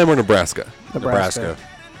 A&M or Nebraska? Nebraska.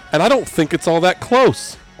 And I don't think it's all that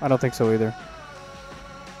close. I don't think so either.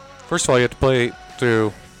 First of all, you have to play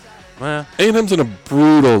through. Well, A&M's in a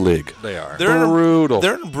brutal league. they are. They're Brutal.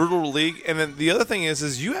 They're in a brutal league, and then the other thing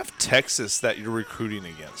is you have Texas that you're recruiting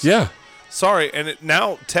against. Yeah. Sorry, and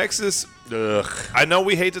now Texas. Ugh. I know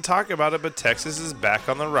we hate to talk about it, but Texas is back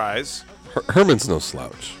on the rise. Herman's no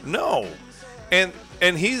slouch. No, and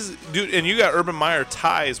he's dude, and you got Urban Meyer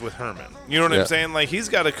ties with Herman. You know what Yeah. I'm saying? Like he's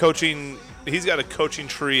got a coaching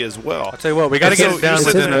tree as well. I'll tell you what, we got to And get so it down you're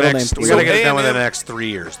within sitting the there- next. We so got to get it down within A&M the next 3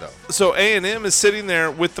 years, though. So A&M is sitting there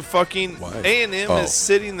with the fucking A&M Oh. is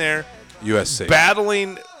sitting there USC.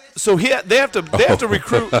 battling. So they have to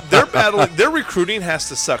recruit. They're battling. Their recruiting has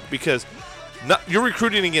to suck because you're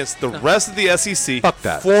recruiting against the rest of the SEC. Fuck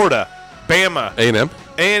that. Florida, Bama, A&M?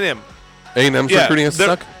 A&M. A&M's Yeah, recruiting has they're-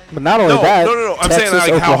 stuck? But not only No, that, no. I'm Texas,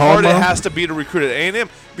 saying like how hard it Oklahoma. has to be to recruit at A&M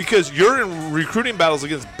because you're in recruiting battles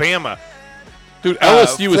against Bama. Dude,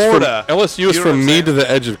 LSU Florida. is You know what from I'm me saying? to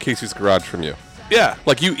the edge of Casey's garage from you. Yeah.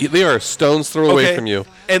 Like they are a stone's throw away Okay. from you.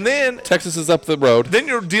 And then Texas is up the road.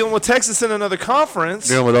 you're dealing with Texas in another conference.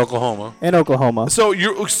 Dealing with Oklahoma. and Oklahoma. So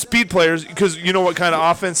you're speed players because you know what kind of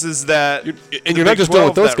offenses that And you're not just dealing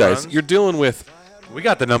with those guys. Runs. You're dealing with We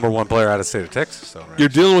got the number one player out of the state of Texas, though, right? You're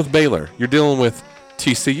dealing with Baylor. You're dealing with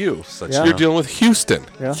TCU. Yeah. You're dealing with Houston.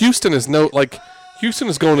 Yeah. Houston is Houston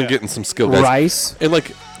is going and getting some skill guys. Rice. And like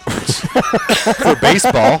for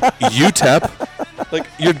baseball. UTEP. Like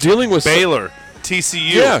you're dealing with Baylor,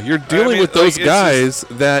 TCU. Yeah, you're dealing I mean, with those like, it's guys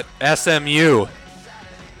that SMU.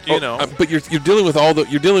 You know, but you're dealing with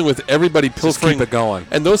you're dealing with everybody pilfering. keep it going.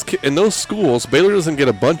 And those schools, Baylor doesn't get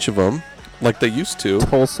a bunch of them like they used to.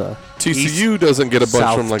 Tulsa. TCU doesn't get a bunch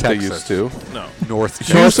South of them like Texas. they used to. no. North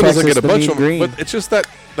Houston Texas, doesn't get a the bunch Mean of them, Green. but it's just that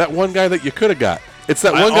one guy that you could have got. It's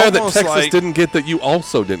that I one guy that almost Texas like- didn't get that you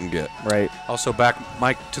also didn't get. Right. Also, back,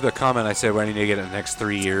 Mike, to the comment I said we need to get it in the next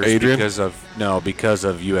 3 years Adrian? because of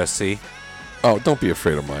USC. Oh, don't be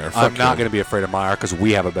afraid of Meyer. I'm not going to be afraid of Meyer because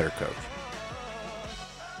we have a better coach.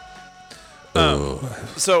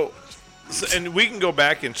 So, and we can go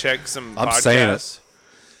back and check some I'm podcasts. saying it.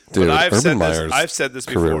 Dude, But I've Urban said Meyer's this. I've said this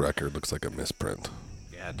career before. record looks like a misprint.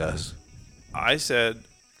 Yeah, it does. I said,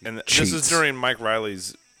 and this Cheats. is during Mike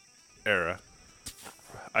Riley's era.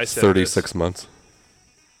 I said 36 months. this.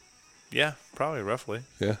 Yeah, probably roughly.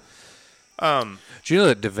 Yeah. Do you know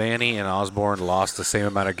that Devaney and Osborne lost the same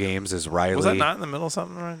amount of games as Riley? Was that not in the middle of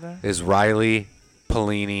something right there? Is Riley,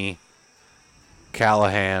 Pelini,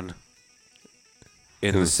 Callahan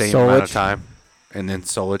in the same amount of Solich. time, and then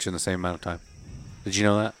Solich in the same amount of time? Did you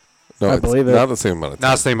know that? No, I it's believe it. not the same amount of time.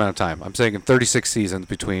 Not the same amount of time. I'm saying in 36 seasons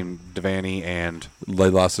between Devaney and They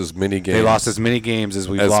lost as many games. they lost as many games as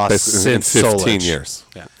we've as lost basically since in 15 Solich. years.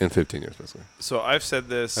 Yeah. In 15 years, basically. So I've said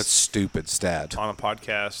this That's stupid stat. on a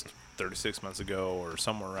podcast 36 months ago or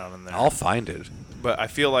somewhere around in there. I'll find it. But I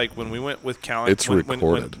feel like when we went with Callahan, It's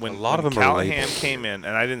recorded. When A lot of when them are Callahan labeled. came in,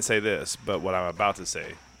 and I didn't say this, but what I'm about to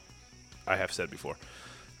say, I have said before.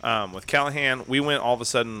 With Callahan, we went all of a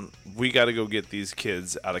sudden. We got to go get these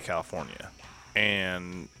kids out of California,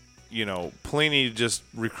 and Pelini just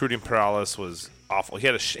recruiting paralysis was awful. He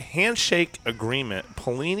had a handshake agreement.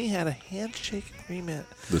 Pelini had a handshake agreement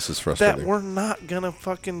This is that frustrating. we're not gonna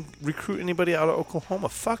fucking recruit anybody out of Oklahoma.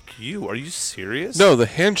 Fuck you. Are you serious? No, the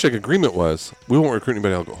handshake agreement was we won't recruit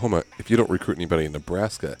anybody in Oklahoma if you don't recruit anybody in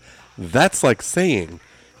Nebraska. That's like saying,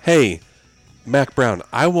 hey, Mac Brown,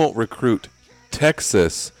 I won't recruit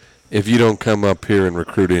Texas if you don't come up here and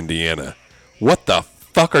recruit Indiana. What the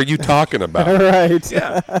fuck are you talking about? Right.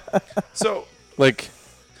 Yeah. So Like,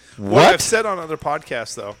 what I've what? said on other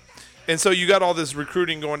podcasts though And so you got all this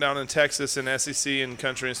recruiting going down in Texas and SEC and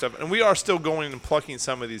country and stuff. And we are still going and plucking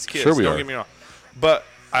some of these kids. Sure we Don't are. get me wrong. But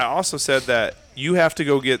I also said that you have to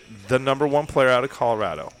go get the number one player out of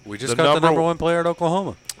Colorado. We just got the number one player at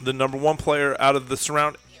Oklahoma. The number one player out of the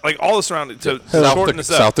surround, like all the surrounding, to South shorten this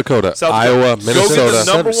up. South Dakota, South Iowa, Go Minnesota. get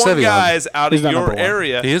the number one Sevion. guys out He's of not your number one.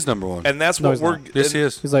 area. He is number one. And that's No, what he's we're. not. Yes, he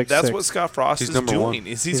is. He's like that's six. what Scott Frost He's is number doing. one.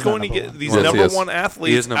 Is He's he's not going to number get one. these Yes, he number is. one He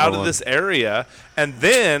athletes is number out of one. this area, and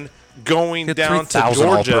then going He had down to 3,000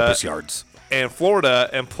 Georgia all-purpose yards. and Florida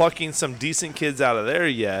and plucking some decent kids out of there.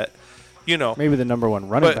 Yet, you know, Maybe the number one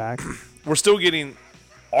running But- back. we're still getting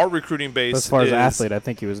our recruiting base. But as far as is athlete, I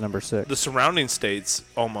think he was number 6. the surrounding states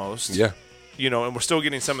almost. Yeah. You know, and we're still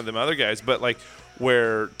getting some of them other guys, but like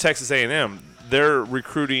where Texas A&M, they're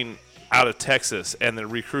recruiting out of Texas and they're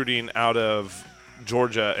recruiting out of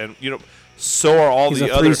Georgia, and you know, so are all He's the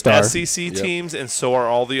a other three-star. SEC teams, and so are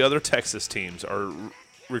all the other Texas teams are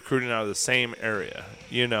recruiting out of the same area.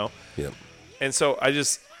 You know, Yep. and so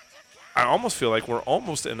I almost feel like we're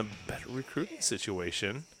almost in a better recruiting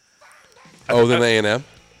situation. Oh, than A&M?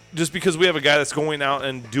 Just because we have a guy that's going out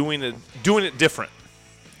and doing it different.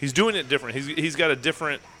 He's doing it different. He's got a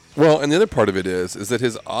different. Well, and the other part of it is that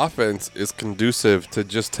his offense is conducive to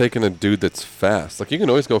just taking a dude that's fast. Like, you can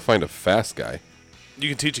always go find a fast guy. You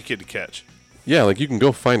can teach a kid to catch. Yeah, like, you can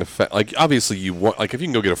go find like, obviously, you want, like, if you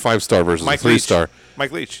can go get a 5-star versus Mike a 3-star.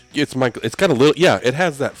 Mike Leach. It's got a little, yeah, it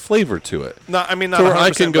has that flavor to it. No, I mean not. So where 100%, I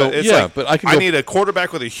can go- but it's yeah, like, but I can I go- need a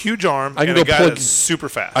quarterback with a huge arm I can and a go guy plug- that's super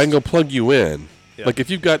fast. I can go plug you in. Yeah. Like, if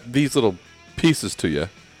you've got these little pieces to you,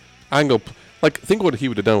 I can go, like, think what he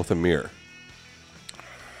would have done with Amir.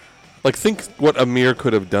 Like, think what Amir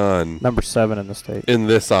could have done Number 7 in the state. in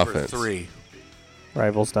this For offense. 3.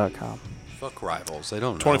 Rivals.com. Fuck rivals. They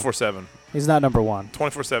don't know. 24/7. He's not number 1.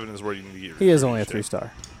 24/7 is where you need to get. He is only a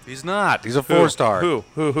 3-star. He's not. He's a Who? 4-star. Who?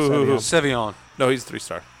 Sevion. No, he's a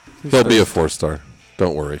 3-star. He'll be a 4-star.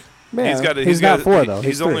 Don't worry. Man, He's got. he's got not 4 though.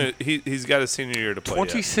 He's 3. only. He's got his senior year to play.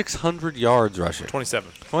 2,600 yards rushing. 27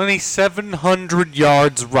 2,700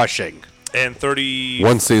 yards rushing. and 30.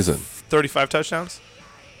 One season. 35 touchdowns.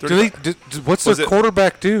 What's Was the it-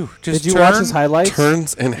 quarterback do? Just Did you watch his turn? highlights?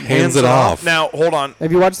 Turns and hands it off. Now hold on.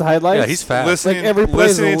 Have you watched the highlights? Yeah, he's fast. Listening, every play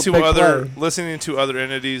is a listening little to big other play. listening to other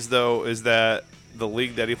entities though is that the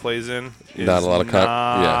league that he plays in is Not a lot of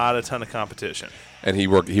not a ton of competition. And he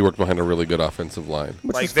worked behind a really good offensive line.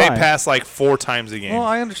 Which Like is they fine. pass like 4 times a game. Well,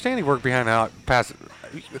 I understand he worked behind out pass.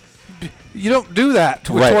 You don't do that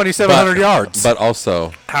with Right, 2,700 yards. But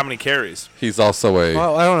also, How many carries? he's also a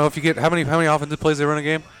well, I don't know if you get how many offensive plays they run a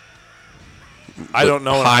game. I don't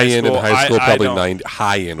know. high end in high school, probably don't. 90.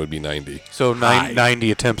 High end would be 90. So High.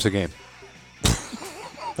 90 attempts a game.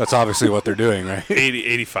 That's obviously what they're doing, right? 80,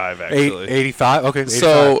 85 actually. 85. Okay. 85.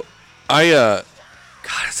 So, God,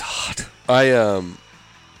 it's hot.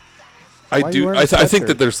 Why are you wearing a I think sweatshirt?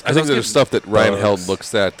 that there's I was there's stuff that Ryan bugs. Held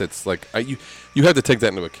looks at that's like you have to take that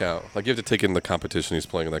into account. Like, you have to take in the competition he's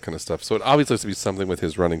playing and that kind of stuff. So it obviously has to be something with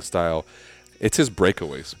his running style. It's his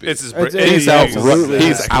breakaway speed. It's his. It's- he's yeah, outrunning exactly.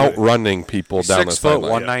 he's outrunning people down the 6 foot,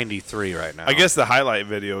 sideline. 193 right now. I guess the highlight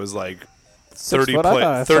video is like 6 30 foot? I thought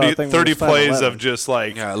I saw a 30, thing 30 was plays 5'11". of just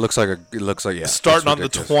like Yeah, it looks like yeah. starting it's on the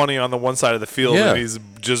ridiculous. 20 on the one side of the field, Yeah. and he's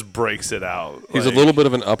just breaks it out. He's Like, a little bit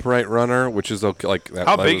of an upright runner, which is okay. Like that.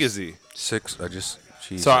 How that big was- is he? 6.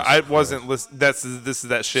 Jesus. So I wasn't. This is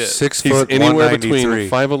that shit. 6 He's foot, anywhere between 193.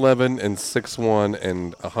 5'11" and 6'1"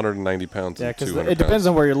 and 190 pounds. Yeah, and because 200 it depends pounds.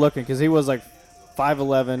 on where you're looking. Because he was like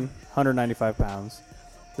 5'11", 195 pounds.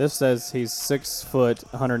 This says he's 6 foot,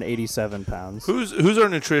 187 pounds. Who's our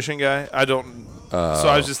nutrition guy? I don't. so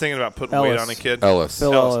I was just thinking about putting weight Ellis. on a kid. Ellis.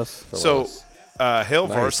 Phil Ellis. Phil So Ellis. Hale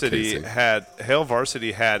Nice, Varsity Casey. had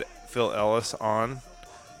Phil Ellis on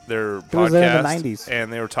their He was there in the podcast, 90s.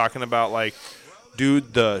 and they were talking about like,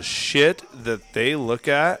 dude, the shit that they look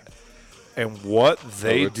at and what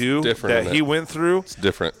they it's do different, that isn't he it? went through. It's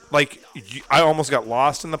different. Like, I almost got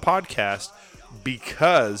lost in the podcast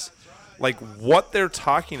because, like, what they're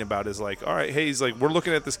talking about is like, all right, hey, he's like, we're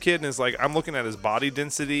looking at this kid, and it's like, I'm looking at his body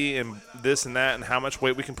density and this and that, and how much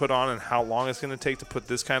weight we can put on, and how long it's going to take to put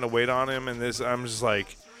this kind of weight on him, and this. I'm just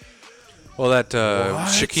like, Well, that what?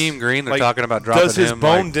 Shaquem Green, they're Like, talking about dropping does his him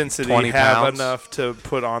bone like density 20 have pounds. enough to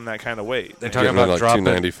put on that kind of weight? They're Yeah, talking maybe about like dropping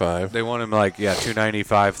 295. They want him like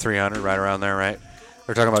 295, 300, right around there, right?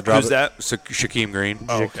 They're talking about dropping that? Shaquem Green.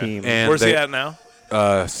 Oh, okay. Shaquem. And Where's they, he at now?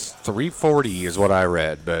 340 is what I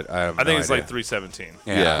read, but I have I think no it's idea. like 317.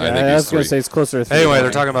 Yeah, I Yeah, think I he's was going to three. say it's closer to 3. Anyway,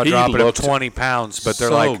 they're talking about He dropping him looked 20 pounds, but they're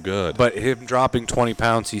so like, good. But him dropping 20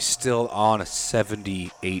 pounds, he's still on a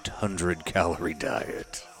 7,800 calorie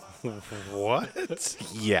diet. What?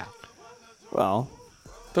 Yeah. Well,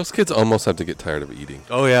 Those kids almost have to get tired of eating.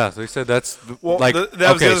 Oh yeah, they said that's Well, like that was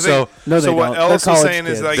the okay. other So thing. No, they so what don't. Ellis They're was college saying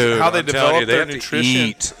is kids. like dude, how they I'm telling develop you, they their have to nutrition.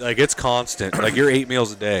 eat. Like it's constant. Like you're 8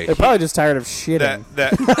 meals a day. They're probably just tired of shitting.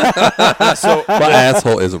 So My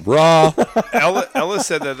asshole is raw. Ellis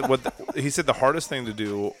said that he said the hardest thing to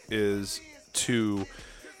do is to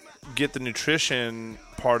get the nutrition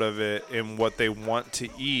part of it and what they want to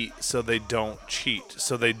eat, so they don't cheat,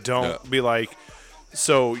 so they don't be like,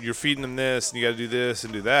 so you're feeding them this and you got to do this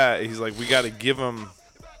and do that. He's like, we got to give them,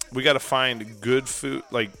 we got to find good food,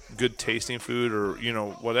 like good tasting food, or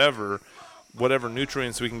whatever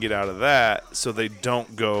nutrients we can get out of that, so they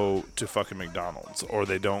don't go to fucking McDonald's, or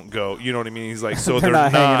they don't go, you know what I mean? He's like, so They're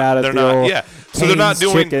not hanging out at the old so they're not Cane's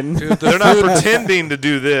doing, chicken. Dude, they're not pretending to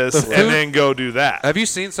do this the food- and then go do that. Have you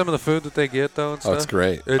seen some of the food that they get though? And stuff? Oh, it's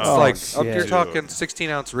great. It's Oh, like shit. you're talking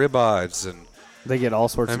 16-ounce ribeyes and They get all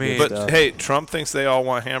sorts I of mean- good But stuff. hey, Trump thinks they all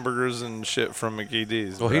want hamburgers and shit from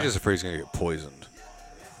McD's. well, bro. he just afraid he's gonna get poisoned.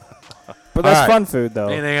 But that's all right. fun food, though.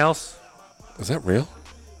 Anything else, Is that real?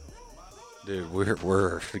 dude?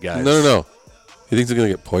 We're the guys. No. He thinks he's gonna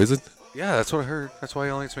get poisoned? Yeah, that's what I heard. That's why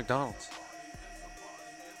he only eats McDonald's.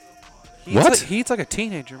 What? He eats like a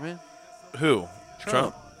teenager, man. Who?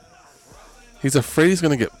 Trump. He's afraid he's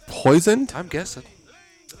gonna get poisoned? I'm guessing.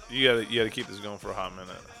 You gotta keep this going for a hot minute.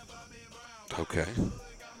 Okay.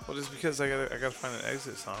 Well, just because I gotta find an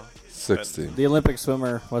exit song. 60. The Olympic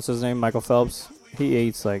swimmer, what's his name? Michael Phelps. He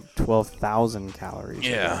eats like 12,000 calories. a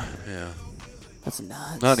Yeah. day. Yeah. That's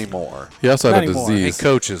nuts. Not anymore. He also had Not a anymore. He disease.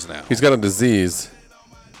 coaches now. He's got a disease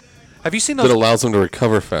Have you seen that those? allows him to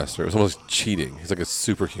recover faster. It's almost cheating. He's like a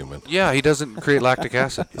superhuman. Yeah, he doesn't create lactic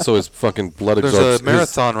acid. So his fucking blood There's absorbs. a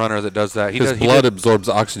marathon runner that does that. His blood absorbs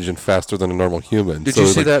oxygen faster than a normal human. Did So you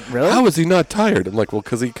it's see like, that? Really? How is he not tired? I'm like, well,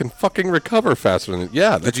 because he can fucking recover faster than it.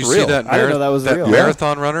 Yeah, that's Did you real. see that? I didn't know that was real.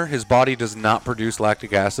 Marathon runner. His body does not produce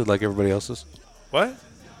lactic acid like everybody else's, What?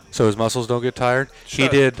 so his muscles don't get tired. He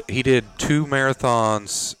did 2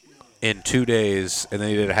 marathons in 2 days, and then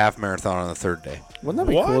he did a half marathon on the 3rd day. Wouldn't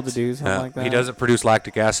that be cool to do something like that? He doesn't produce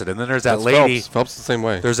lactic acid, and then there's that That's lady. Phelps the same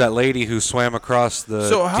way. There's that lady who swam across the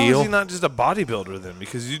So how deal. is he not just a bodybuilder then?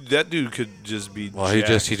 Because that dude could just be. Well,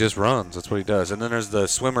 jacked. he just runs. That's what he does. And then there's the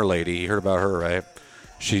swimmer lady. You heard about her, right?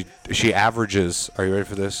 She averages. Are you ready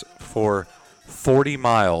for this? For 40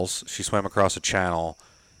 miles, she swam across a channel.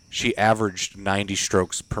 She averaged 90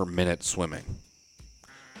 strokes per minute swimming.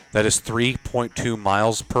 That is 3.2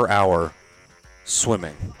 miles per hour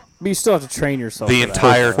swimming. But you still have to train yourself. The for that.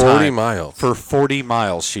 entire 40 time. miles. For 40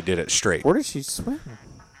 miles, she did it straight. Where did she swim?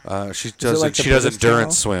 She does like the she does British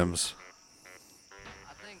endurance Channel? swims.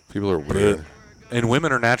 People are weird. And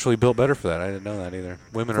women are naturally built better for that. I didn't know that either.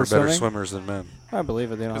 Women For are better swimming? swimmers than men. I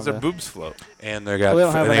believe it. They don't Because have their that. boobs float. And they Well, they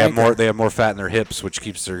don't have an anchor. they have more fat in their hips, which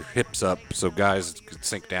keeps their hips up, so guys could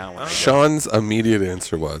sink down. When they go. Sean's immediate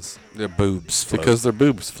answer was Their boobs float. because their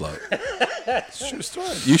boobs float. It's a true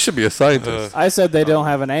story. You should be a scientist. I said they don't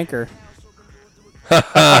have an anchor.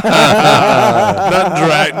 Nothing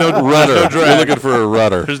drag. No Rudder. No You're drag. looking for a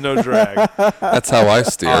rudder. There's no drag. That's how I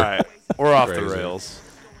steer. All right, we're off the Crazy. rails.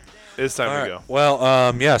 It's time All to right. go.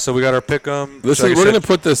 Well, yeah. So we got our pick'em. Listen, Like I we're said- going to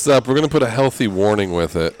put this up. We're going to put a healthy warning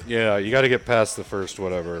with it. Yeah, you got to get past the first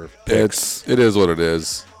whatever. It is what it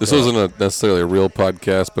is. This wasn't necessarily a real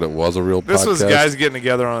podcast, but it was a real podcast. This was guys getting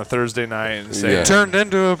together on a Thursday night and saying, Yeah. Turned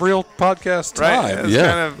into a real podcast right? time. It was Yeah.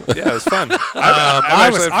 kind of, it was fun.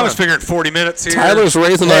 I was figuring 40 minutes here. Tyler's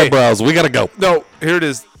raising Hey. eyebrows. We got to go. No, here it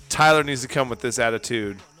is. Tyler needs to come with this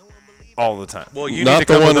attitude all the time. Well, you Not need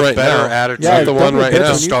to the come one with a right better now. attitude. Yeah, Not the one right don't now. be To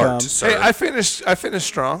pitching, you start. come. Sir. Hey, I finished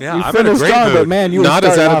strong. Yeah, You I'm in a finished great strong, mood. but man, you were Not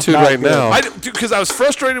his starting off attitude not right good. now. Because I was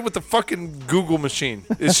frustrated with the fucking Google machine.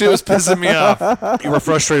 This shit was pissing me off. You were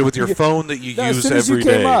frustrated with your phone that you No, as use soon as you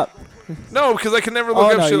every came day. up. No, because I can never Oh,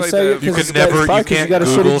 look no, up shit you like say that. You Because can it's never, probably you 'cause you can't got a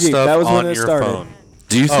shitty Google Jeep. stuff That was when on it your started. phone.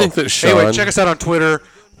 Do you think that Sean... Anyway, check us out on Twitter,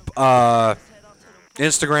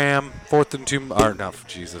 Instagram,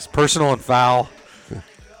 Personal and Foul.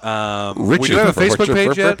 We do have a Facebook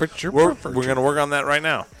page yet? We're going to work on that right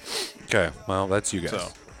now. Okay, well, that's you guys. So,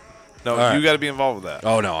 no, right. you got to be involved with that.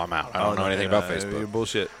 Oh, no, I'm out. I don't know anything about You're Facebook.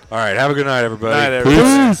 bullshit. All right, have a good night, everybody. Night,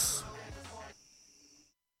 everybody. Peace.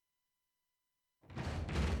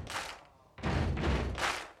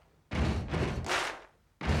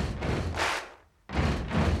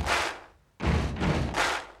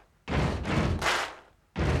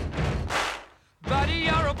 Buddy,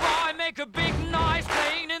 you're a boy, make a big noise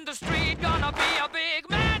playing in the street. Gonna be a big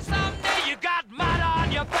man someday. You got mud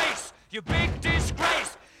on your face, you big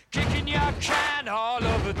disgrace. Kicking your can all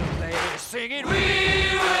over the place, singing, We will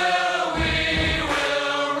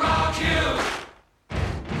rock you.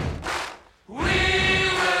 We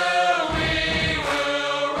will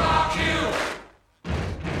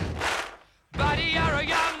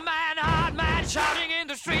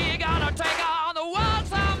industry. You're gonna take on the world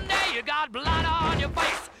someday. You got blood on your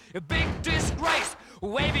face, a big disgrace,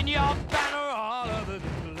 waving your banner all over the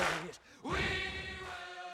place.